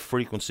higher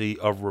frequency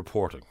of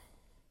reporting?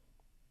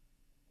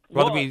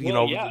 Whether it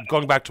be,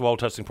 going back to all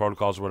testing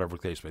protocols or whatever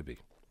the case may be.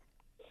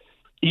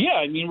 Yeah,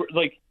 I mean,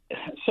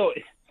 so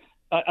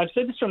I've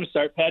said this from the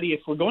start, Patty,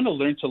 if we're going to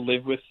learn to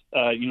live with,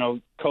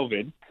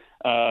 COVID,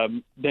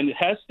 then it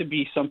has to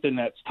be something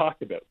that's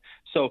talked about.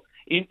 So,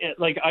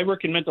 I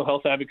work in mental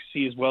health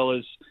advocacy as well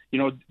as,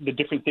 the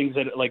different things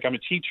that, I'm a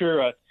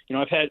teacher.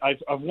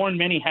 I've worn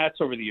many hats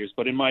over the years,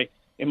 but in my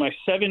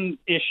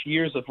 7-ish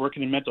years of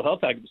working in mental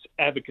health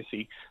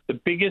advocacy, the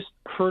biggest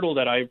hurdle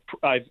that I've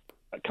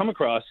come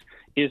across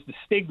is the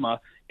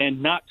stigma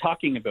and not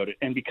talking about it.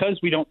 And because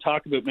we don't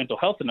talk about mental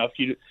health enough,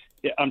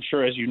 I'm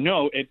sure, as you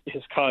know, it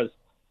has caused,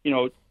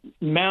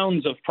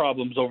 mounds of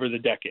problems over the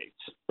decades,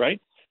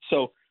 right?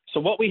 So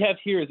what we have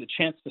here is a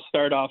chance to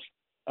start off,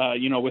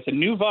 with a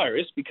new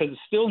virus, because it's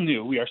still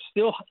new. We are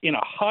still in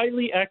a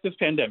highly active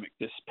pandemic.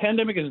 This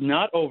pandemic is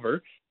not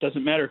over.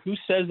 Doesn't matter who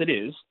says it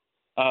is.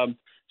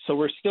 So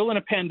we're still in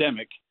a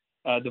pandemic.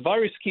 The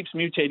virus keeps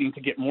mutating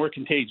to get more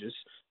contagious.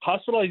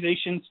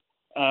 Hospitalizations,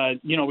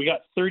 we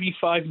got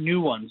 35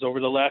 new ones over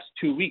the last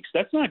 2 weeks.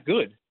 That's not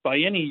good by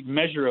any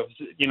measure of,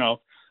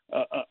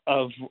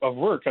 of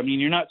work. I mean,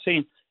 you're not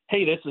saying,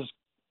 hey, this is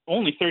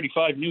only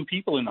 35 new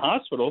people in the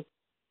hospital.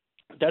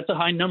 That's a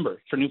high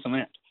number for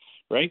Newfoundland,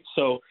 right?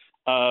 So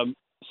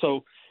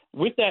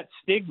with that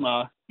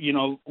stigma,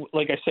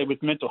 like I said,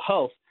 with mental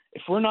health,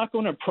 if we're not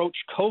going to approach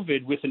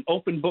COVID with an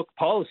open book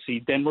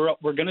policy, then we're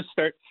going to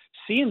start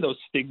seeing those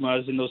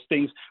stigmas and those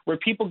things where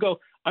people go,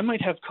 I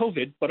might have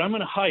COVID, but I'm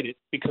going to hide it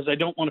because I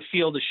don't want to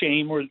feel the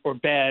shame or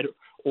bad,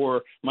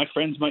 or my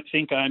friends might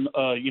think I'm,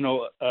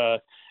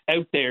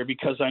 out there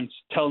because I'm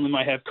telling them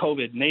I have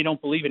COVID and they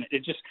don't believe in it.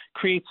 It just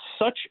creates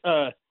such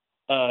a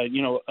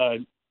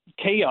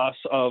chaos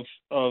of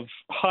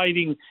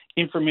hiding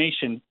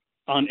information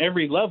on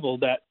every level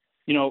that,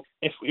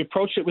 if we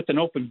approach it with an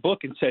open book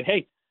and said,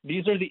 hey,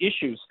 these are the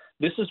issues.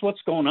 This is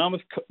what's going on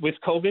with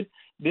COVID.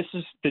 This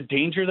is the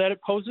danger that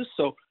it poses.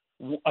 So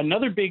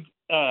another big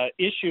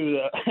issue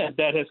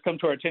that has come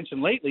to our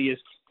attention lately is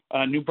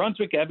New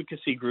Brunswick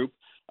advocacy group,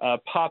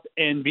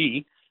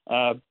 POP-NB,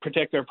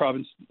 Protect Our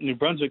Province New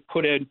Brunswick,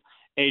 put in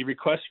a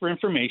request for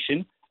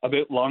information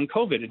about long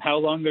COVID and how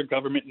long their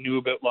government knew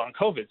about long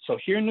COVID. So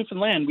here in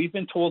Newfoundland, we've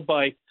been told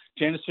by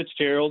Janice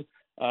Fitzgerald,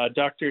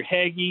 Dr.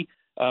 Haggie,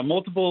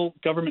 multiple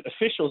government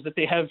officials that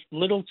they have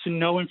little to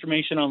no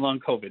information on long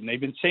COVID. And they've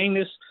been saying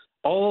this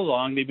all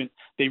along.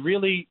 They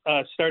really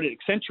started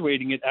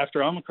accentuating it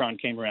after Omicron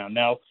came around.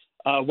 Now,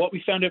 what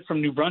we found out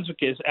from New Brunswick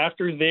is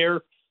after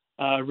their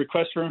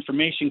request for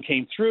information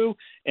came through,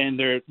 and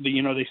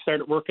they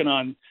started working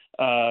on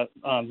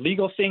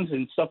legal things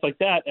and stuff like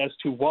that as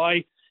to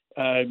why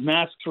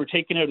masks were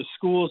taken out of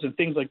schools and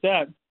things like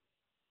that.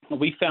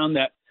 We found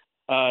that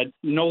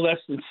no less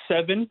than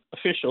 7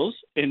 officials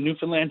in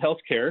Newfoundland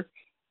healthcare,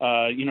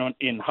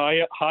 in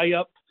high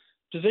up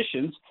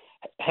positions,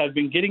 have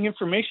been getting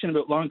information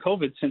about long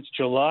COVID since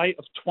July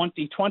of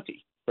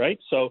 2020, right?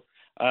 So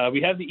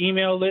we have the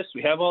email list,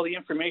 we have all the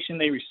information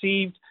they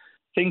received,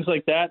 things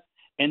like that.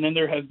 And then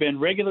there have been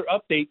regular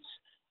updates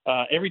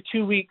every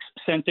 2 weeks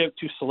sent out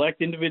to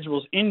select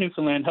individuals in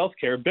Newfoundland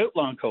healthcare about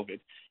long COVID.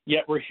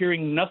 Yet we're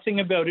hearing nothing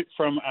about it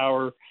from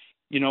our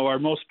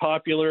most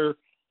popular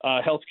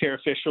healthcare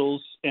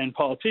officials and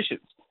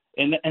politicians.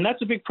 And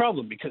that's a big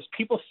problem because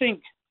people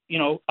think,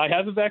 I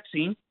have a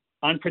vaccine,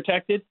 I'm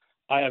protected,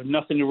 I have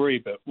nothing to worry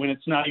about, when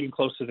it's not even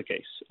close to the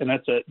case. And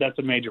that's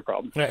a major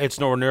problem. Yeah, it's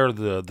nowhere near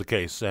the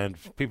case, and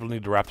people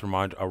need to wrap their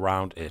mind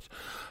around it.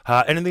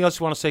 Anything else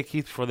you want to say,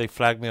 Keith, before they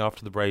flag me off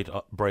to the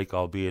break,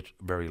 albeit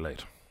very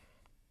late?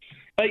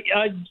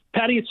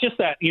 Patty, it's just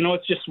that,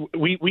 it's just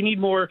we need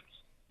more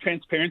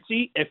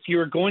transparency. If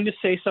you're going to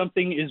say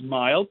something is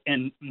mild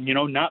and,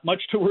 not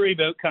much to worry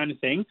about kind of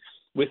thing,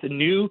 with a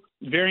new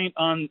variant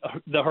on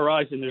the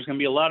horizon, there's going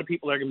to be a lot of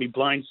people that are going to be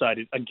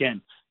blindsided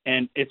again.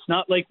 And it's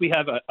not like we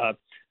have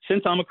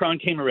since Omicron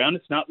came around,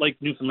 it's not like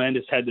Newfoundland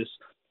has had this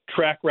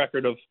track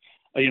record of,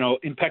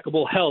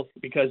 impeccable health,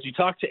 because you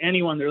talk to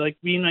anyone, they're like,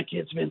 me and my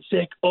kid's been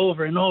sick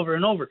over and over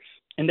and over.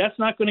 And that's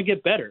not going to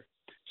get better.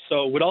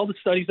 So with all the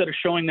studies that are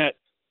showing that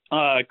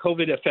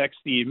COVID affects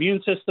the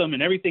immune system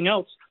and everything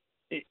else,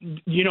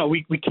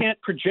 we can't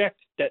project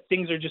that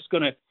things are just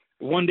going to,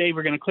 one day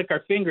we're going to click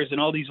our fingers and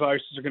all these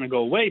viruses are going to go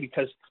away,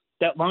 because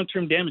that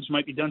long-term damage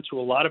might be done to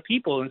a lot of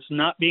people and it's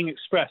not being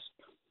expressed.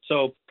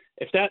 So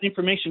if that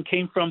information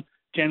came from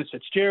Janice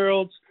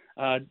Fitzgerald,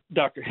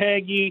 Dr.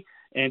 Haggie,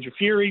 Andrew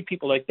Fury,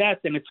 people like that,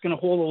 then it's going to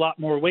hold a lot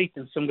more weight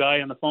than some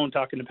guy on the phone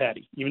talking to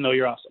Patty, even though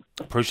you're awesome.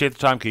 Appreciate the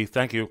time, Keith.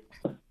 Thank you.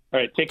 All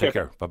right, take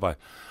care. Bye-bye. All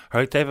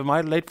right, Dave, am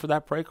I late for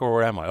that break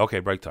or am I? Okay,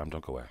 break time.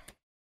 Don't go away.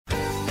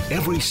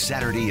 Every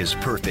Saturday is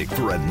perfect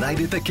for a night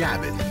at the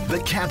cabin.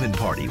 The Cabin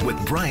Party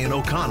with Brian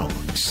O'Connell.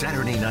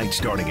 Saturday night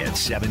starting at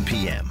 7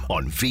 p.m.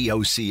 on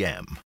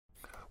VOCM.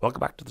 Welcome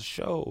back to the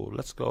show.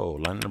 Let's go.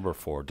 Line number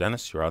 4.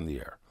 Dennis, you're on the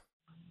air.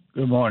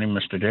 Good morning,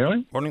 Mr.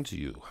 Daly. Morning to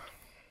you.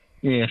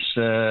 Yes,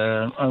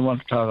 I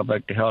want to talk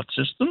about the health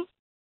system.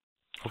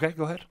 Okay,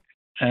 go ahead.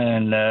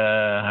 And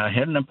I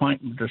had an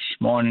appointment this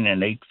morning at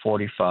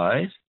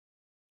 8:45.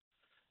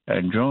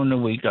 During the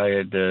week, I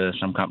had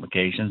some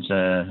complications.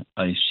 I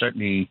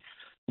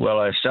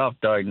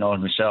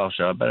self-diagnosed myself,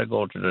 so I better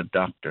go to the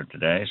doctor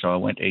today. So I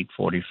went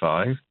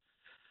 8:45,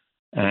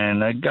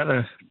 and I got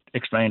to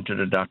explain to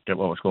the doctor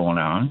what was going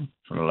on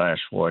for the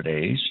last 4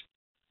 days.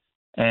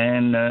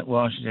 And,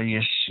 she said,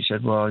 yes. She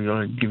said, well,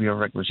 you'll give you a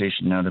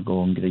requisition now to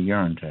go and get a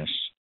urine test.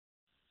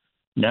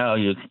 Now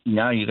you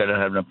got to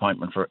have an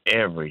appointment for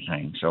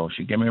everything. So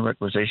she gave me a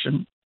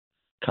requisition,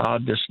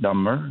 called this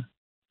number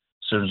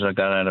as soon as I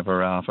got out of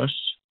her office.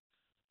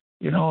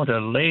 You know,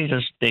 the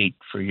latest date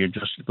for you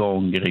just to go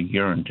and get a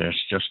urine test,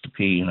 just to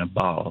pee in a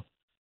bottle,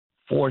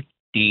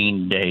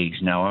 14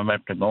 days. Now, I'm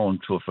after going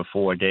through it for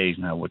 4 days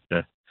now with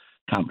the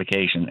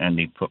complication, and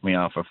they put me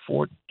off for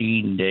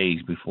 14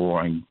 days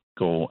before I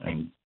go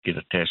and get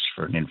a test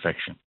for an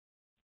infection.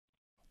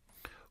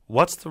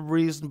 What's the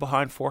reason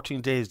behind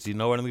 14 days? Do you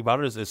know anything about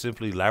it? Is it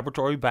simply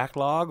laboratory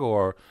backlog,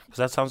 or because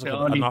that sounds like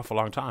an awful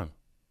long time?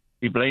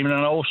 You blame it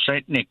on old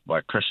St. Nick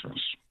by Christmas.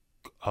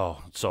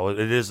 Oh, so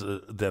it is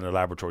then a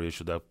laboratory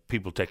issue that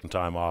people taking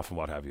time off and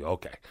what have you.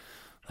 Okay,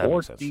 that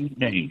 14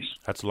 days.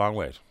 That's a long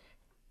wait.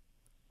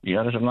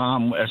 Yeah, that's a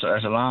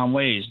long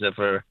ways.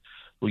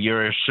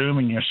 You're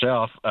assuming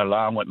yourself,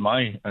 along with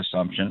my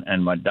assumption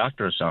and my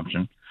doctor's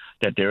assumption,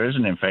 that there is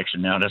an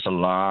infection. Now that's a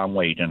long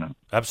wait, isn't it?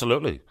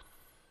 Absolutely.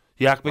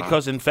 Yeah,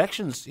 because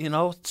infections,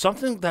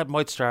 something that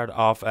might start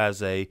off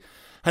as an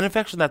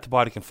infection that the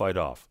body can fight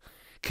off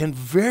can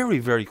very,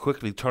 very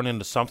quickly turn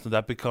into something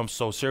that becomes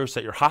so serious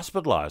that you're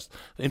hospitalized.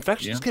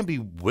 Infections can be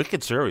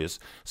wicked serious.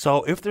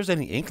 So if there's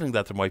any inkling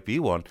that there might be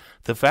one,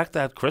 the fact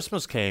that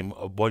Christmas came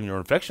when your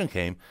infection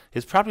came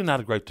is probably not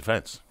a great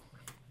defense.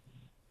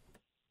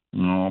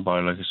 No,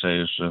 but like I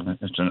say,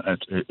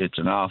 it's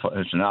awful.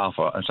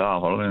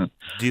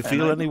 Do you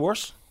feel any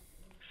worse?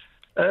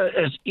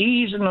 It's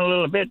easing a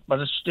little bit,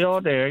 but it's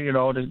still there.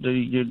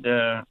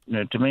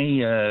 To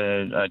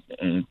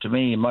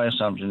me, my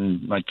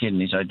assumption, my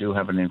kidneys, I do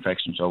have an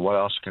infection. So what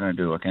else can I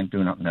do? I can't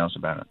do nothing else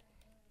about it.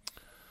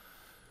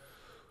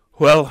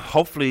 Well,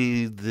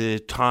 hopefully the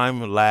time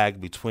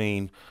lag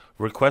between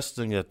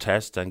requesting a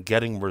test and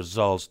getting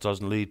results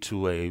doesn't lead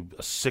to a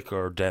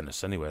sicker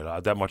dentist. Anyway,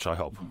 that much I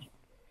hope.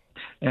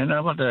 And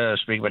I want to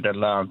speak about that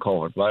long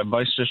COVID.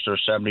 My sister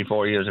is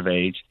 74 years of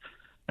age.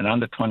 And on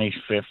the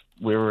 25th,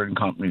 we were in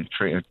company with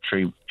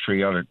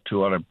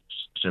two other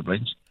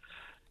siblings,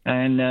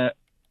 and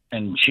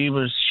she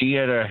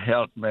had a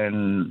health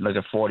man like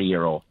a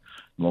 40-year-old.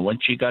 Well, when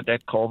she got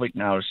that COVID,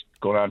 now it's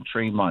going on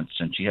 3 months,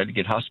 and she had to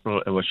get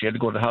hospital. Well, she had to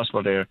go to the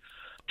hospital there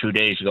 2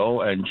 days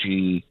ago, and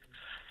she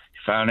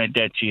found out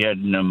that she had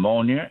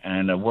pneumonia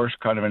and the worst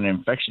kind of an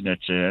infection that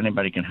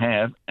anybody can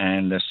have,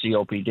 and the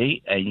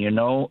COPD. And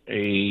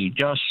he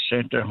just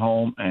sent her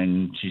home,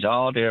 and she's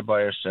all there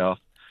by herself.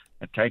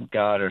 And thank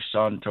God her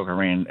son took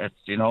her in.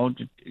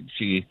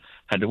 She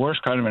had the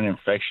worst kind of an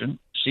infection,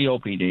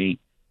 COPD,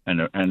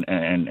 and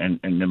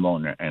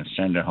pneumonia, and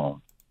send her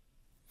home.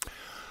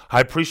 I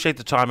appreciate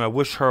the time. I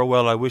wish her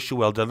well. I wish you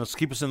well, Dennis.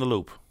 Keep us in the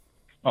loop.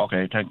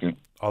 Okay, thank you.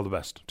 All the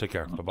best. Take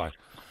care.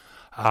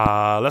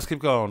 Bye-bye. Let's keep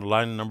going.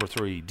 Line number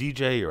 3.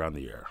 DJ, you're on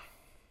the air.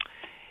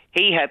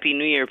 Hey, Happy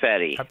New Year,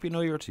 Patty. Happy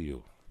New Year to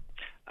you.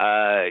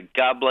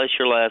 God bless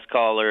your last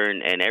caller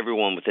and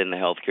everyone within the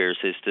healthcare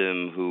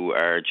system who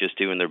are just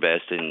doing their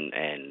best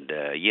and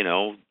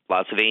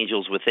lots of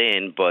angels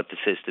within, but the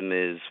system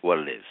is what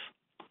it is.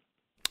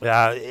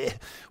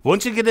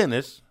 Once you get in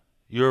it,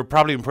 you're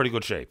probably in pretty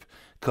good shape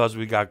because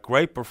we got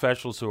great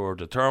professionals who are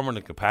determined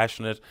and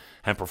compassionate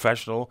and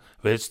professional,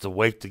 but it's the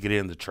wait to get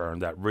in the churn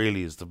that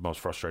really is the most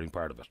frustrating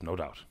part of it, no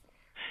doubt.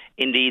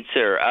 Indeed,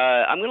 sir.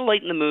 I'm going to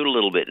lighten the mood a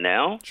little bit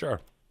now. Sure.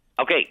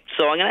 Okay,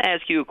 so I'm going to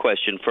ask you a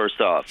question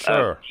first off.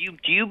 Sure.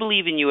 Do you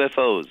believe in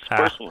UFOs,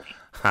 personally?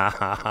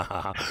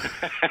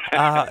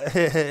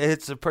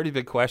 It's a pretty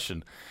big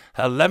question.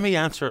 Let me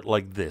answer it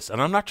like this, and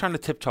I'm not trying to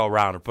tiptoe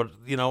around it, but,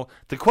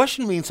 the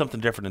question means something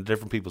different in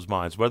different people's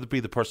minds, whether it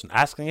be the person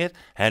asking it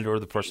and or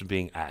the person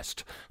being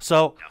asked.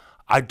 So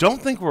I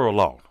don't think we're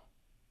alone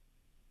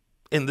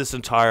in this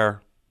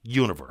entire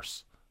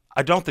universe.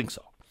 I don't think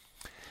so.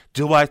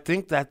 Do I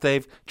think that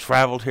they've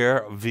traveled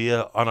here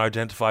via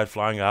unidentified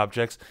flying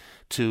objects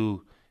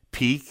to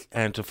peek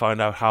and to find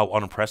out how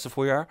unimpressive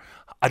we are?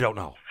 I don't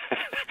know.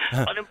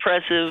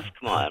 Unimpressive?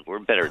 Come on, we're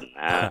better than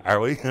that. Are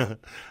we?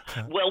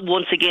 Well,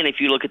 once again, if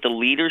you look at the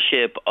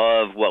leadership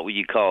of what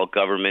you call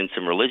governments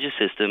and religious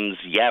systems,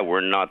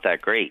 we're not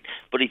that great.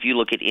 But if you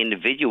look at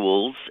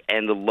individuals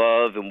and the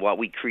love and what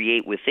we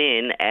create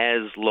within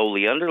as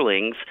lowly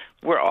underlings,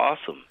 we're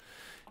awesome.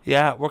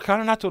 Yeah, we're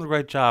kind of not doing a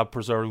great job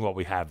preserving what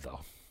we have, though.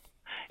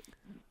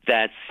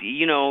 That's,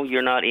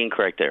 you're not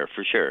incorrect there,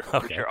 for sure. Okay.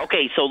 For sure.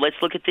 Okay, so let's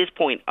look at this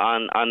point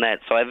on that.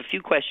 So I have a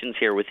few questions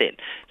here within.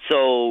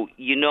 So,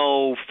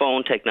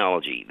 phone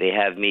technology. They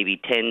have maybe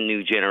 10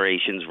 new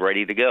generations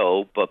ready to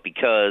go, but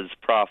because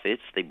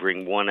profits, they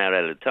bring one out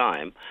at a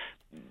time.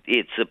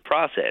 It's a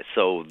process.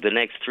 So the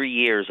next 3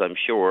 years, I'm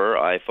sure,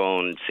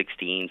 iPhone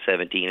 16,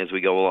 17, as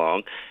we go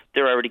along,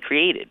 they're already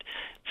created.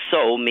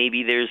 So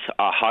maybe there's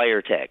a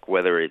higher tech,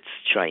 whether it's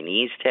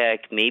Chinese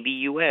tech, maybe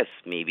U.S.,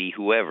 maybe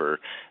whoever,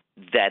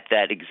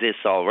 that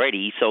exists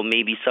already. So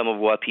maybe some of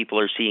what people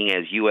are seeing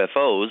as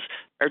UFOs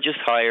are just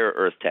higher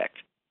Earth tech.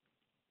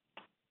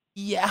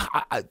 Yeah,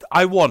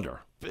 I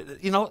wonder.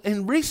 You know,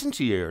 in recent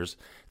years,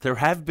 there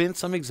have been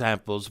some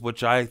examples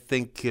which I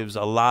think gives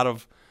a lot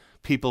of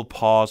people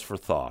pause for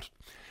thought.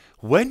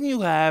 When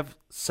you have,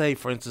 say,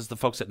 for instance, the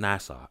folks at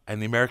NASA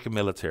and the American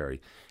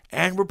military,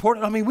 and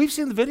reported, I mean, we've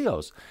seen the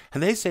videos,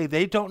 and they say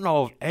they don't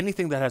know of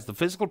anything that has the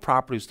physical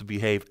properties to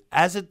behave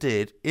as it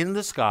did in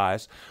the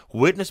skies,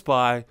 witnessed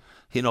by,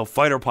 you know,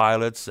 fighter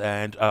pilots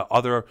and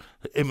other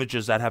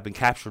images that have been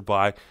captured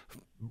by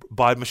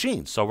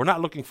machines. So we're not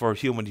looking for a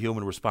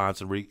human-to-human response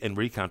and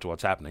recount to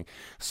what's happening.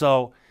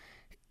 So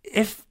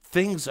if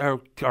things are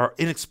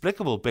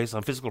inexplicable based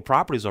on physical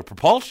properties or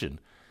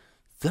propulsion,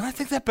 then I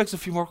think that begs a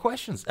few more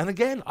questions. And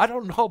again, I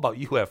don't know about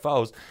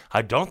UFOs.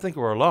 I don't think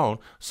we're alone.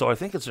 So I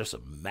think it's just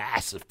a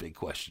massive big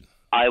question.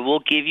 I will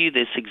give you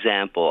this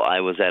example.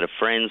 I was at a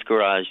friend's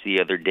garage the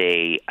other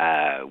day.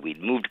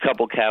 We'd moved a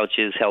couple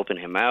couches, helping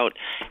him out,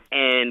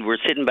 and we're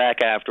sitting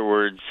back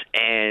afterwards,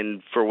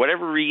 and for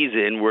whatever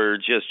reason, we're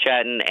just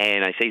chatting,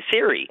 and I say,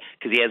 Siri,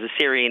 because he has a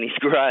Siri in his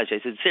garage. I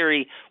said,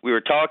 Siri, we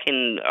were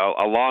talking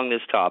along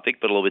this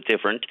topic, but a little bit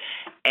different,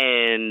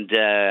 and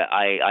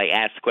I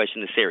asked the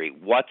question to Siri,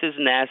 what does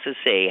NASA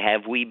say?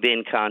 Have we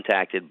been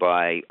contacted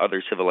by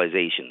other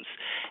civilizations?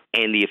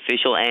 And the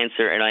official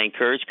answer, and I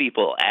encourage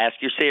people, ask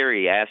your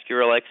Siri, ask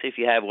your Alexa if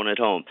you have one at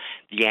home.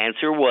 The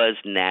answer was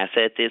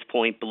NASA at this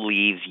point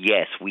believes,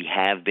 yes, we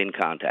have been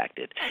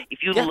contacted. If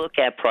you look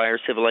at prior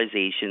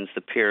civilizations, the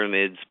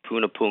pyramids,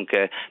 Puna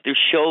Punka, there's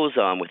shows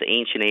on with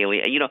ancient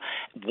aliens. You know,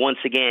 once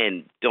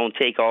again, don't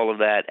take all of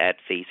that at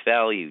face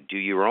value. Do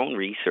your own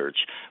research.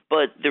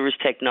 But there was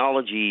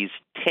technologies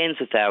tens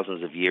of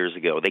thousands of years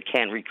ago. They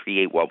can't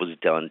recreate what was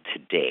done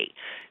today.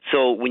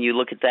 So when you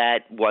look at that,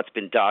 what's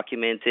been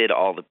documented,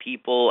 all the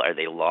people, are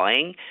they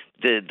lying?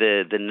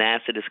 The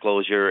NASA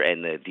disclosure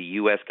and the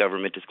U.S.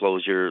 government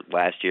disclosure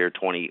last year,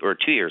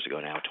 2 years ago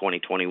now,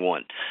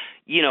 2021.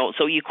 You know,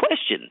 so you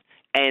question.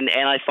 And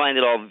I find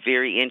it all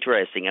very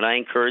interesting, and I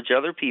encourage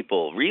other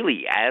people,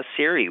 really, ask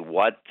Siri,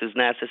 what does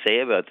NASA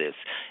say about this?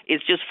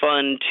 It's just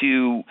fun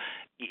to...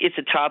 It's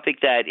a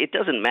topic that it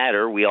doesn't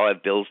matter. We all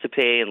have bills to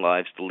pay and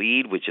lives to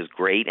lead, which is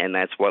great, and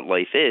that's what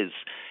life is.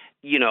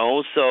 You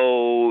know,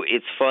 so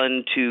it's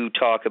fun to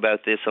talk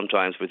about this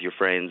sometimes with your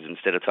friends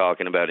instead of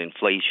talking about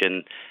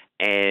inflation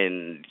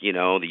and, you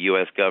know, the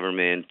U.S.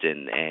 government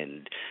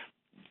and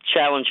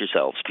challenge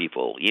yourselves,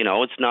 people. You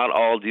know, it's not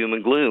all doom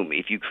and gloom.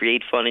 If you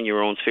create fun in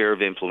your own sphere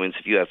of influence,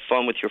 if you have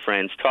fun with your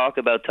friends, talk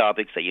about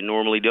topics that you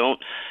normally don't,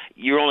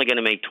 you're only going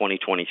to make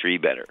 2023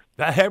 better.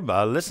 Hey,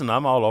 listen,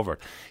 I'm all over it.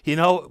 You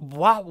know,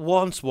 what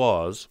once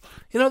was,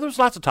 you know, there's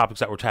lots of topics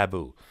that were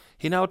taboo.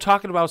 You know,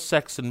 talking about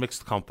sex in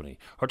mixed company,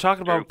 or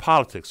talking about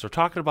politics, or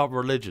talking about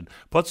religion.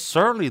 But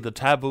certainly the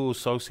taboo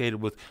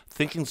associated with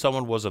thinking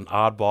someone was an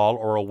oddball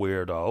or a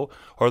weirdo,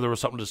 or there was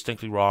something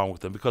distinctly wrong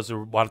with them because they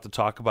wanted to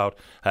talk about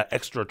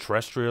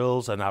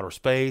extraterrestrials and outer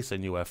space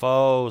and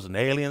UFOs and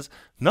aliens.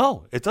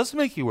 No, it doesn't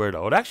make you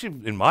weirdo. It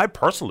actually, in my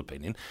personal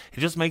opinion, it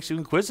just makes you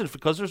inquisitive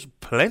because there's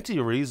plenty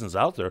of reasons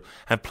out there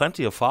and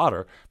plenty of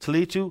fodder to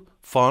lead to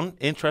fun,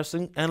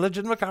 interesting, and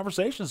legitimate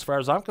conversations as far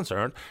as I'm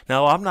concerned.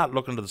 Now, I'm not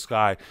looking to the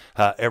sky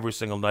every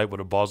single night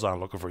with a buzz on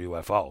looking for a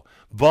UFO,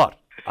 but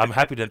I'm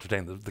happy to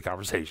entertain the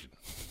conversation.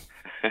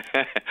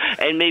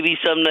 And maybe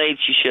some nights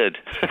you should.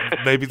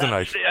 Maybe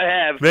tonight. I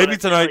have. Maybe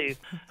tonight.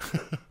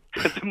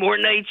 The more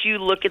nights you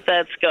look at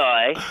that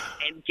sky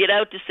and get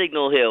out to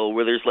Signal Hill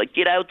where there's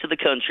get out to the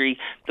country,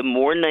 the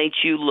more nights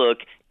you look,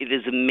 it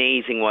is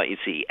amazing what you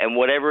see. And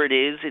whatever it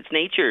is, it's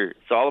nature.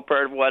 It's all a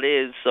part of what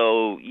is.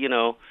 So, you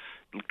know,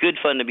 good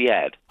fun to be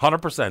had.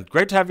 100%.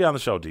 Great to have you on the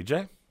show,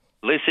 DJ.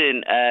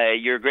 Listen,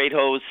 you're a great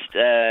host.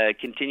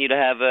 Continue to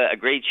have a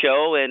great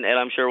show, and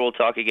I'm sure we'll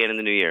talk again in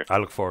the new year. I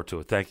look forward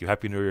to it. Thank you.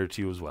 Happy New Year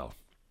to you as well.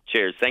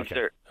 Cheers. Thanks,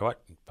 okay. sir. All right.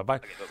 Bye-bye.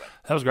 Okay, bye-bye.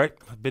 That was great.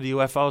 A bit of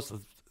UFOs.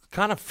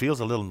 Kind of feels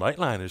a little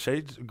Nightline-ish,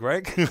 eh,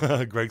 Greg?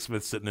 Greg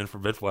Smith sitting in for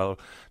a bit while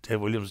Dave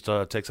Williams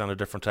takes on a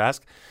different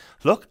task.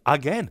 Look,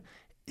 again,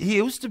 he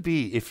used to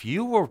be, if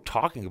you were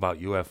talking about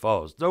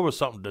UFOs, there was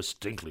something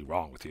distinctly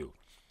wrong with you.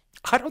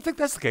 I don't think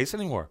that's the case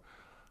anymore.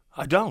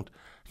 I don't.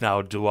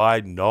 Now, do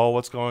I know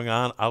what's going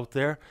on out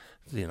there?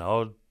 You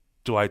know,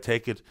 do I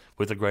take it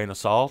with a grain of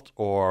salt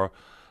or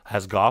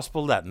as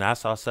gospel that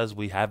NASA says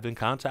we have been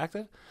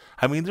contacted?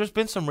 I mean, there's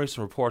been some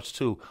recent reports,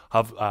 too,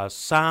 of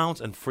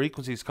sounds and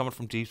frequencies coming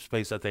from deep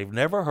space that they've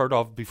never heard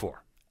of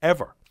before,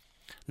 ever.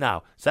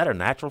 Now, is that a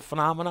natural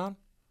phenomenon?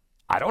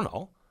 I don't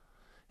know.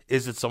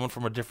 Is it someone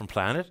from a different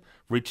planet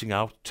reaching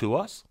out to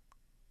us?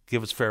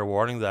 Give us fair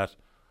warning that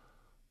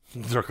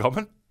they're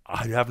coming?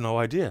 I have no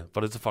idea,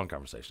 but it's a fun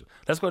conversation.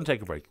 Let's go ahead and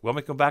take a break. When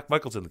we come back,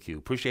 Michael's in the queue.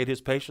 Appreciate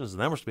his patience,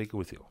 and then we're speaking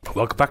with you.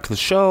 Welcome back to the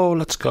show.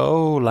 Let's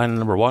go. Line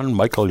number 1.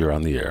 Michael, you're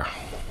on the air.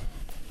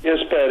 Yes,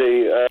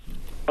 Patty.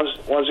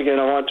 Once again,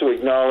 I want to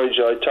acknowledge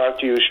I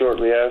talked to you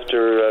shortly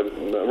after,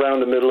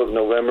 around the middle of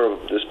November of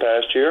this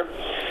past year,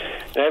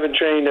 And having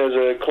trained as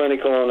a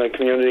clinical in a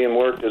community and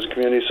worked as a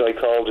community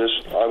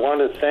psychologist, I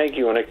want to thank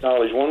you and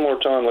acknowledge one more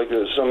time, like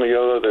some of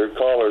your other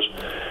callers,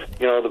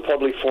 the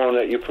public forum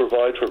that you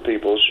provide for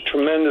people. It's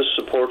tremendous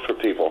support for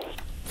people.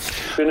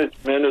 It's been a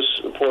tremendous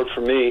support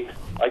for me.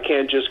 I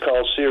can't just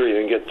call Siri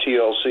and get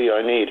TLC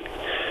I need.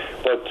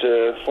 But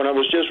when I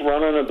was just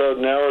running about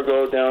an hour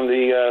ago down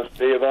the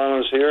Bay of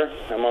Islands here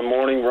on my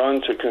morning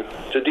run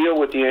to deal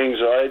with the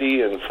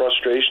anxiety and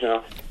frustration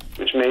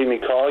which made me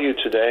call you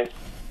today,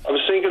 I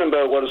was thinking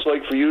about what it's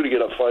like for you to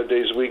get up 5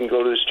 days a week and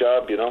go to this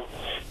job,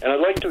 And I'd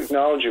like to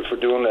acknowledge you for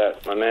doing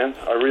that, my man.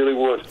 I really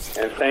would.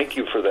 And thank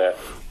you for that.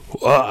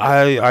 Well,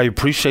 I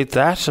appreciate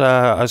that.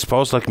 I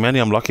suppose, like many,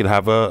 I'm lucky to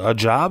have a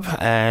job,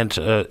 and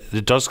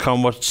it does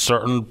come with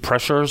certain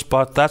pressures,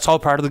 but that's all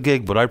part of the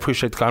gig. But I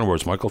appreciate the kind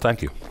words, Michael.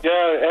 Thank you.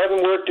 Yeah,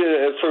 having worked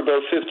for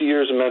about 50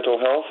 years in mental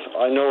health,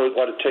 I know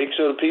what it takes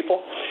out of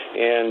people,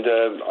 and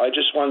I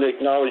just wanted to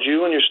acknowledge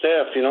you and your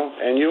staff,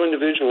 and you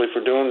individually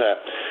for doing that.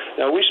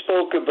 Now, we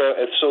spoke about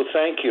it, so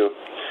thank you.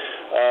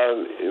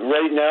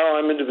 Right now,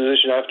 I'm in the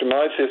position after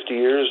my 50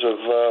 years of,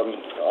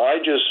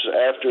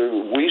 after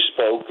we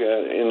spoke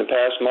in the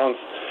past month,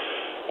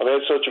 I've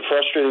had such a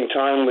frustrating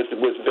time with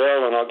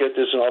Bell, and I'll get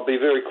this, and I'll be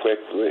very quick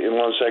in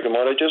 1 second,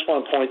 but I just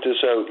want to point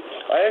this out.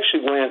 I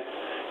actually went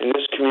in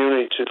this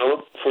community to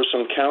look for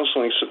some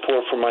counseling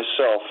support for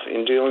myself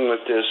in dealing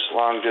with this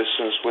long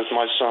distance with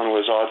my son who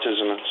has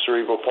autism and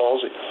cerebral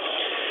palsy.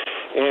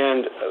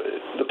 And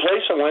the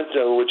place I went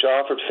to, which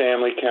offered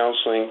family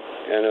counseling,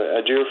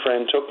 and a dear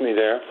friend took me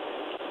there,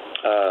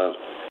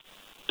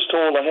 was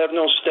told I have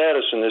no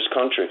status in this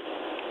country.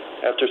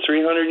 After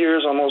 300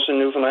 years almost in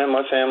Newfoundland,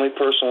 my family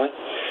personally,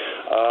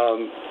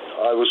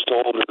 I was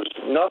told there's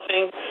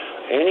nothing,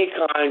 any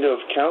kind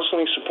of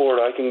counseling support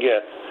I can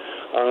get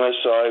unless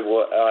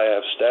I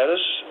have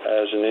status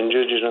as an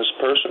Indigenous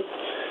person,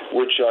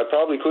 which I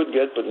probably could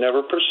get but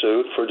never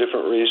pursued for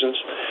different reasons,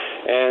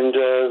 and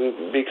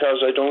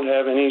because I don't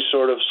have any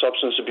sort of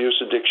substance abuse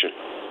addiction.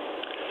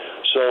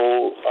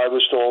 So I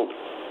was told,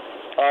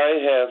 I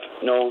have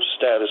no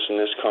status in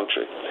this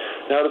country.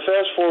 Now, to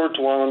fast forward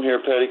to while I'm here,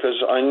 Patty,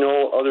 because I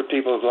know other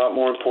people have a lot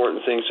more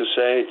important things to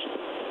say,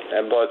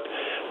 but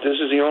this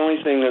is the only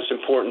thing that's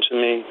important to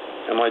me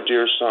and my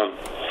dear son.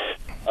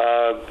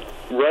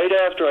 Right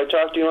after I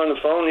talked to you on the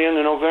phone, the end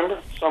of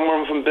November,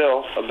 someone from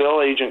Bill, a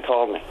Bill agent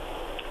called me,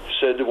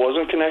 said it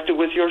wasn't connected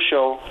with your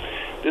show.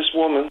 This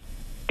woman,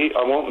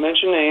 I won't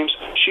mention names,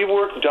 she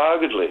worked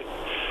doggedly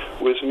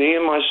with me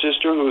and my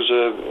sister, who's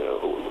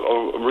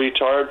a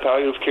retired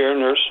palliative care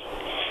nurse,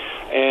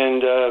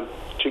 and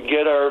to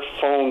get our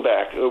phone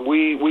back.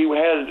 We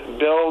had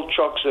Bell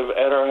trucks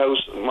at our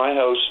house, my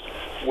house,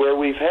 where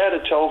we've had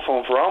a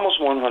telephone for almost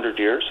 100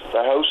 years.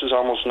 The house is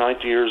almost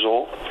 90 years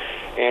old,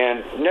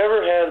 and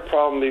never had a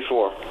problem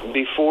before.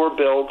 Before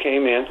Bell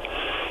came in,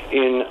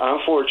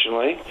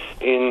 unfortunately,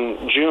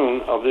 in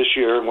June of this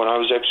year, when I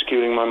was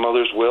executing my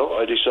mother's will,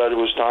 I decided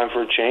it was time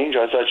for a change.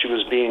 I thought she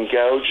was being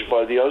gouged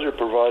by the other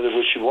provider,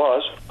 which she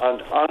was,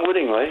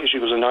 unwittingly. She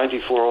was a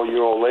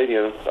 94-year-old lady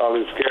in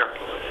palliative care.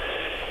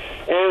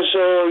 And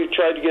so we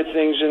tried to get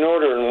things in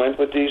order and went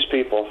with these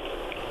people.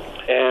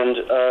 And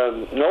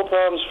no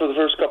problems for the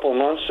first couple of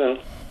months. And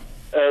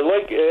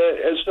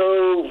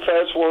so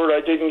fast forward,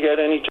 I didn't get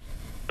any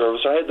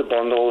service. I had the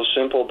bundle, it was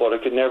simple, but I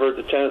could never,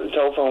 the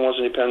telephone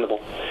wasn't dependable.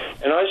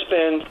 And I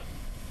spend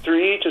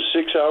 3 to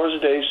 6 hours a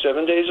day,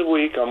 7 days a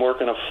week. I'm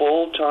working a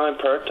full-time,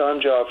 part-time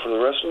job for the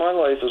rest of my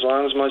life, as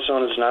long as my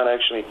son is not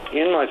actually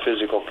in my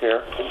physical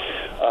care,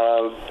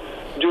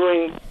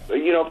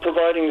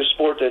 providing the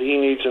support that he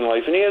needs in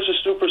life. And he has a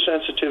super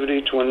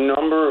sensitivity to a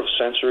number of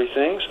sensory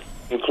things,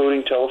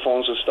 including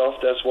telephones and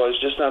stuff. That's why it's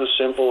just not as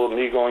simple as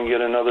me going and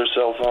get another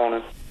cell phone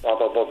and blah,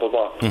 blah, blah, blah,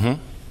 blah. Mm-hmm.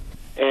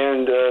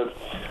 And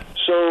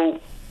so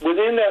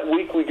within that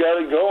week, we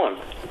got it going.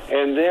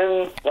 And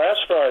then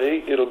last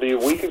Friday, it'll be a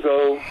week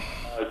ago,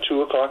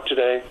 2 o'clock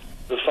today,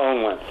 the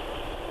phone went.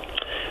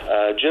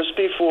 Just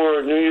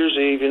before New Year's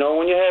Eve,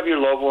 when you have your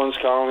loved ones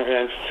calling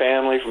and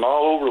family from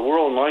all over the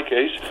world, in my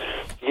case,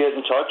 get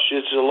in touch,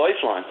 it's a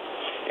lifeline.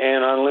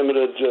 And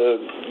unlimited,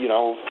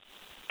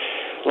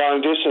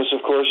 long distance,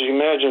 of course, as you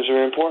imagine, is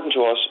very important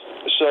to us.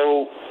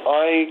 So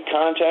I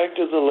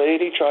contacted the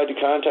lady, tried to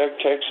contact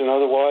text and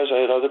otherwise.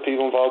 I had other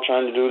people involved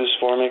trying to do this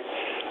for me.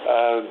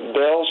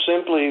 Bell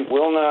simply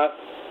will not.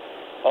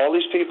 All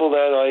these people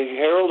that I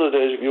heralded,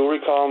 as you'll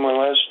recall in my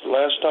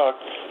last talk,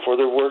 for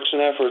their works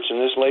and efforts, and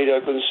this lady, I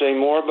couldn't say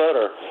more about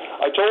her.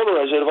 I told her,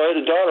 I said, if I had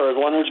a daughter,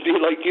 I'd want her to be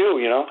like you,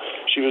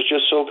 She was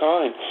just so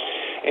kind.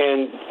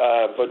 And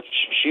but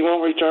she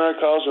won't return her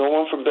calls, no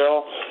one from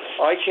Bell.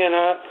 I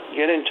cannot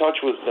get in touch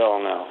with Bell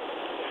now.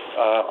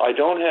 I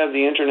don't have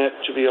the internet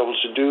to be able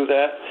to do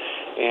that,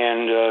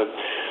 and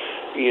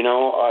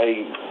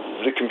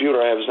the computer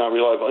I have is not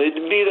reliable.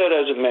 Be that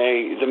as it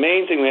may, the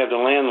main thing we have the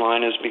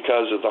landline is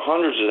because of the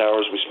hundreds of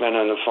hours we spend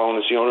on the phone.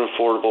 It's the only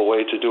affordable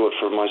way to do it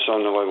for my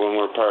son when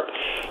we're apart.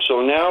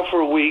 So now for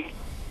a week,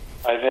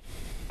 I've had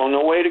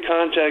no way to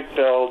contact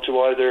Bell to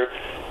either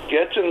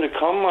get them to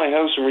come to my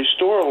house and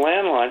restore a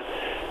landline.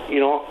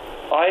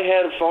 I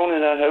had a phone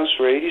in that house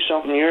for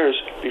 80-something years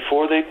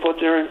before they put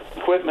their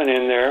equipment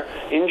in there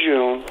in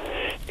June.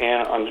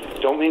 And I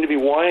don't mean to be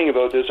whining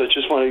about this. I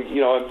just want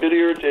to, I'm a bit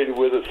irritated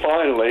with it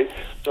finally.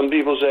 Some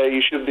people say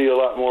you should be a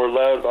lot more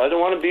loud, but I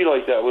don't want to be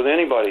like that with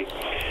anybody.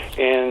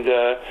 And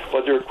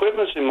but their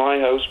equipment's in my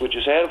house, which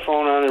has had a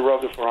phone on it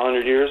roughly for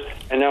 100 years,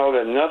 and now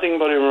I've had nothing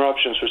but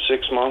interruptions for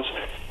 6 months.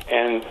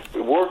 And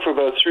it worked for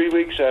about 3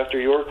 weeks after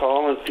your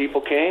call and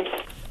people came.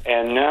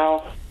 And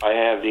now I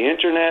have the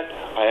internet,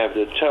 I have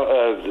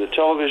the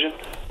television,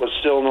 but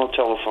still no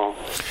telephone.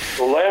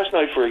 So last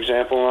night, for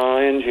example, and I'll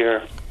end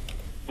here,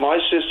 my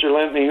sister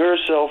lent me her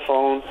cell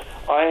phone.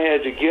 I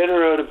had to get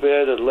her out of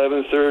bed at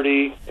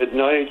 11:30 at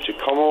night to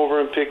come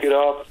over and pick it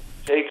up,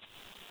 take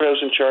her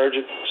house and charge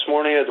it. This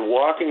morning I had to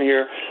walk in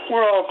here.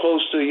 We're all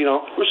close to,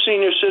 we're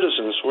senior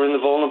citizens. We're in the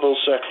vulnerable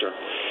sector.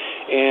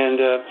 And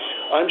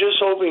I'm just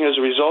hoping as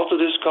a result of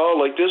this call,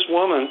 like this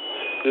woman,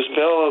 this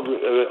Bella,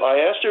 I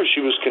asked her if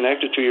she was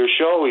connected to your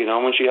show,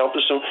 when she helped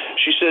us.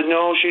 She said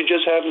no, she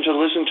just happened to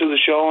listen to the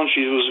show and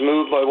she was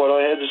moved by what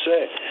I had to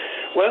say.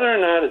 Whether or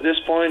not at this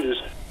point is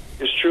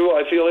true,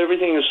 I feel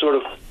everything is sort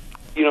of,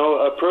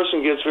 a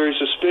person gets very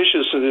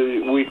suspicious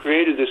that we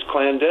created this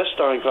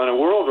clandestine kind of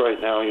world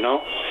right now,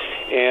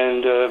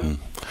 and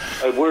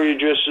where you're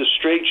just a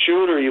straight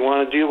shooter, you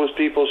want to deal with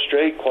people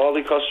straight,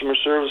 quality customer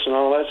service and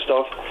all that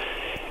stuff.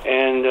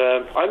 And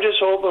I'm just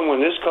hoping when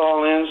this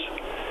call ends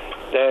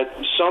that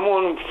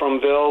someone from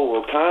Bell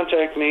will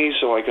contact me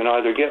so I can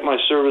either get my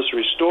service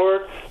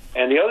restored.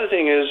 And the other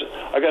thing is,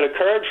 I got a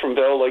card from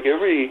Bell, like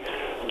every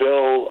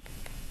Bell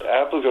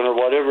applicant or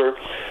whatever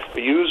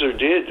user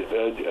did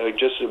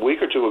just a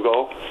week or two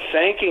ago,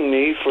 thanking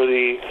me for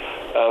the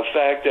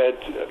fact that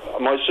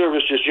my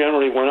service just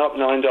generally went up $9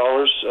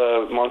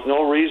 a month,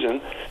 no reason,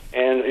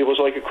 and it was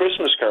like a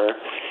Christmas card.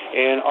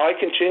 And I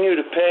continue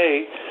to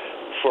pay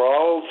for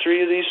all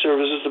three of these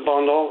services, the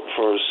bundle,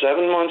 for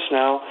 7 months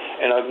now,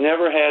 and I've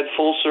never had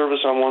full service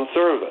on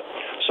 1/3 of it.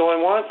 So I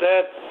want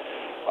that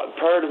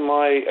part of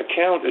my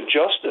account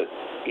adjusted,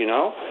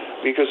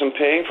 because I'm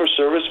paying for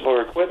service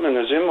for equipment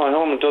that's in my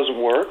home and doesn't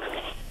work.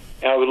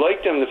 And I would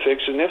like them to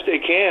fix it, and if they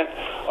can't,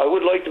 I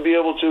would like to be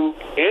able to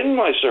end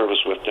my service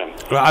with them.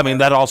 Well, I mean,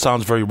 that all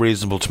sounds very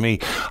reasonable to me.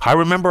 I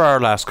remember our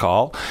last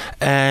call,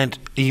 and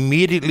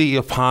immediately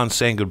upon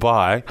saying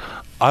goodbye,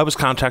 I was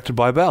contacted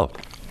by Bell.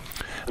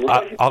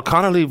 I'll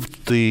kind of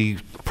leave the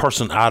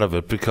person out of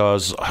it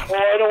because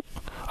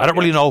I don't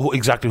really know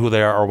exactly who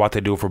they are or what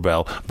they do for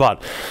Bell,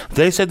 but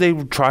they said they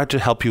tried to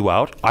help you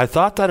out. I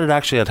thought that it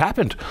actually had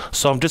happened,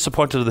 so I'm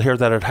disappointed to hear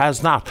that it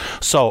has not.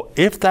 So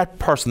if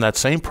that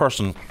same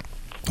person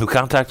who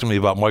contacted me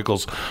about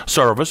Michael's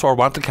service or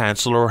want to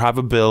cancel or have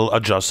a bill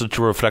adjusted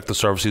to reflect the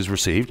service he's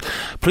received,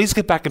 please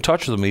get back in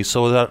touch with me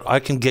so that I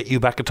can get you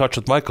back in touch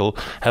with Michael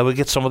and we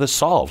get some of this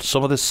solved,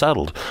 some of this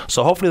settled.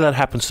 So hopefully that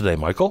happens today,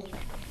 Michael.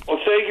 Well,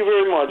 thank you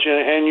very much.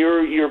 And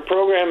your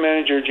program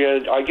manager,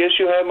 Jed, I guess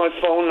you have my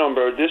phone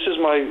number. This is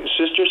my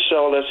sister's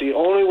cell. That's the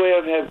only way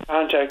I've had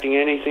contacting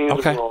anything in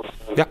the world,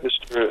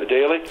 Mr.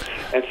 Daly.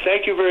 And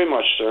thank you very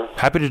much, sir.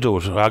 Happy to do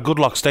it. Good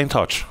luck. Stay in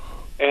touch.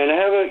 And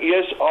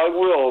yes, I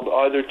will,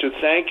 either to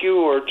thank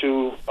you or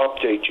to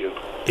update you.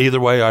 Either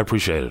way, I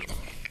appreciate it.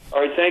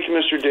 All right, thank you,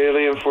 Mr.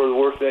 Daly, and for the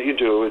work that you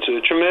do. It's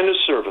a tremendous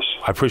service.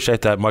 I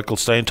appreciate that, Michael.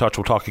 Stay in touch.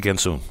 We'll talk again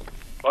soon.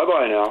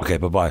 Bye-bye now. Okay,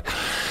 bye-bye.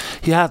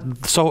 Yeah,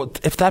 so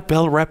if that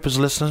Bell rep is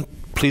listening,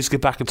 please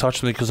get back in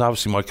touch with me because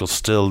obviously Michael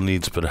still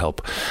needs a bit of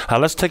help.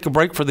 Let's take a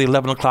break for the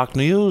 11 o'clock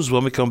news.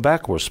 When we come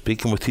back, we're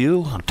speaking with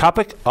you.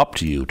 Topic, up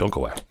to you. Don't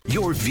go away.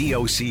 Your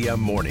VOCM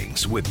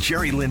mornings with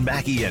Jerry Lynn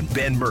Mackey and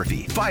Ben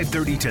Murphy,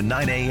 5:30 to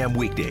 9 a.m.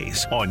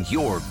 weekdays on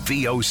your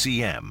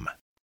VOCM.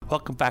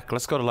 Welcome back.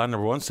 Let's go to line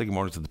number one. Say good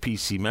morning to the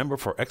PC member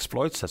for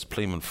exploits. That's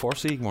Pleeman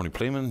Forsey. Good morning,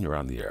 Pleeman. You're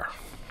on the air.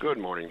 Good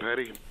morning,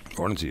 Patty.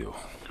 Morning to you.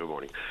 Good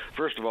morning.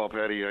 First of all,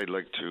 Patty, I'd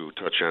like to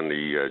touch on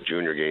the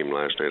junior game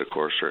last night. Of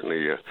course,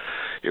 certainly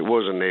it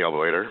was a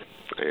nail-biter,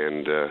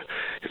 and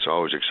it's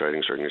always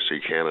exciting, certainly, to see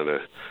Canada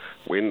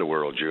win the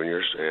World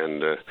Juniors,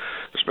 and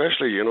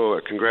especially,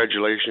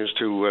 congratulations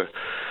to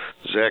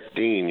Zach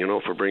Dean,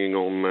 for bringing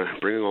home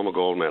a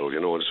gold medal.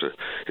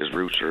 His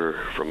roots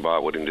are from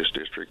Botwood in this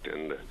district,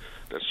 and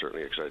that's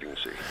certainly exciting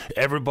to see.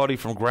 Everybody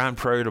from Grand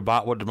Prairie to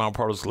Botwood to Mount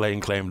Pearl is laying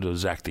claim to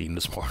Zach Dean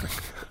this morning.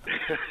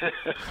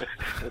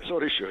 And so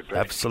they should, Patty.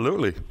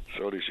 Absolutely.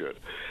 So they should.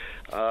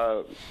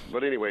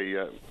 But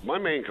anyway, my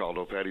main call,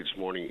 though, Patty, this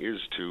morning is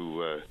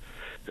to,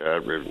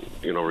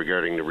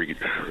 regarding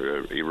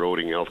the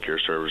eroding healthcare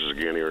services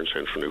again here in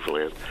Central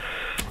Newfoundland.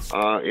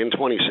 In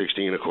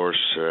 2016, of course,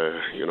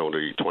 the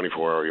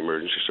 24-hour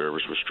emergency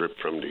service was stripped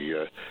from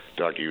the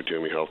Dr. Hugh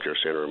Toomey Healthcare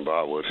Centre in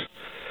Botwood.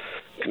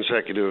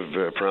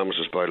 Consecutive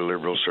promises by the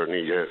Liberals,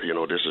 certainly,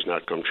 this has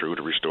not come true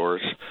to restore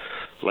it.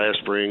 Last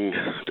spring,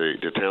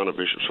 the town of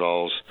Bishop's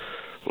Falls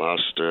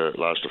lost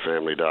a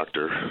family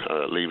doctor,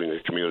 leaving the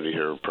community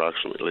here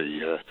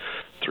approximately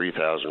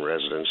 3,000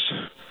 residents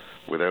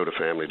without a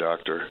family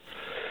doctor.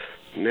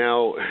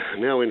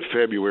 Now in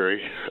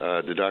February,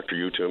 the Dr.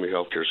 U. Toomey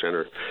Healthcare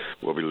Centre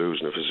will be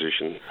losing a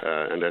physician,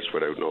 and that's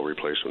without no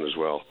replacement as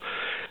well.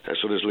 And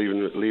so there's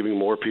leaving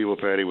more people,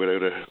 Patty,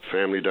 without a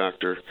family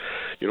doctor.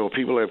 You know,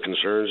 people have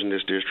concerns in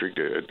this district,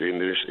 in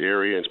this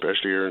area, and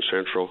especially here in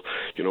Central.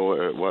 You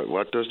know,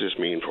 what does this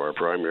mean for our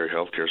primary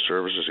healthcare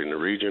services in the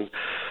region?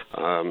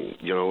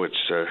 You know,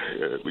 it's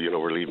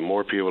we're leaving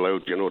more people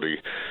out. You know,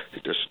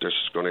 this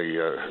is going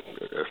to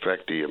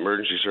affect the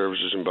emergency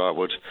services in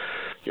Botwood.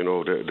 You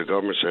know, the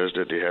government says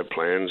that they have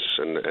plans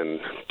and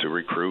to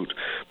recruit,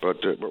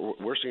 but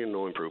we're seeing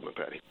no improvement,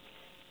 Patty.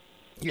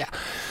 Yeah.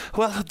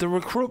 Well, the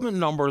recruitment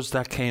numbers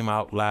that came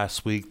out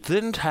last week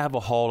didn't have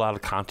a whole lot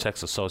of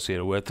context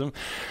associated with them.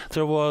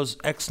 There was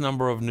X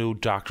number of new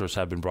doctors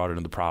have been brought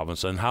into the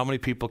province, and how many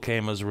people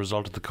came as a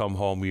result of the Come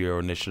Home Year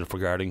initiative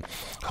regarding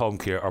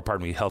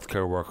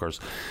healthcare workers.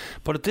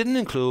 But it didn't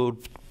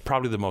include,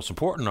 probably the most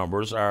important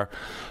numbers are,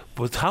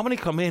 with how many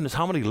come in is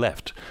how many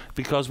left,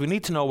 because we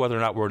need to know whether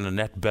or not we're in a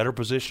net better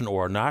position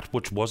or not,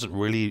 which wasn't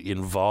really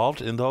involved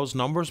in those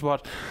numbers.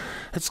 But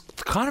it's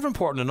kind of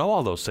important to know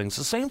all those things.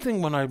 The same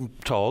thing when I'm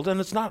told,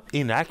 and it's not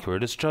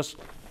inaccurate, it's just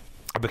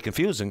a bit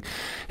confusing,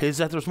 is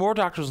that there's more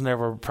doctors than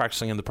ever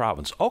practicing in the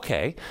province.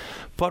 Okay,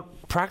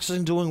 but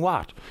practicing doing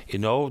what? You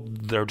know,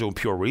 they're doing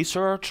pure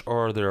research,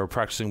 or they're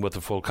practicing with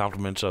the full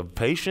complement of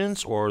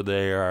patients, or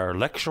they are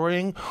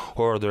lecturing,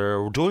 or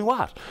they're doing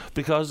what?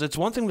 Because it's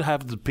one thing to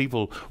have the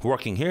people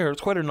working here, it's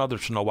quite another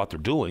to know what they're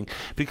doing,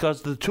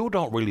 because the two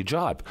don't really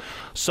jibe.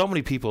 So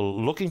many people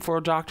looking for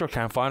a doctor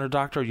can't find a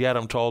doctor, yet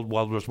I'm told,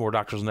 well, there's more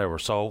doctors than ever.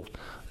 So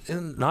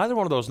neither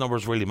one of those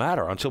numbers really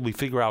matter until we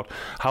figure out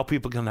how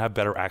people can have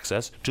better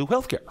access to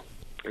healthcare.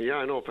 Yeah,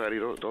 I know, Patty.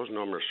 Those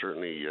numbers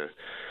certainly are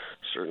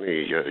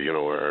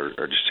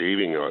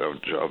deceiving of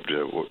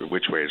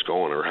which way it's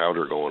going or how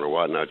they're going or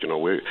whatnot. You know,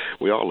 we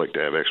all like to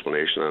have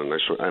explanation, and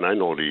I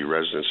know the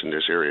residents in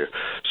this area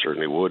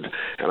certainly would.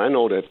 And I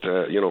know that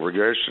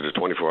regards to the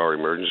 24-hour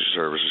emergency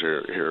services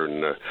here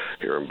in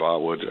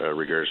Botwood,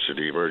 regards to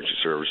the emergency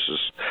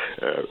services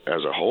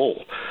as a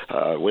whole,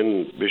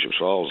 when Bishop's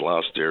Falls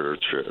lost their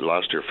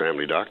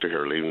family doctor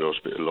here,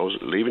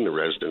 leaving the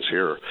residents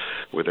here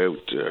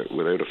without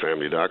a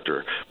family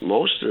doctor,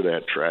 most of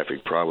that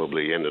traffic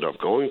probably ended up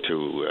going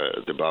to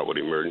the Botwood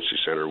Emergency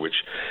Centre, which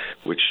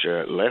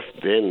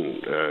left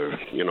then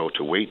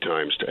to wait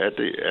times at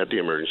the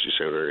emergency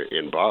centre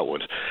in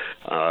Botwood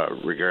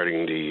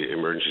regarding the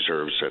emergency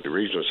service at the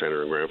regional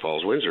centre in Grand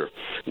Falls, Windsor.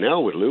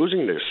 Now with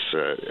losing this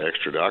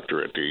extra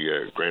doctor at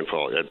the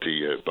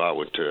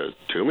Botwood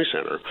Toomey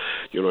Centre,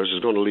 this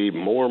is going to leave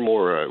more and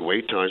more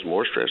wait times,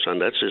 more stress on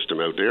that system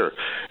out there,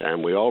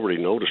 and we already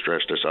know the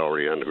stress that's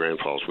already on the Grand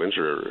Falls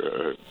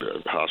Windsor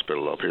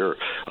hospital up here.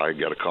 I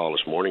got a call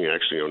this morning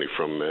actually only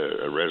from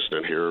a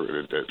resident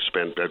here that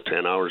spent about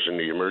 10 hours in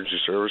the emergency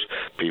service,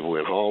 people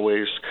in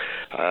hallways.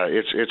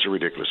 It's a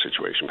ridiculous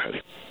situation,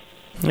 Patty.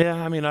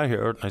 Yeah, I mean, I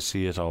hear it. I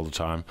see it all the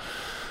time.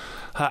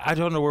 I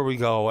don't know where we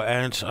go,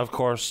 and of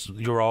course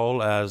your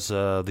role as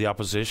the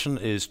opposition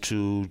is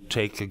to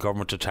take a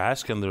government to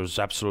task, and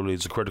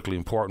it's a critically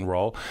important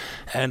role,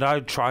 and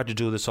I try to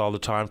do this all the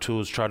time too,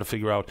 is try to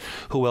figure out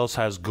who else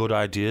has good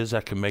ideas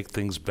that can make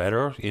things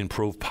better,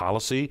 improve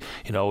policy,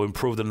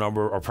 improve the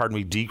number,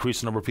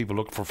 decrease the number of people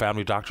looking for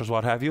family doctors,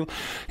 what have you.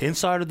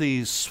 Inside of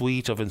the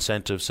suite of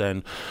incentives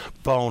and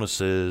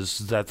bonuses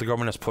that the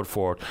government has put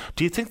forward,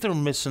 do you think they're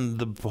missing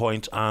the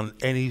point on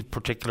any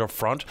particular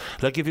front?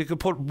 Like, if you could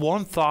put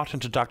one thought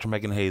into Dr.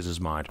 Megan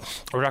Hayes' mind,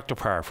 or Dr.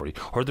 Parfrey,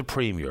 or the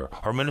Premier,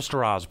 or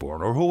Minister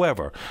Osborne, or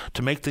whoever,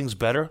 to make things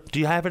better, do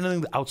you have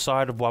anything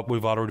outside of what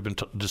we've already been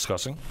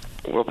discussing?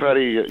 Well,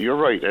 Patty, you're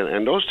right,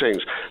 and those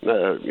things,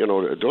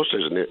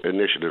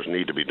 initiatives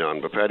need to be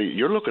done. But Patty,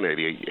 you're looking at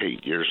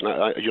 8 years.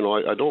 Now,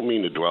 I don't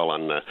mean to dwell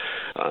on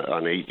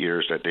 8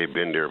 years that they've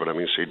been there, but I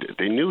mean, say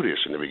they knew this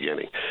in the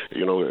beginning.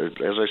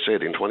 As I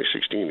said, in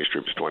 2016, they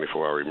stripped the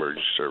 24-hour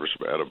emergency service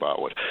out of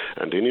Botwood,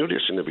 and they knew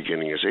this in the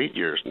beginning is 8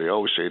 years. And they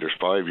always say there's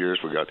 5 years.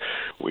 We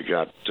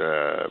got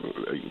a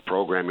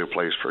program in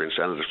place for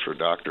incentives for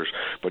doctors,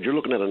 but you're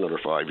looking at another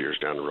 5 years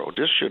down the road.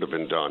 This should have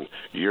been done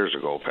years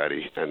ago,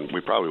 Patty, and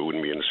we probably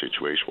wouldn't be in the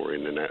situation we're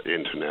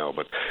into now,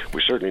 but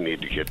we certainly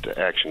need to get the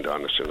action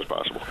done as soon as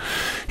possible.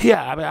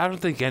 Yeah, I mean, I don't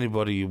think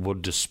anybody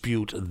would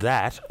dispute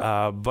that,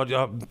 but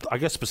I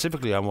guess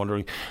specifically I'm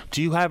wondering,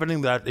 do you have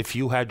anything that if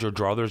you had your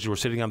druthers, you were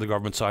sitting on the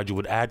government side, you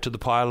would add to the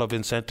pile of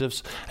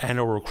incentives and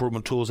or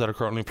recruitment tools that are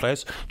currently in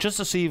place, just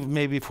to see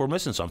maybe if we're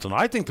missing something?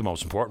 I think the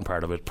most important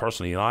part of it,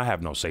 personally, and I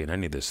have no say in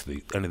any of these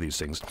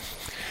things,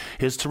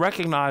 is to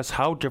recognize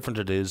how different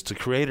it is to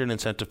create an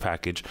incentive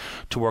package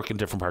to work in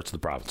different parts of the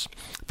province,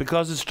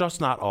 because it's just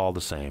not all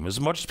the same. As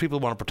much as people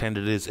want to pretend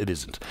it is, it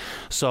isn't.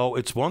 So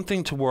it's one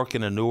thing to work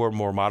in a newer,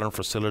 more modern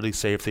facility,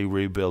 say if they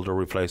rebuild or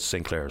replace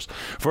St. Clair's,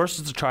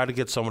 versus to try to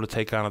get someone to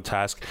take on a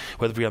task,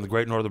 whether it be on the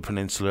Great Northern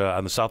Peninsula,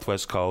 on the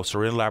Southwest Coast,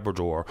 or in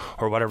Labrador,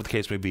 or whatever the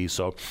case may be.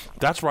 So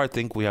that's where I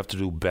think we have to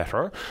do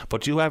better.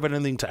 But do you have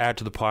anything to add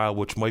to the pile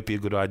which might be a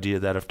good idea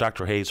that if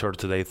Dr. Hayes heard it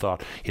today,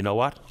 thought, you know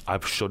what, I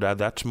should add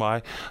that to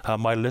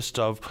my list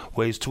of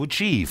ways to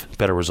achieve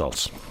better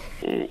results?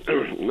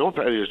 No,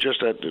 Patty, it's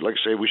just that, like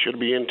I say, we should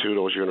be into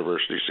those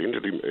universities, into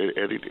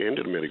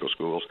the medical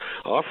schools,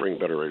 offering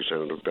better rates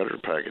and better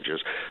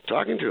packages,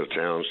 talking to the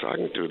towns,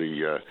 talking to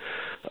the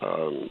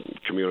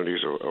communities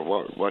of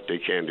what they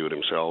can do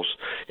themselves,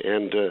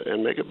 and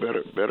make it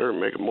better,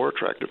 make it more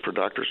attractive for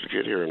doctors to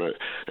get here. And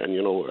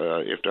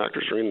if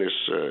doctors are in this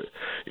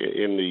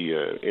in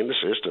the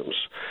systems,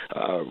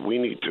 we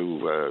need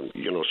to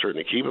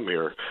certainly keep them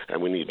here,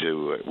 and we need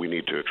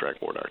to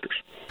attract more doctors.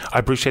 I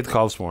appreciate the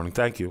call this morning.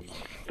 Thank you.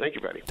 Thank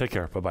you, Patty. Take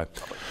care. Bye-bye.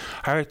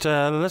 All right,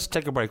 let's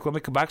take a break. When we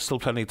come back, still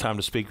plenty of time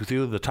to speak with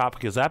you. The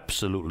topic is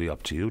absolutely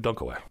up to you. Don't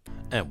go away.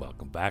 And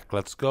welcome back.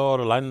 Let's go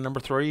to line number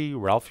 3.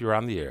 Ralph, you're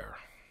on the air.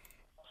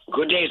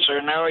 Good day, sir.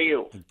 And how are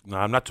you? No,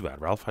 I'm not too bad.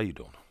 Ralph, how you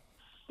doing?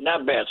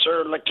 Not bad,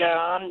 sir. Like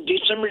on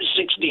December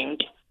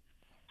 16th,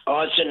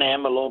 I sent an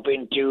envelope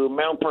into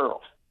Mount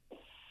Pearl.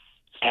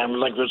 And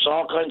like there's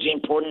all kinds of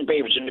important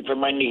papers in it for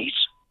my niece.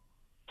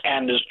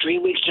 And there's 3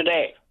 weeks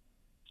today.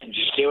 And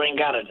she still ain't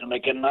got it. And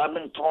like, and I've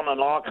been phoning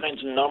all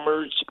kinds of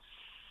numbers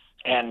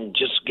and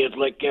just get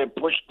like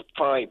push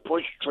 5,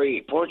 push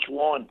 3, push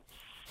 1.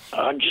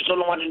 I just don't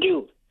know what to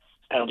do.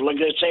 And like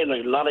I say,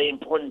 like a lot of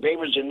important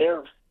papers in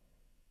there.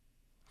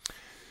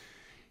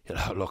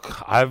 Look,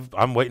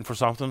 I'm waiting for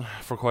something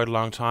for quite a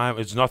long time.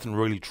 It's nothing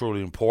really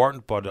truly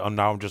important, but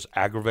now I'm just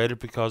aggravated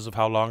because of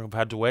how long I've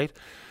had to wait.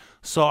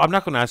 So I'm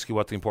not going to ask you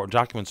what the important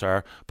documents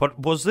are, but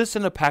was this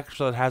in a package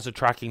that has a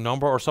tracking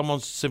number, or someone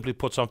simply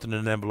put something in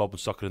an envelope and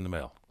stuck it in the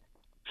mail?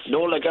 No,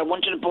 like I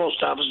went to the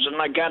post office and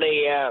I got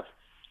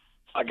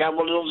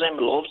one of those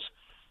envelopes,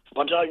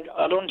 but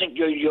I don't think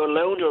you're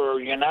allowed, or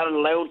you're not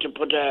allowed to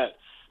put a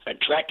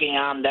tracking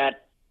on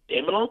that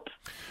envelope.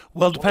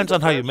 Well, it depends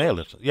on how you mail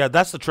it. Yeah,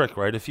 that's the trick,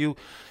 right? If you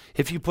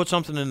put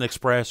something in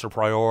Express or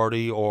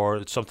Priority, or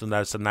it's something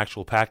that's an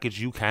actual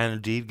package, you can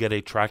indeed get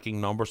a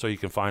tracking number so you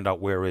can find out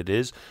where it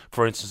is.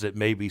 For instance, it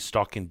may be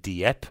stuck in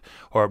Dieppe,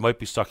 or it might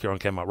be stuck here on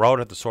Kenmount Road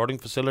at the sorting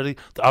facility.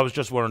 I was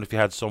just wondering if you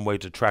had some way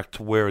to track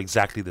to where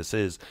exactly this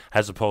is,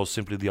 as opposed to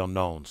simply the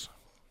unknowns.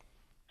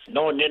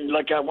 No, and then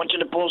like I went to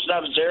the post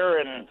office there,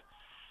 and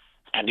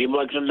he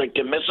like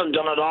the missus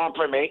done it all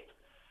for me,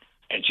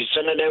 and she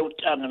sent it out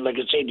on, like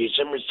I say,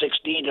 December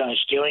 16th, and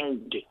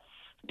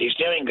they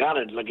still ain't got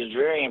it. Like, it's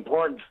very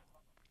important.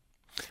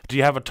 Do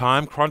you have a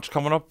time crunch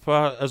coming up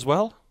as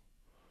well?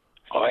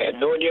 Oh, I have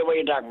no idea what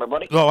you're talking about,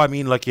 buddy. No, I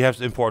mean, like, you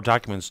have important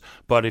documents,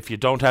 but if you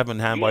don't have them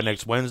in hand by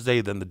next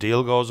Wednesday, then the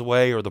deal goes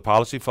away, or the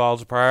policy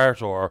falls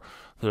apart, or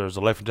there's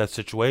a life and death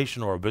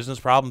situation, or a business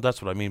problem.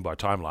 That's what I mean by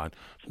timeline.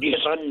 Yes,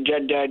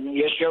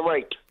 yes, you're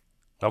right.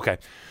 Okay.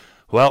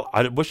 Well,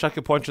 I wish I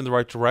could point you in the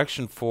right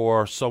direction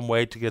for some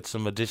way to get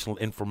some additional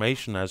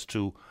information as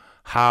to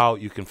how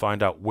you can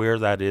find out where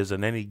that is,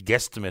 and any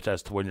guesstimate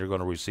as to when you're going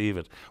to receive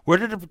it. Where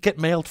did it get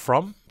mailed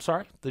from?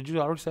 Sorry, did you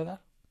already say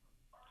that?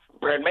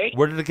 Pardon me?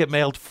 Where did it get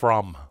mailed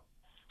from?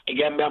 It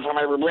got mailed from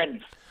Harbour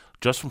Breton.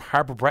 Just from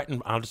Harbour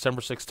Breton on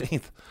December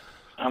 16th.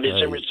 On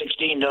December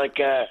 16th, like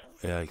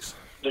yikes.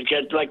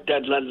 Like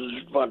that,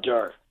 what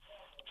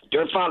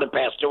their father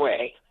passed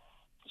away.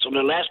 So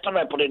the last time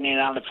I put it in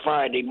on a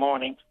Friday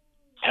morning,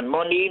 and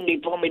Monday evening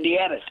they told me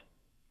they had it.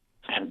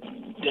 And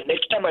the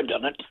next time I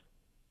done it,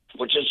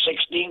 which is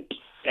 16th,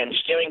 and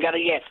still ain't got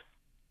it yet.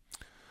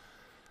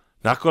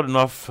 Not good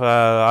enough.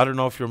 I don't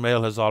know if your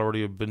mail has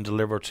already been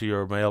delivered to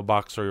your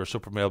mailbox or your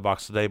super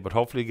mailbox today, but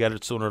hopefully you get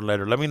it sooner or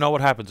later. Let me know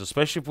what happens,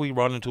 especially if we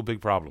run into a big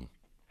problem.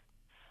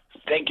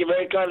 Thank you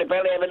very kindly,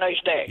 Billy. Have a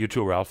nice day. You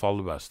too, Ralph. All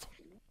the best.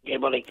 Okay,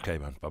 buddy. Okay,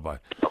 man. Bye-bye.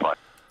 Bye-bye.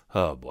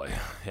 Oh, boy.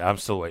 Yeah, I'm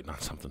still waiting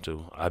on something,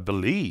 too. I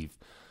believe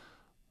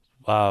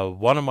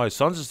one of my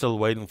sons is still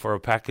waiting for a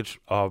package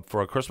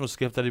for a Christmas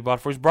gift that he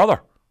bought for his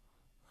brother.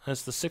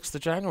 It's the 6th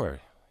of January.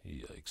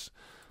 Yikes.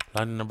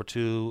 Line number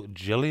 2,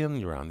 Jillian,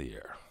 you're on the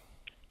air.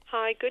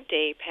 Hi, good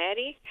day,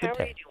 Patty. How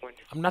are you doing?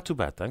 I'm not too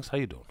bad, thanks. How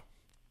you doing?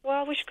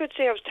 Well, I wish I could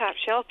say I was top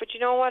shelf, but you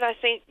know what? I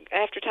think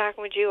after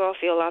talking with you, I'll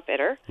feel a lot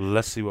better.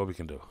 Let's see what we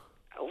can do.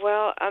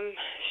 Well, I'm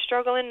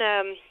struggling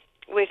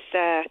with,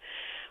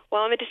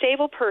 I'm a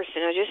disabled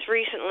person. I just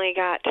recently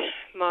got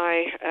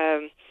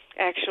my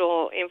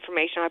actual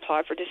information. I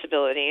applied for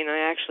disability, and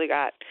I actually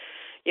got,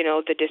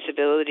 the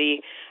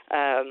disability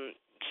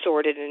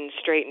sorted and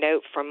straightened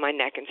out from my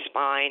neck and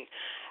spine.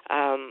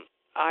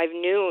 I've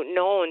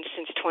known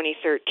since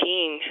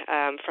 2013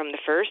 from the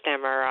first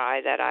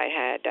MRI that I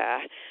had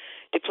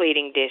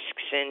depleting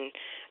discs and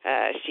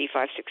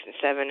C5, 6, and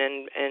 7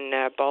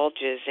 and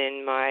bulges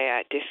in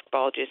my disc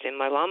bulges in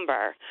my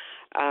lumbar.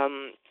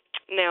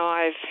 Now,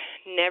 I've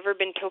never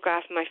been took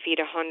off my feet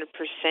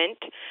 100%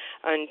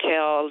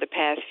 until the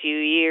past few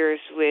years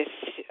with,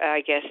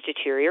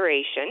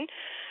 deterioration.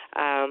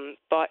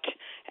 But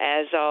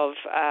as of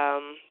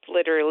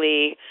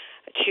literally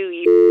 2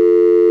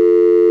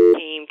 years,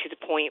 came to the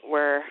point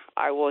where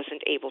I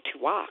wasn't able to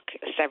walk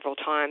several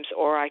times,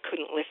 or I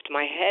couldn't lift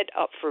my head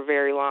up for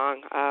very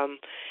long.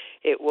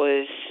 It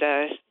was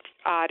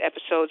odd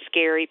episode,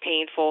 scary,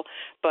 painful,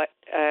 but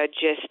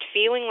just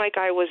feeling like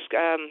I was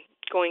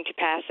going to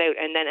pass out,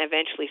 and then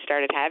eventually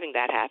started having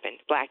that happen,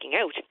 blacking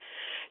out.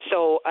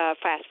 So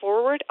fast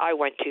forward, I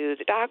went to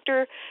the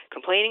doctor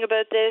complaining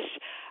about this,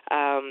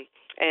 and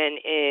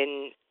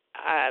in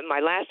my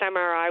last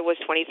MRI was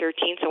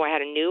 2013, so I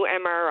had a new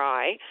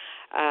MRI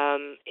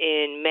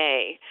in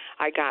May.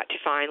 I got to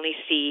finally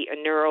see a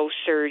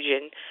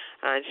neurosurgeon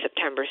on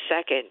September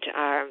 2nd.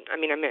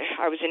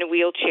 I was in a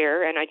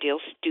wheelchair, and I do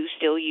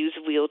still use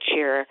a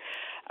wheelchair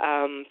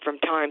from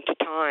time to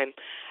time.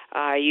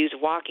 I use a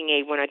walking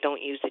aid when I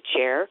don't use the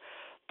chair,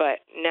 but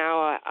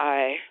now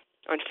I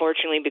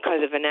unfortunately,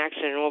 because of an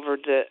accident over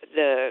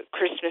the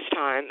Christmas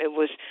time, it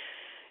was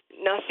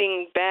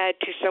nothing bad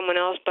to someone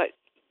else, but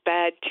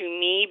bad to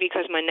me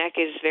because my neck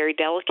is very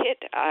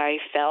delicate. I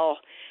fell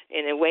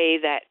in a way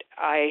that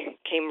I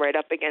came right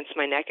up against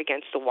my neck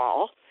against the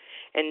wall,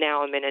 and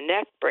now I'm in a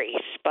neck brace.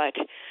 But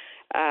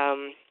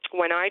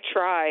when I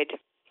tried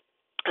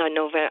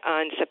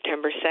on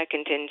September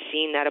 2nd and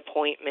seen that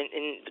appointment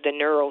in the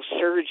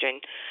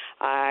neurosurgeon,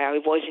 I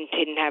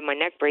didn't have my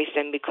neck brace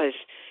then because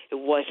it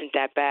wasn't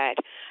that bad,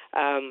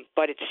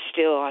 but it's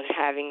still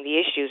having the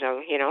issues,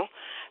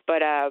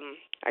 But I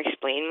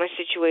explained my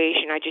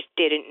situation. I just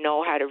didn't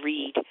know how to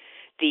read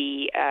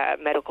the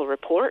medical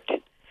report,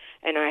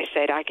 and I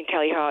said, I can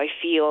tell you how I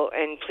feel,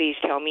 and please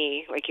tell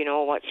me,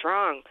 what's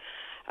wrong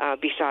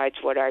besides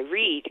what I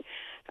read.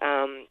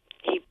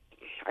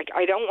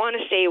 I don't want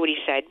to say what he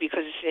said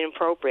because it's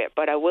inappropriate,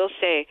 but I will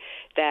say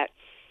that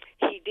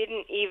he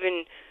didn't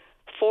even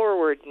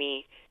forward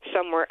me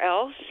somewhere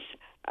else.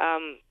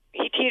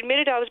 He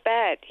admitted I was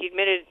bad. He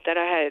admitted that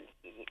I had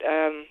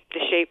the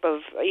shape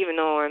of, even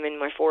though I'm in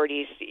my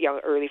 40s,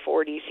 early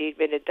 40s, he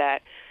admitted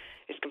that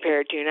as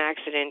compared to an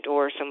accident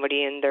or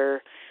somebody in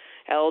their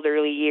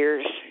elderly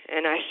years.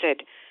 And I said,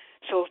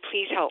 so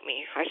please help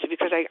me. I said,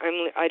 because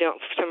I don't,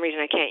 for some reason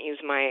I can't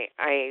use my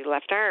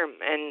left arm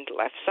and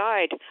left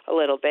side a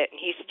little bit. And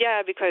he said,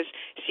 yeah, because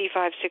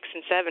C5, 6,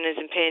 and 7 is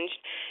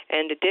impinged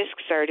and the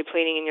discs are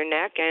depleting in your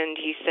neck. And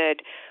he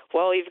said,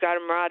 well, you've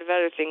got a lot of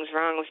other things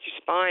wrong with your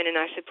spine.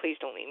 And I said, please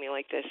don't leave me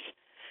like this.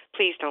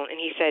 Please don't. And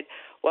he said,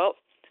 well,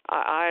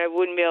 I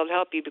wouldn't be able to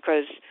help you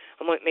because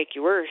I might make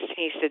you worse. And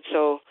he said,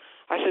 so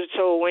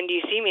when do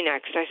you see me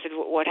next? I said,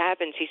 what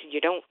happens? He said,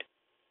 you don't.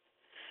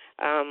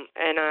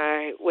 And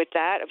I, with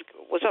that,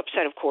 was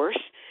upset, of course.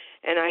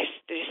 And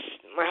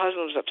my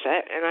husband was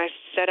upset, and I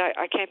said,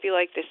 I can't be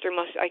like this. There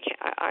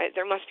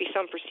must be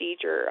some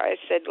procedure. I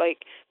said,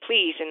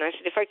 please. And I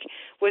said, if I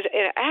was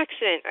in an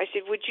accident, I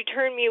said, would you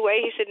turn me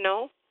away? He said,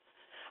 no.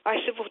 I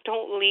said, well,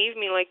 don't leave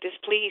me like this,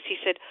 please. He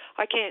said,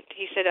 I can't.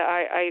 He said,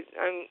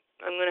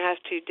 I'm going to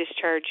have to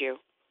discharge you.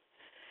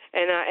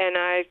 And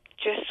I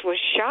just was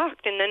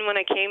shocked. And then when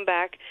I came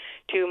back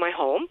to my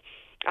home,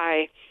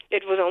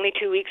 it was only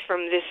 2 weeks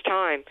from this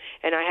time,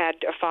 and I had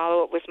a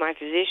follow-up with my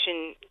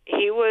physician.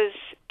 He was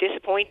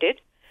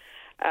disappointed,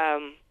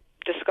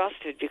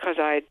 disgusted, because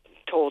I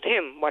told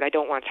him what I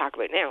don't want to talk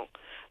about now,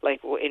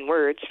 like in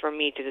words from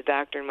me to the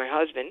doctor, and my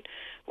husband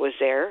was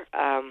there.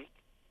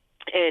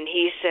 And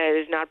he said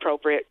it's not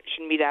appropriate,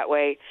 shouldn't be that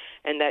way,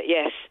 and that,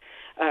 yes.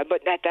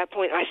 But at that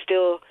point, I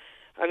still,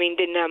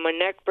 didn't have my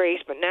neck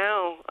brace, but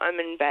now I'm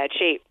in bad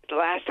shape. The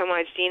last time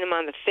I'd seen him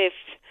on the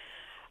 5th,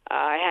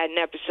 I had an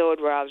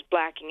episode where I was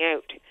blacking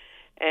out,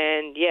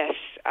 and yes,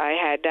 I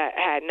had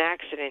an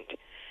accident,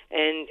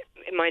 and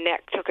my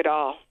neck took it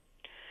all.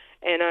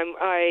 And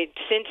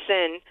since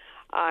then,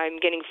 I'm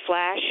getting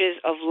flashes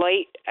of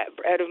light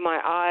out of my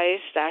eyes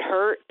that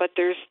hurt, but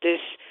there's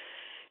this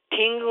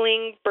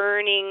tingling,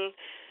 burning,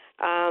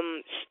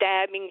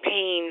 stabbing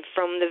pain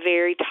from the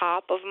very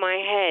top of my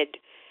head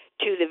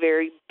to the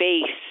very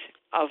base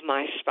of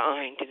my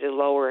spine, to the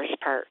lowest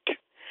part.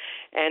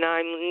 And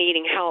I'm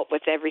needing help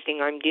with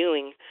everything I'm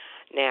doing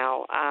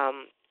now.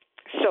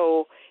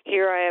 So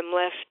here I am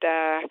left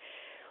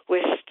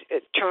with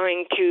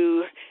trying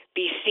to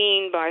be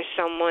seen by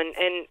someone,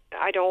 and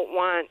I don't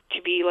want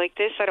to be like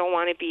this. I don't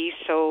want to be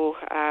so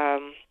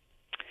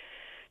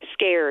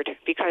scared,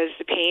 because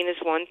the pain is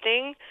one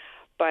thing,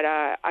 but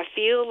I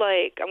feel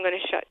like I'm going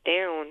to shut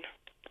down.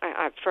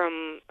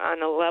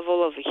 On a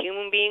level of a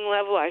human being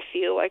level, I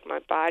feel like my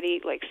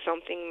body, like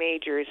something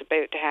major is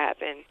about to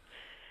happen.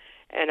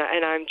 And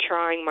I'm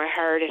trying my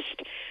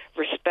hardest,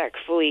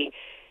 respectfully,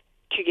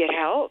 to get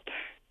help.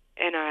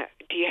 And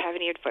do you have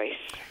any advice?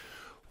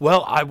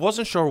 Well, I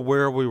wasn't sure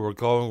where we were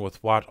going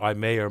with what I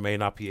may or may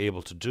not be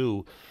able to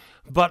do,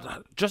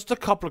 but just a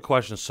couple of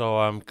questions so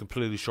I'm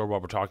completely sure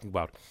what we're talking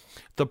about.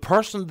 The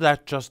person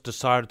that just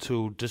decided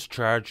to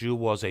discharge you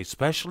was a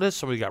specialist,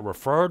 somebody got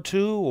referred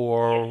to,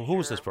 or who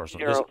was this person?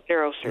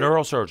 Neurosurgeon.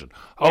 Neurosurgeon.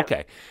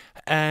 Okay.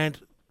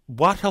 And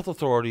what health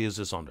authority is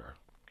this under?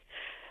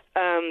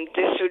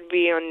 This would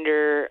be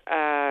under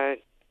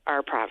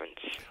our province.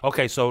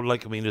 Okay, so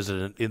is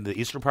it in the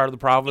eastern part of the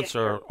province? Yes,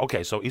 or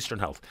okay, so Eastern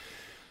Health.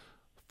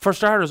 For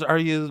starters, are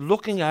you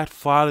looking at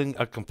filing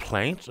a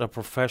complaint, a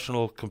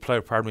professional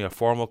complaint, a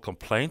formal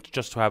complaint,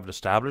 just to have it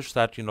established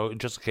that,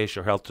 just in case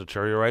your health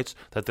deteriorates,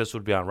 that this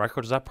would be on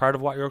record? Is that part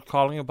of what you're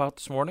calling about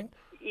this morning?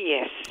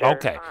 Yes, sir.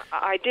 Okay.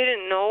 I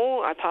didn't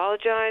know. I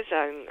apologize.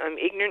 I'm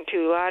ignorant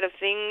to a lot of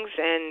things,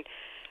 and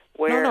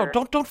No,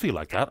 don't feel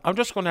like that. I'm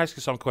just going to ask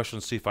you some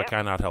questions, see if I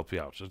cannot help you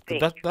out.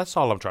 That's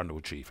all I'm trying to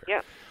achieve here.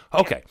 Yeah.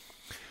 Okay.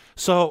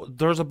 So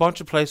there's a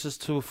bunch of places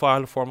to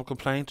file a formal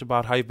complaint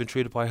about how you've been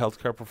treated by a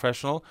healthcare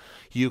professional.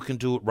 You can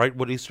do it right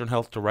with Eastern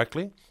Health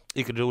directly.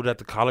 You can do it at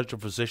the College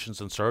of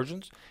Physicians and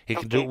Surgeons. You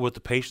can do it with the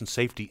Patient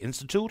Safety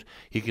Institute.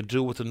 You can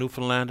do it with the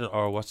Newfoundland,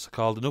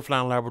 the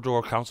Newfoundland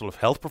Labrador Council of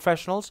Health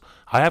Professionals.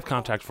 I have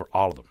contact for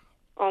all of them.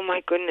 Oh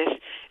my goodness!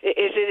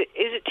 Is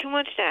it too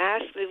much to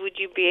ask? Would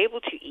you be able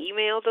to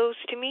email those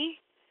to me?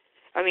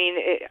 I mean,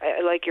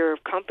 like your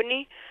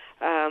company.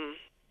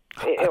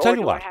 I'll tell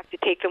you what. I have to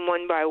take them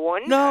one by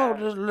one? No,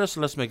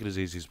 let's make it as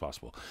easy as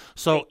possible.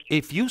 So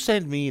if you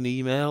send me an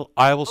email,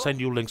 I will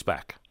send you links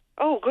back.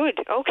 Oh, good.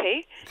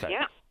 Okay.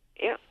 Yeah.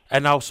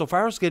 And now, so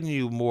far as getting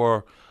you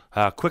more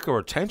quicker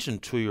attention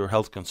to your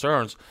health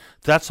concerns,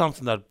 that's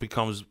something that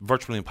becomes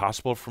virtually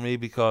impossible for me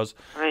because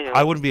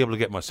I wouldn't be able to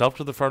get myself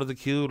to the front of the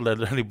queue, let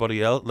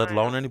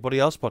alone anybody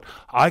else. But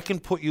I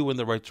can put you in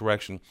the right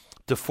direction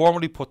to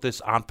formally put this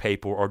on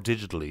paper or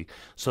digitally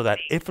so that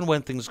if and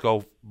when things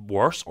go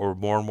worse or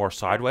more and more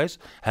sideways,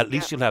 at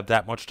least you'll have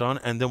that much done,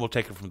 and then we'll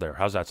take it from there.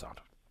 How's that sound?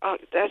 Oh,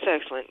 that's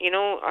excellent.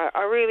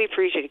 I really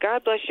appreciate it.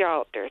 God bless you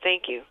out there.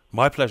 Thank you.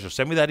 My pleasure.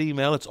 Send me that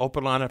email. It's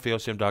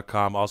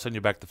openline@vocm.com. I'll send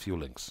you back the few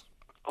links.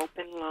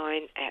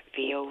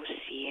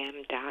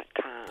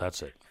 Openline@vocm.com.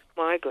 That's it.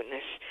 My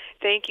goodness.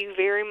 Thank you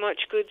very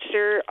much, good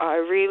sir. I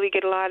really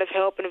get a lot of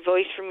help and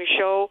advice from your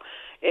show.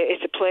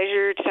 It's a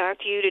pleasure to talk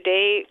to you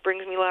today. It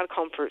brings me a lot of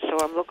comfort, so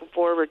I'm looking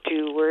forward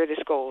to where this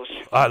goes.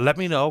 Let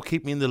me know.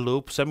 Keep me in the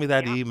loop. Send me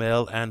that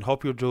email, and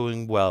hope you're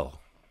doing well.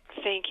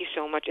 Thank you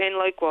so much. And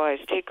likewise,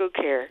 take good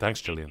care.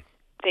 Thanks, Gillian.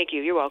 Thank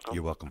you. You're welcome.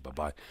 You're welcome.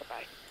 Bye-bye.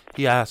 Bye-bye.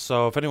 Yeah,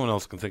 so if anyone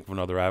else can think of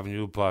another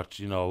avenue, but,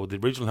 the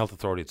Regional Health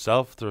Authority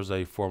itself, there's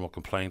a formal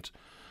complaint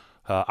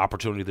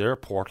opportunity there,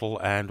 portal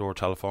and or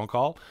telephone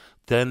call.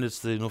 Then it's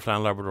the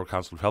Newfoundland Labrador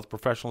Council of Health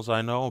Professionals,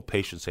 I know,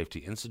 Patient Safety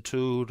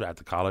Institute at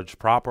the college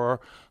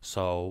proper.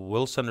 So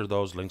we'll send her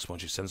those links when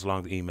she sends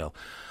along the email.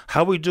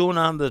 How we doing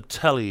on the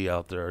telly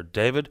out there,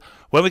 David?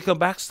 When we come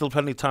back, still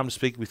plenty of time to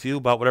speak with you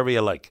about whatever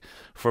you like.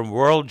 From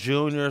World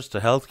Juniors to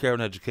healthcare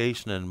and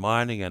education and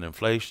mining and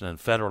inflation and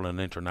federal and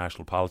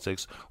international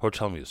politics, or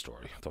tell me a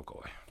story. Don't go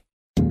away.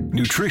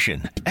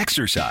 Nutrition,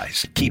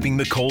 exercise, keeping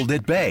the cold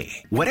at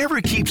bay.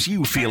 Whatever keeps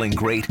you feeling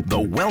great, the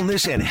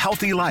Wellness and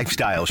Healthy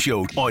Lifestyle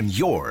Show on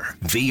your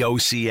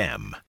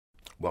VOCM.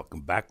 Welcome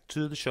back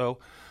to the show.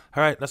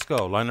 All right, let's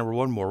go. Line number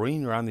 1,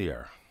 Maureen, you're on the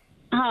air.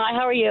 Hi,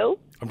 how are you?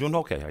 I'm doing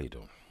okay. How you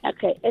doing?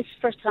 Okay, it's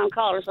first-time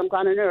caller, so I'm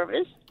kind of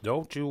nervous.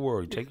 Don't you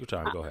worry. Take your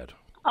time. Go ahead.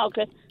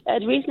 Okay.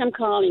 The reason I'm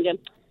calling you,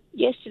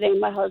 yesterday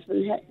my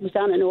husband was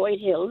down in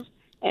White Hills,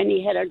 and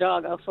he had our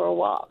dog out for a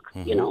walk,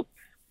 And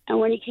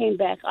when he came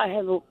back, I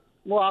have a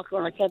walker,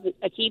 and I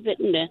keep it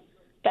in the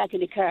back of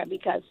the car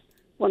because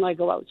when I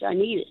go out, I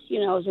need it.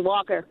 It's a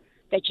walker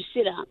that you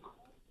sit on.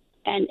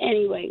 And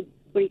anyway,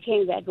 when he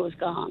came back, it was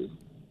gone.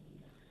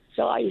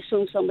 So I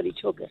assume somebody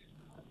took it.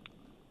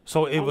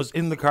 So it was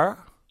in the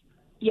car?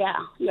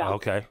 Yeah.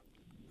 Okay.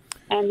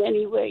 And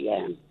anyway,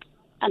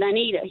 and I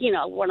need it,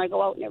 when I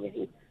go out and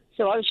everything.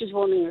 So I was just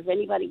wondering if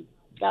anybody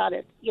got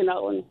it,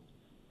 and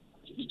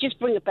just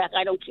bring it back.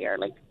 I don't care.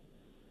 I'm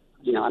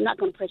not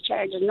going to press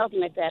charges, nothing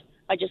like that.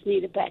 I just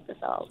need it back,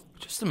 that's all.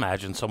 Just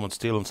imagine someone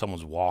stealing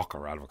someone's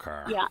walker out of a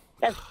car. Yeah,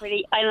 that's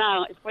pretty, I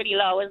know, it's pretty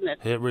low, isn't it?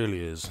 It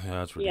really is.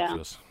 Yeah, it's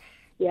ridiculous.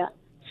 Yeah.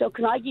 So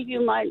can I give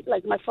you my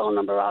phone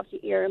number off the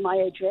air and my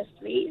address,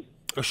 please?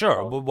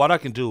 Sure. Well, what I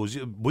can do is,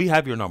 we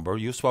have your number.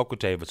 You spoke with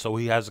David, so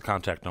he has a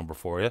contact number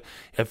for you.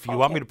 If you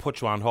want me to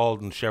put you on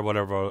hold and share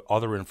whatever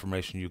other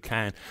information you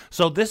can.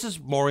 So this is,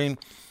 Maureen,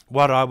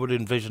 what I would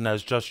envision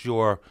as just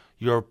your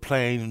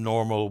plain,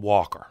 normal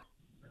walker.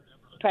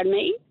 Pardon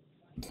me?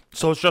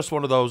 So it's just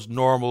one of those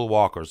normal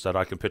walkers that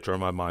I can picture in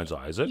my mind's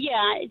eye, is it?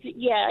 Yeah, and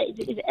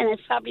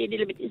it's probably a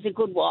little bit, it's a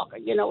good walker,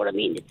 you know what I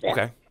mean? It's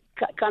okay.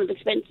 Kind of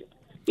expensive.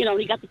 You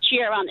got the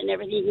chair on and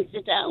everything, you can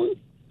sit down.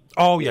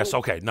 Oh, yes,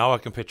 okay. Now I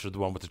can picture the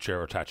one with the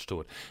chair attached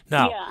to it.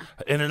 Now,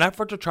 in an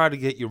effort to try to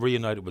get you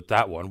reunited with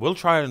that one, we'll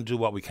try and do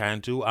what we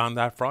can do on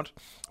that front.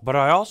 But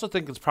I also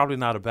think it's probably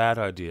not a bad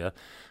idea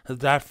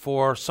that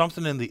for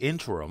something in the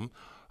interim,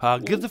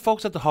 give the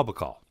folks at the Hub a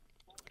call.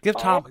 Give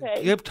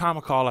Tom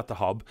a call at the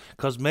Hub,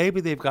 because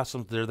maybe they've got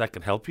something there that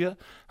can help you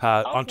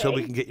until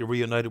we can get you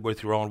reunited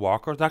with your own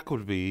walker. That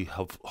could be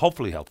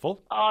hopefully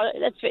helpful. Oh,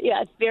 it's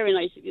very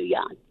nice of you,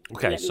 yeah.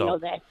 Okay, so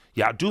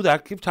do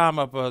that. Give Tom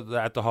up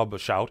at the Hub a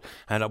shout.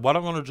 And what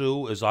I'm going to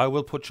do is I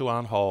will put you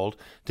on hold.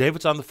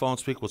 David's on the phone,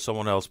 speak with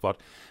someone else,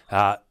 but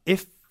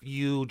if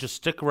you just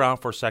stick around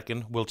for a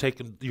second, we'll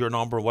take your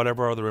number,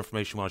 whatever other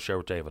information you want to share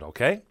with David,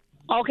 okay?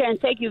 Okay, and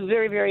thank you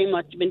very, very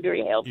much. You've been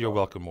very helpful. You're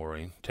welcome,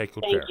 Maureen. Take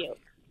good care. Thank you.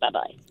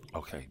 Bye-bye.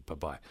 Okay,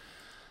 bye-bye.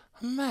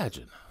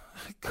 Imagine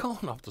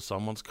going up to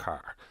someone's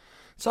car.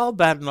 It's all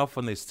bad enough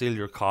when they steal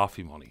your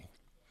coffee money,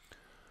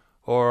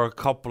 or a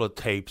couple of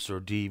tapes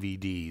or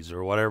DVDs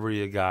or whatever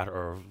you got,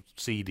 or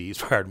CDs,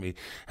 pardon me,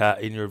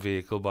 in your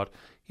vehicle. But,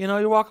 you know,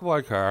 you're walking by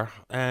a car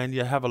and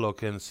you have a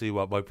look in and see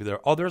what might be there.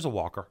 Oh, there's a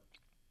walker.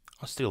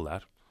 I'll steal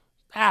that.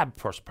 The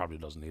person probably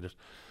doesn't need it.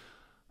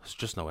 There's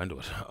just no end to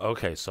it.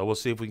 Okay, so we'll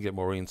see if we can get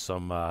Maureen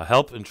some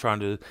help in trying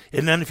to...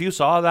 And then if you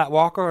saw that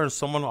walker and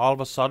someone all of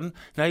a sudden...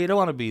 Now, you don't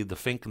want to be the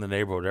fink in the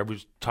neighborhood.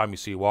 Every time you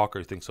see a walker,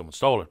 you think someone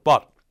stole it.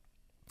 But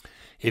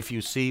if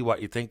you see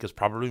what you think is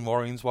probably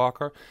Maureen's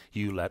walker,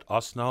 you let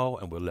us know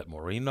and we'll let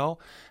Maureen know.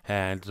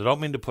 And I don't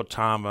mean to put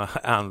Tom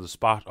on the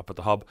spot up at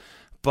the hub,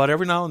 but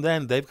every now and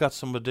then they've got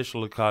some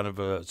additional kind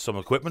of some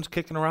equipment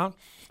kicking around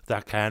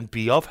that can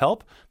be of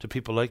help to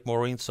people like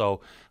Maureen.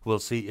 So we'll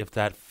see if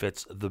that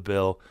fits the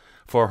bill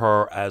for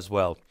her as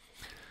well.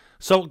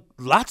 So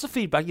lots of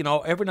feedback, you know,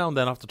 every now and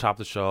then off the top of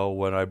the show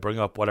when I bring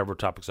up whatever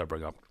topics I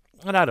bring up.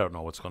 And I don't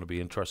know what's going to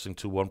be interesting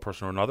to one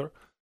person or another.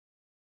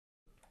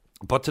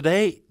 But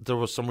today there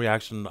was some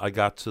reaction I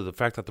got to the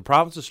fact that the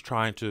province is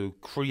trying to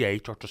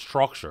create or to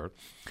structure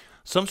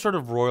some sort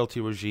of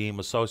royalty regime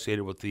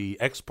associated with the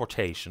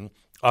exportation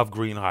of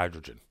green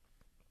hydrogen.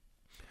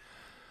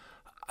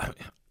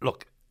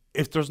 Look,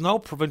 if there's no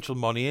provincial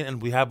money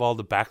and we have all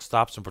the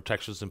backstops and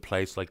protections in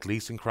place, like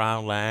leasing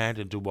Crown land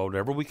and do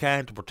whatever we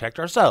can to protect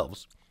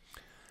ourselves,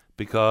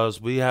 because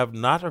we have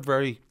a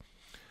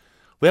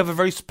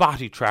very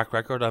spotty track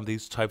record on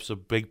these types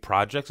of big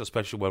projects,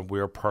 especially when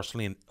we're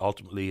personally and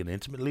ultimately and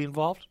intimately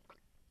involved.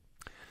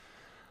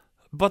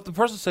 But the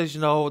person says,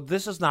 you know,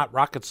 this is not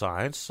rocket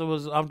science, so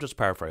I'm just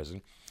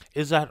paraphrasing,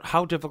 is that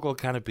how difficult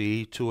can it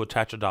be to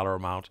attach a dollar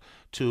amount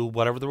to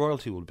whatever the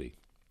royalty will be?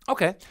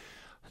 Okay.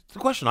 The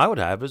question I would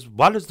have is,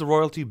 what is the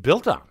royalty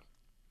built on?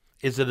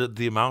 Is it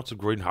the amount of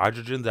green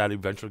hydrogen that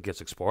eventually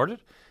gets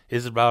exported?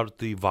 Is it about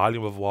the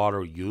volume of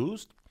water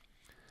used?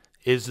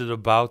 Is it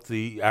about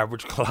the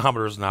average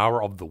kilometers an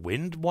hour of the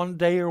wind one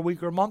day or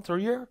week or month or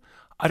year?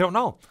 I don't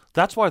know.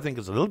 That's why I think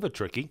it's a little bit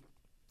tricky.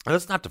 And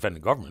that's not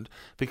defending government,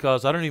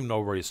 because I don't even know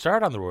where you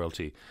start on the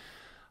royalty.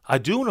 I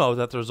do know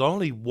that there's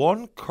only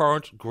one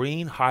current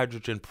green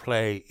hydrogen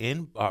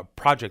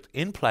project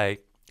in play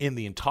in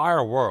the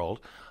entire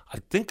world. I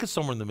think it's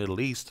somewhere in the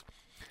Middle East.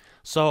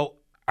 So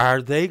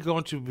are they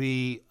going to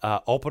be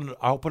open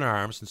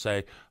arms and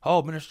say,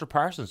 oh, Minister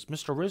Parsons,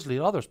 Mr. Risley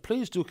and others,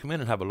 please do come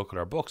in and have a look at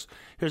our books.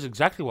 Here's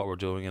exactly what we're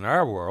doing in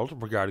our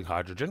world regarding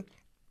hydrogen.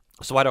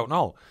 So I don't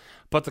know.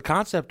 But the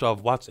concept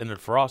of what's in it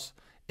for us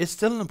is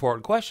still an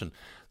important question.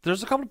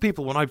 There's a couple of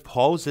people, when I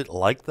pose it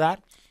like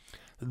that,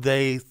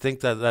 they think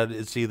that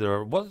it's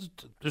either, well,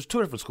 there's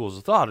two different schools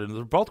of thought, and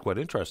they're both quite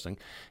interesting,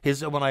 is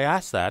that when I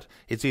ask that,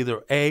 it's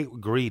either A,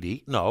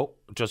 greedy, no,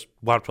 just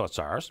want what's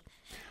ours,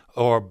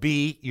 or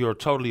B, you're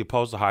totally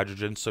opposed to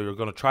hydrogen, so you're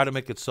going to try to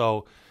make it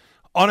so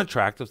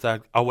unattractive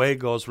that away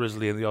goes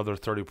Risley and the other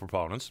 30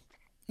 proponents.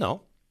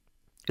 No,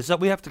 it's that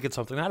we have to get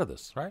something out of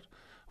this, right?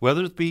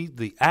 Whether it be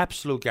the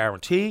absolute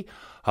guarantee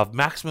of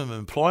maximum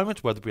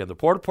employment, whether it be on the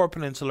Port au Port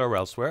Peninsula or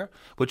elsewhere,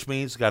 which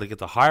means you got to get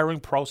the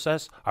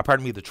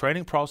the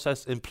training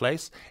process in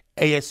place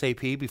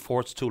ASAP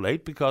before it's too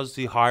late, because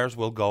the hires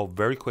will go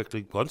very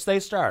quickly once they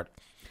start.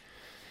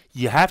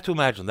 You have to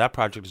imagine that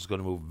project is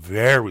going to move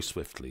very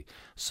swiftly.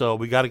 So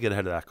we got to get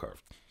ahead of that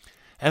curve.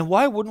 And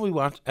why wouldn't we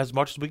want as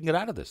much as we can get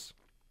out of this?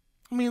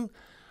 I mean,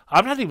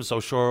 I'm not even so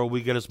sure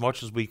we get as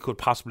much as we could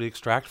possibly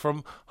extract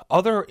from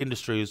other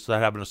industries that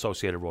have an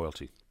associated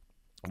royalty.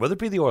 Whether it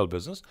be the oil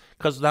business,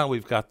 because now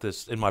we've got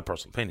this, in my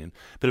personal opinion,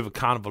 bit of a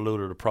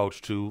convoluted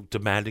approach to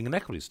demanding an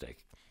equity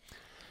stake.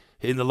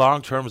 In the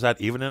long term, is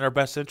that even in our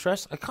best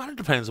interest? It kind of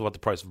depends on what the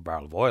price of a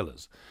barrel of oil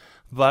is.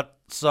 But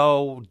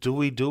so do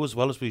we do as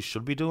well as we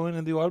should be doing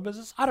in the oil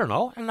business? I don't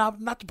know. And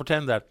not to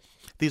pretend that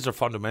these are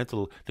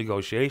fundamental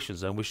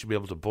negotiations and we should be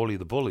able to bully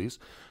the bullies.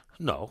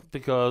 No,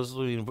 because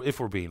if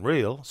we're being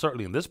real,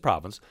 certainly in this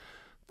province,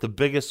 the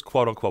biggest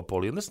quote-unquote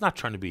bully, and this is not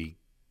trying to be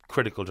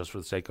critical just for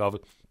the sake of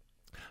it,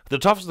 the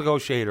toughest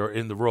negotiator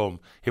in the room,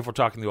 if we're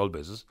talking the oil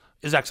business,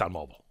 is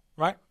ExxonMobil,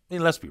 right? I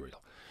mean, let's be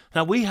real.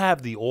 Now, we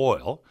have the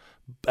oil,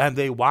 and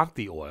they want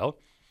the oil,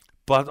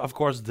 but, of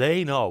course,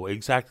 they know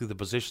exactly the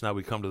position that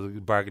we come to the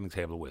bargaining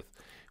table with.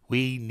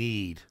 We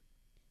need,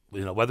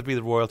 whether it be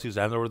the royalties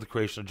and or the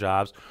creation of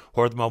jobs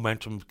or the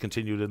momentum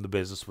continued in the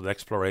business with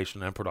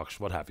exploration and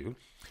production, what have you.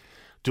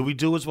 Do we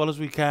do as well as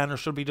we can or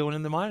should be doing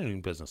in the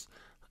mining business?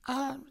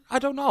 I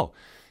don't know.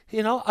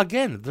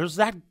 Again, there's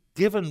that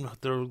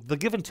the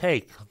give and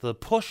take, the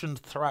push and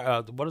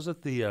what is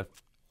it?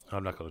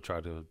 I'm not going to try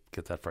to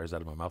get that phrase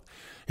out of my mouth.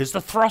 It's the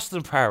thrust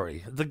and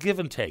parry, the give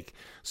and take.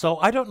 So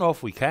I don't know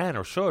if we can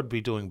or should be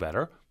doing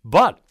better,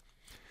 but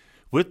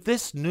with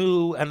this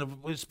new, and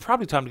it's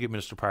probably time to get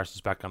Minister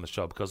Parsons back on the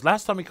show, because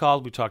last time he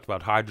called, we talked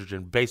about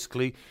hydrogen,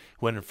 basically,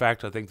 when in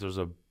fact I think there's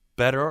a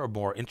better or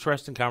more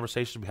interesting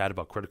conversation we had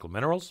about critical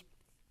minerals.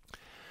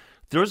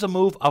 There is a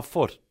move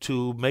afoot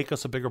to make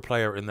us a bigger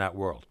player in that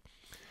world.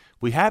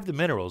 We have the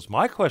minerals.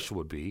 My question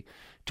would be,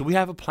 do we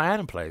have a plan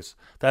in place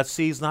that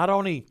sees not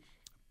only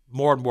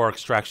more and more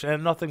extraction,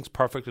 and nothing's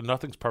perfect, and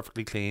nothing's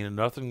perfectly clean, and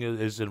nothing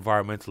is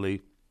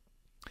environmentally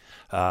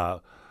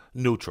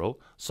neutral.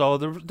 So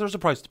there's a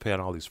price to pay on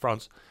all these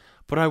fronts.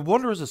 But I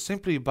wonder, is it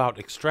simply about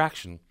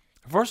extraction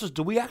versus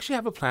do we actually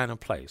have a plan in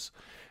place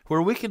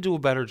where we can do a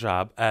better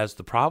job as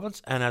the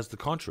province and as the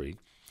country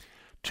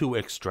to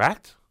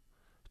extract,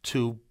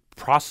 to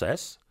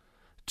process,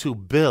 to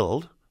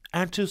build,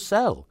 and to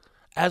sell,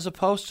 as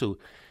opposed to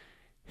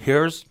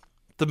here's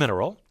the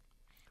mineral,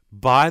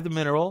 buy the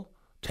mineral,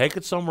 take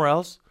it somewhere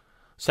else,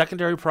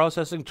 secondary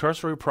processing,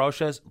 tertiary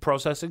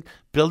processing,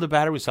 build a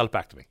battery, sell it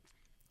back to me.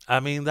 I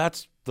mean,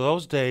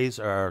 those days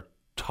are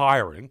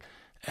tiring,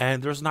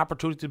 and there's an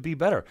opportunity to be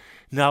better.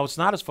 Now, it's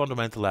not as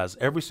fundamental as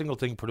every single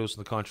thing produced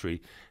in the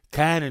country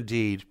can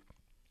indeed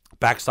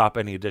backstop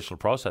any additional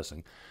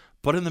processing.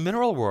 But in the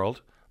mineral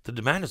world, the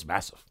demand is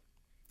massive.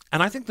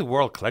 And I think the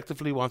world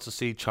collectively wants to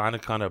see China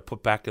kind of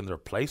put back in their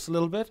place a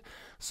little bit.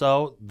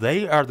 So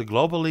they are the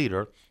global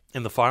leader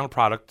in the final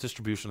product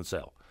distribution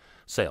and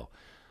sale.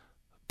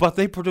 But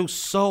they produce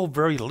so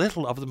very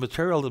little of the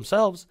material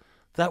themselves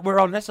that we're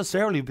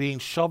unnecessarily being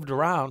shoved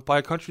around by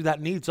a country that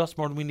needs us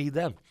more than we need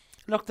them.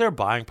 Look, they're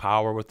buying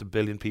power with 1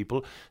 billion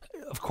people.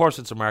 Of course,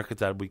 it's a market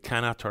that we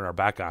cannot turn our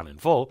back on in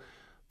full,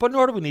 but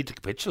nor do we need to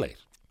capitulate.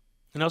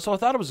 So I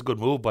thought it was a good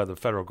move by the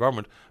federal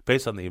government,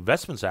 based on the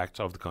Investments Act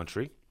of the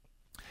country,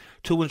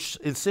 to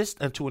insist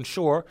and to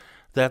ensure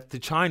that the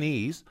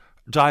Chinese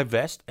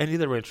divest any of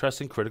their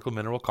interest in critical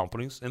mineral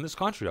companies in this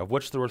country, of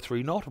which there were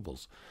 3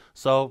 notables.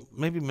 So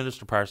maybe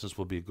Minister Parsons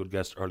will be a good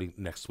guest early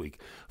next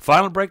week.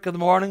 Final break of the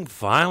morning,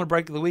 final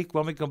break of the week.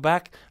 When we come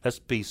back, let's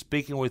be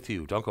speaking with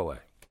you. Don't go away.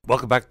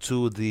 Welcome back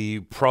to the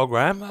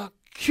program.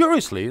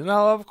 Curiously,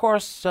 now, of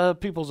course,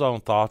 people's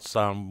own thoughts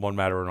on one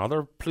matter or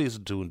another, please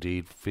do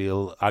indeed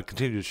feel I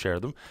continue to share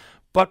them.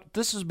 But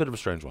this is a bit of a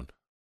strange one.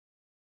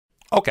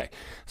 Okay,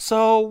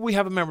 so we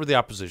have a member of the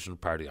opposition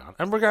party on,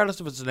 and regardless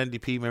if it's an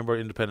NDP member,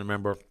 independent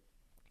member,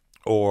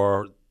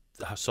 or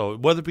so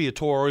whether it be a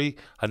Tory,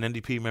 an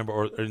NDP member,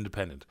 or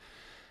independent,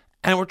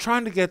 and we're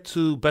trying to get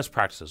to best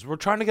practices. We're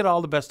trying to get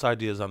all the best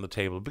ideas on the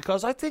table,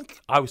 because I think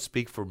I would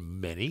speak for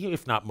many,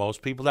 if not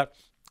most people, that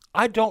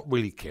I don't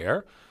really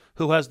care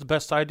who has the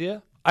best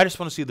idea. I just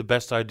want to see the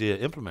best idea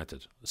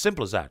implemented.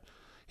 Simple as that.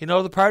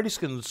 The parties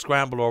can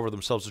scramble over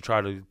themselves to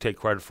try to take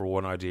credit for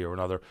one idea or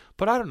another,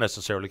 but I don't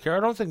necessarily care. I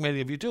don't think many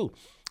of you do.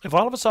 If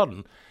all of a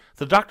sudden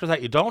the doctor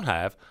that you don't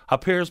have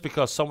appears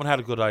because someone had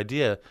a good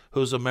idea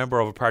who's a member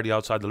of a party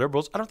outside the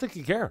Liberals, I don't think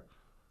you care.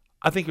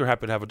 I think you're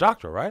happy to have a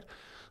doctor, right?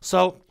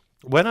 So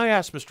when I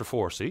asked Mr.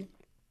 Forsey,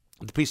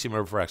 the PC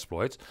member for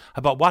Exploits,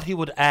 about what he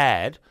would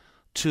add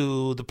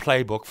to the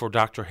playbook for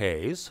Dr.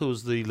 Hayes,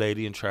 who's the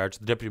lady in charge,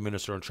 the Deputy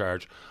Minister in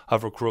charge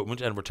of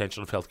recruitment and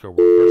retention of healthcare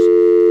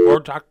workers, or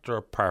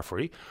Dr.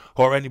 Parfrey,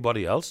 or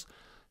anybody else,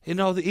 the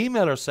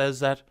emailer says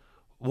that,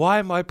 why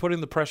am I putting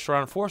the pressure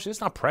on Forsey?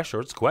 It's not pressure,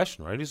 it's a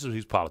question, right? He's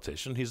a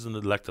politician, he's in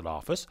an elected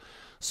office.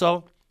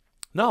 So,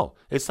 no,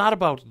 it's not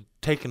about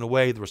taking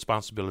away the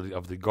responsibility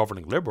of the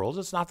governing Liberals.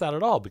 It's not that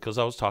at all, because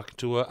I was talking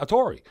to a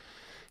Tory.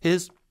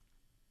 Is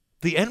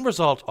the end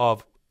result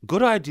of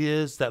good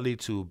ideas that lead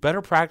to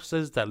better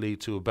practices, that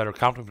lead to better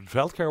complement of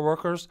healthcare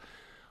workers.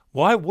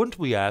 Why wouldn't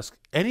we ask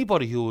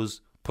anybody who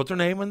has put their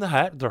name in the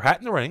hat, their hat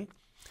in the ring,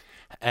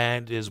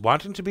 and is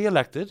wanting to be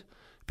elected,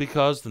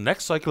 because the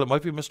next cycle it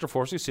might be Mr.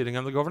 Forsey sitting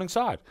on the governing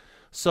side.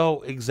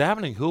 So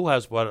examining who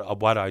has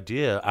what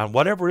idea on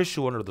whatever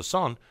issue under the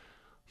sun,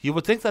 you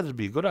would think that it'd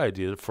be a good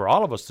idea for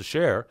all of us to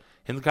share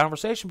in the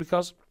conversation,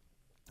 because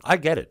I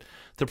get it.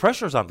 The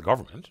pressure is on the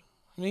government.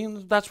 I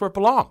mean, that's where it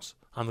belongs,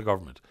 on the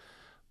government.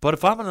 But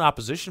if I'm an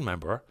opposition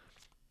member,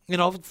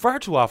 far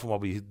too often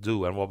what we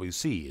do and what we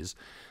see is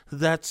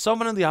that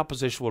someone in the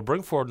opposition will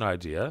bring forward an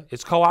idea,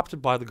 it's co-opted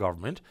by the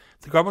government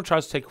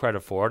tries to take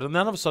credit for it, and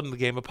then all of a sudden the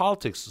game of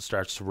politics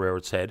starts to rear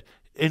its head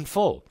in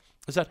full.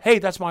 It's that, hey,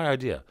 that's my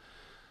idea.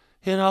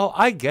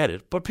 I get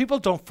it, but people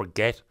don't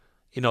forget,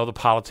 the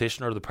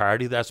politician or the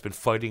party that's been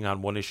fighting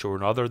on one issue or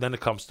another, then it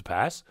comes to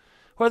pass,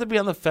 whether it be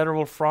on the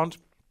federal front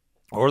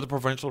or the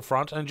provincial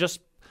front, and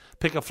just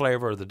pick a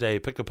flavor of the day,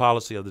 pick a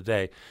policy of the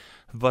day.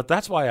 But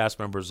that's why I ask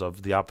members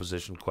of the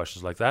opposition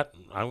questions like that.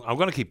 I'm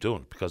going to keep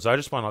doing it, because I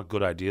just want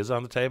good ideas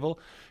on the table.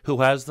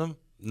 Who has them?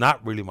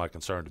 Not really my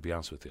concern, to be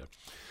honest with you.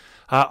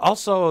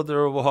 Also,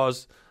 there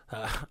was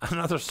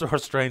another sort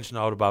of strange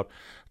note about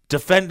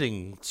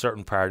defending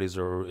certain parties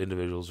or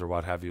individuals or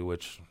what have you,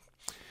 which...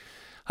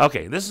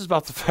 Okay, this is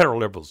about the federal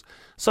Liberals.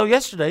 So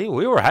yesterday,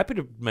 we were happy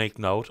to make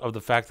note of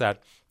the fact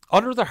that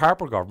under the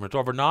Harper government,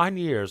 over 9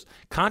 years,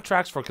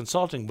 contracts for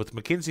consulting with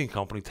McKinsey &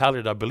 Company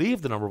tallied, I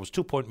believe the number was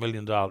 $2.2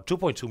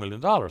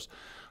 million.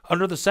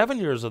 Under the 7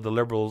 years of the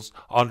Liberals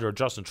under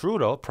Justin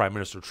Trudeau, Prime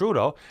Minister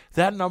Trudeau,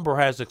 that number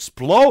has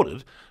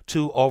exploded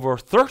to over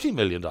 $30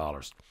 million.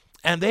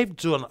 And they've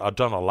done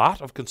a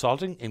lot of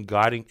consulting in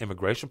guiding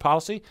immigration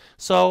policy.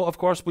 So, of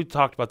course, we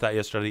talked about that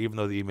yesterday, even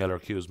though the emailer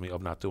accused me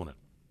of not doing it.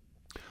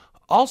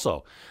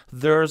 Also,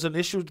 there's an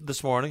issue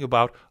this morning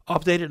about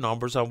updated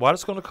numbers on what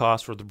it's going to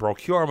cost for the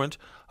procurement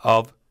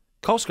of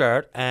Coast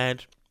Guard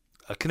and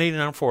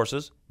Canadian Armed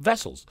Forces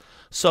vessels.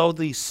 So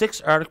the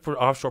 6 Arctic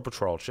offshore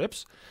patrol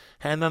ships,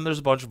 and then there's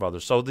a bunch of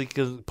others. So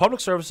the Public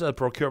Services and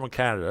Procurement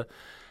Canada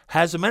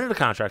has amended the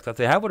contract that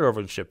they have with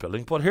Irving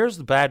Shipbuilding, but here's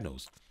the bad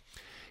news.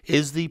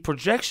 Is the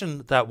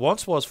projection that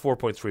once was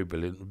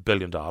 $4.3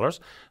 billion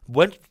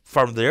went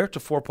from there to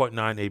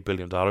 $4.98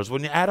 billion.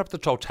 When you add up the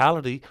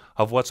totality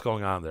of what's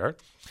going on there,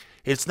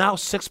 it's now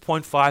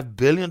 $6.5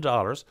 billion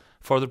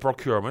for the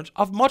procurement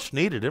of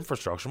much-needed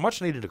infrastructure,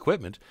 much-needed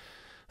equipment.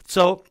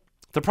 So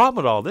the problem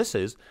with all this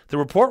is the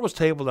report was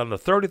tabled on the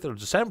 30th of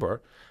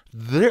December.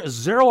 There's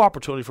zero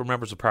opportunity for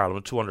members of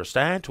Parliament to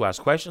understand, to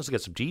ask questions, to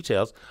get some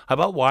details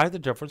about why the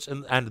difference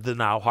and the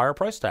now higher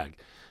price tag.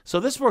 So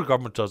this is where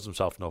government does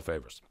themselves no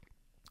favours.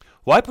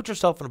 Why put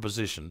yourself in a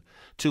position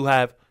to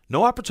have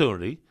no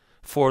opportunity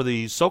for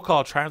the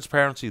so-called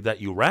transparency that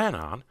you ran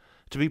on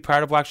to be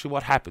part of actually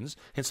what happens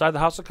inside the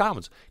House of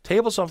Commons?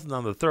 Table something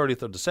on the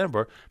 30th of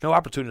December, no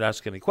opportunity to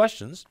ask any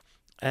questions,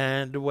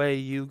 and away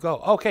you go.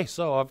 Okay,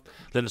 so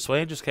Linda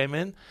Swain just came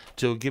in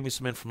to give me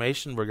some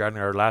information regarding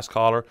our last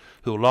caller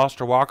who lost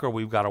her walker.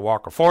 We've got a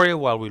walker for you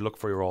while we look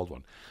for your old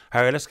one.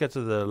 All right, let's get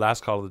to the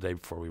last call of the day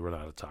before we run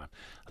out of time.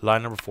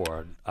 Line number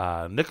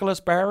 4. Nicholas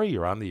Barry,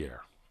 you're on the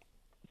air.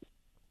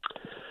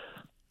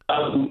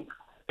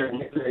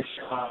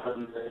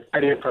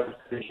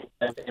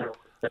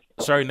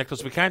 Sorry,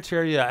 Nicholas, we can't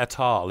hear you at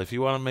all. If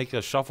you want to make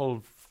a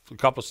shuffle, a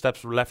couple of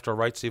steps left or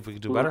right, see if we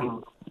can do better.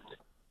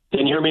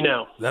 Can you hear me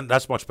now? Then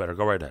that's much better.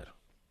 Go right ahead.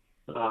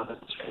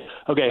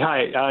 Okay,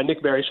 hi.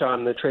 Nick Barishaw.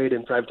 I'm the Trade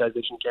and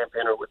Privatization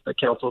Campaigner with the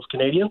Council of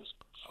Canadians.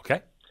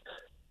 Okay.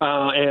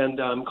 And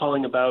I'm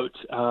calling about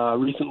a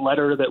recent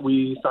letter that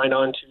we signed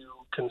on to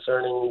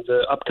concerning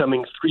the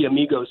upcoming Three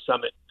Amigos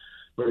Summit,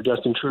 where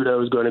Justin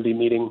Trudeau is going to be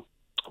meeting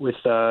with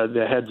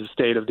the heads of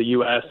state of the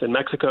U.S. and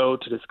Mexico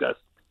to discuss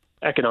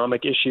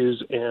economic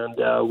issues.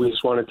 And we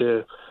just wanted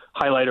to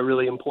highlight a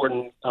really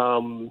important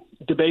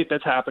debate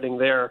that's happening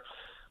there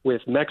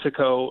with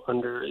Mexico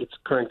under its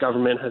current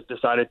government has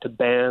decided to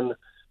ban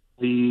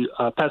the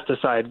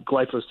pesticide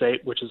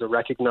glyphosate, which is a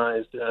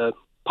recognized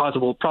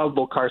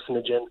probable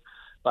carcinogen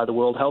by the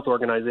World Health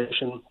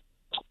Organization,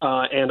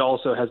 and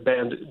also has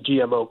banned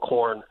GMO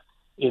corn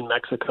in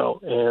Mexico.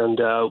 And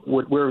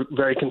what we're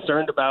very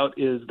concerned about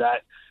is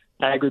that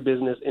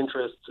agribusiness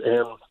interests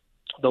and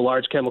the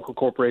large chemical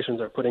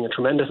corporations are putting a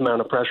tremendous amount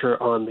of pressure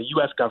on the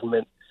U.S.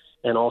 government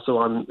and also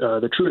on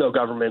the Trudeau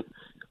government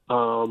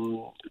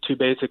to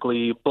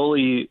basically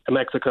bully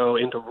Mexico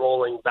into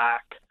rolling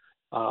back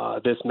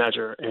this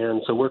measure.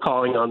 And so we're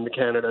calling on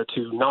Canada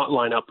to not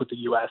line up with the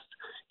U.S.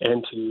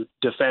 and to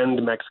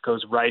defend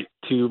Mexico's right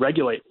to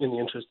regulate in the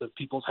interest of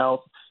people's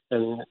health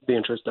and in the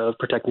interest of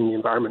protecting the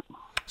environment.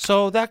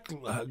 So that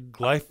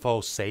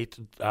glyphosate,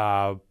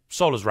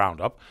 sold as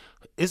Roundup,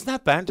 isn't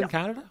that banned in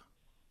Canada?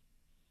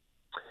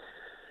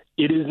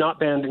 It is not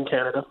banned in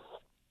Canada.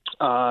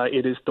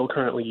 It is still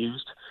currently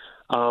used.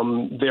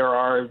 There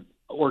are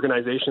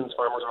organizations,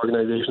 farmers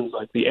organizations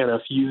like the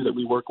NFU that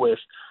we work with,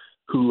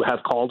 who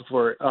have called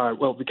for,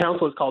 the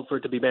council has called for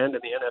it to be banned,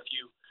 and the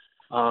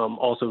NFU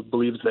also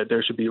believes that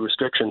there should be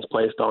restrictions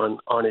placed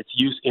on its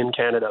use in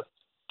Canada.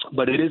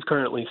 But it is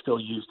currently still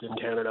used in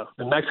Canada.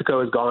 And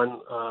Mexico has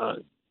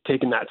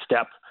taken that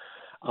step,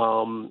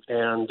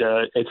 and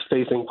it's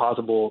facing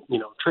possible,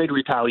 trade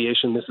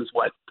retaliation. This is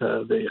what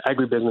the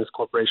agribusiness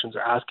corporations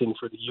are asking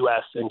for the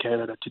U.S. and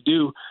Canada to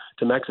do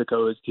to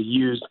Mexico, is to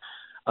use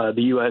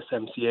the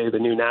USMCA, the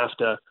new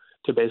NAFTA,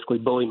 to basically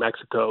bully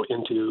Mexico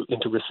into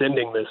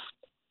rescinding this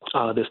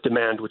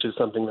demand, which is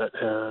something that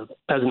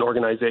peasant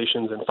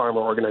organizations and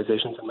farmer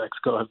organizations in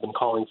Mexico have been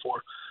calling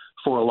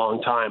for a long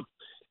time.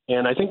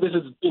 And I think this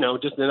is,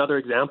 just another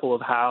example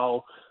of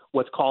how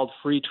what's called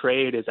free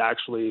trade is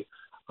actually,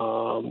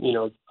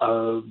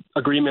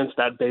 agreements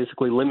that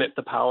basically limit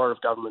the power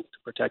of governments to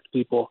protect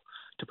people,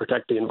 to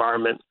protect the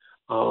environment,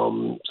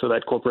 so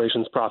that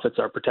corporations' profits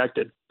are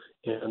protected.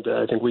 And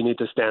I think we need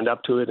to stand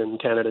up to it,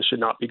 and Canada should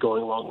not be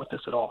going along with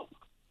this at all.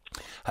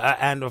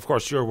 And, of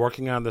course, you're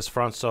working on this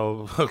front,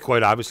 so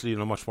quite obviously you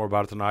know much more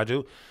about it than I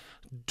do.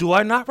 Do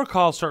I not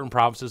recall certain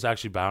provinces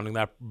actually banning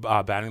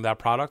that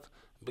product?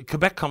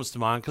 Quebec comes to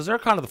mind because they're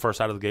kind of the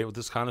first out of the gate with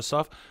this kind of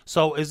stuff.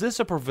 So is this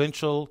a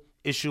provincial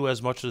issue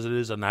as much as it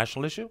is a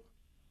national issue?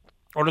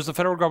 Or does the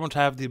federal government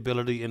have the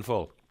ability in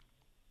full?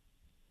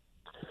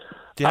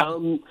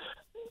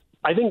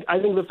 I think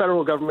the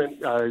federal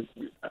government,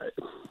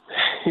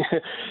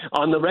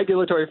 on the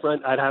regulatory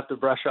front, I'd have to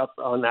brush up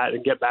on that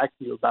and get back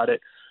to you about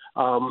it.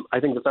 I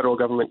think the federal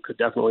government could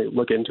definitely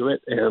look into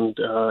it and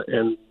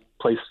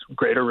place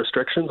greater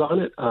restrictions on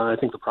it. I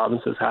think the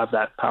provinces have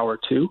that power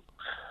too.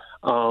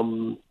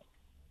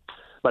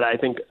 But I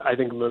think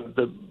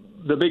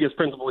the biggest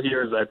principle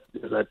here is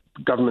that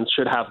governments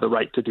should have the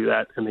right to do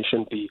that, and they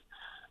shouldn't be,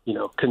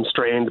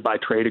 constrained by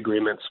trade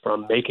agreements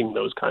from making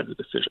those kinds of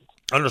decisions.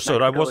 Understood.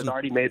 Mexico has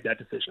already made that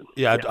decision.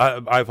 Yeah.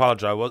 I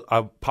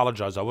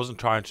apologize. I wasn't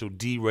trying to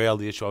derail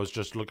the issue. I was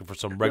just looking for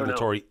some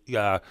regulatory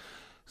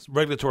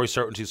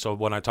certainty. So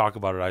when I talk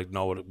about it, I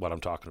know what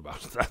I'm talking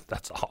about.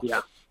 That's all.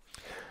 Yeah.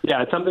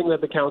 Yeah, it's something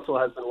that the council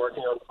has been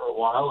working on for a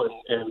while,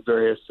 and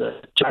various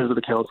chairs of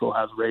the council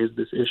have raised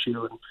this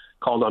issue and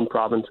called on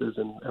provinces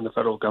and the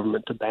federal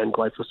government to ban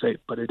glyphosate,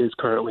 but it is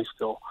currently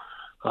still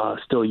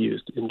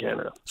used in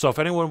Canada. So if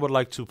anyone would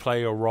like to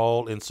play a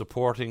role in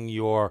supporting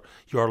your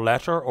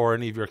letter or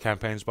any of your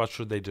campaigns, what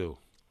should they do?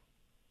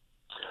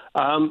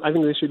 I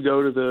think they should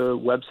go to the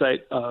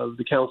website of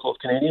the Council of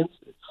Canadians.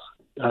 It's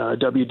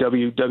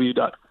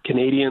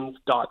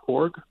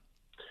www.canadians.org.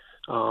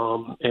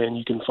 And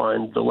you can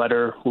find the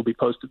letter will be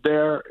posted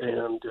there,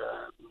 and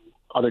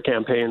other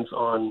campaigns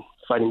on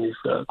fighting these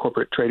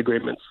corporate trade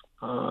agreements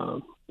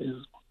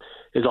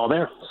is all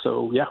there.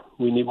 So yeah,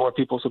 we need more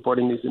people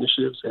supporting these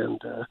initiatives and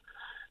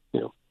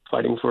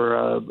fighting for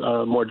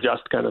a more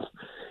just kind of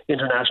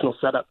international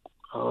setup.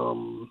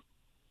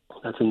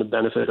 That's in the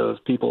benefit of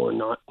people and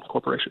not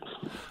corporations.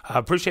 I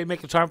appreciate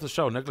making time for the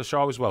show. Nicholas, you're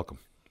always welcome.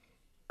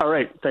 All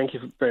right. Thank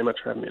you very much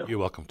for having me on. You're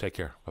welcome. Take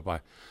care. Bye-bye.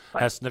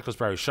 That's Nicholas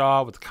Barry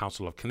Shaw with the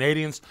Council of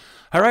Canadians.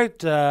 All right.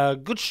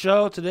 Good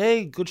show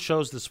today. Good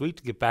shows this week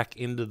to get back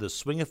into the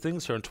swing of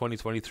things here in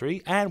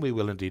 2023. And we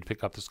will indeed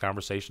pick up this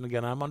conversation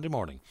again on Monday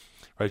morning,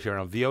 right here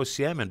on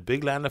VOCM and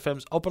Big Land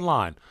FM's Open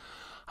Line.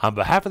 On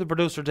behalf of the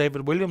producer,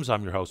 David Williams,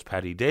 I'm your host,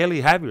 Paddy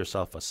Daly. Have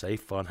yourself a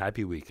safe, fun,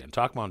 happy weekend.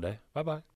 Talk Monday. Bye-bye.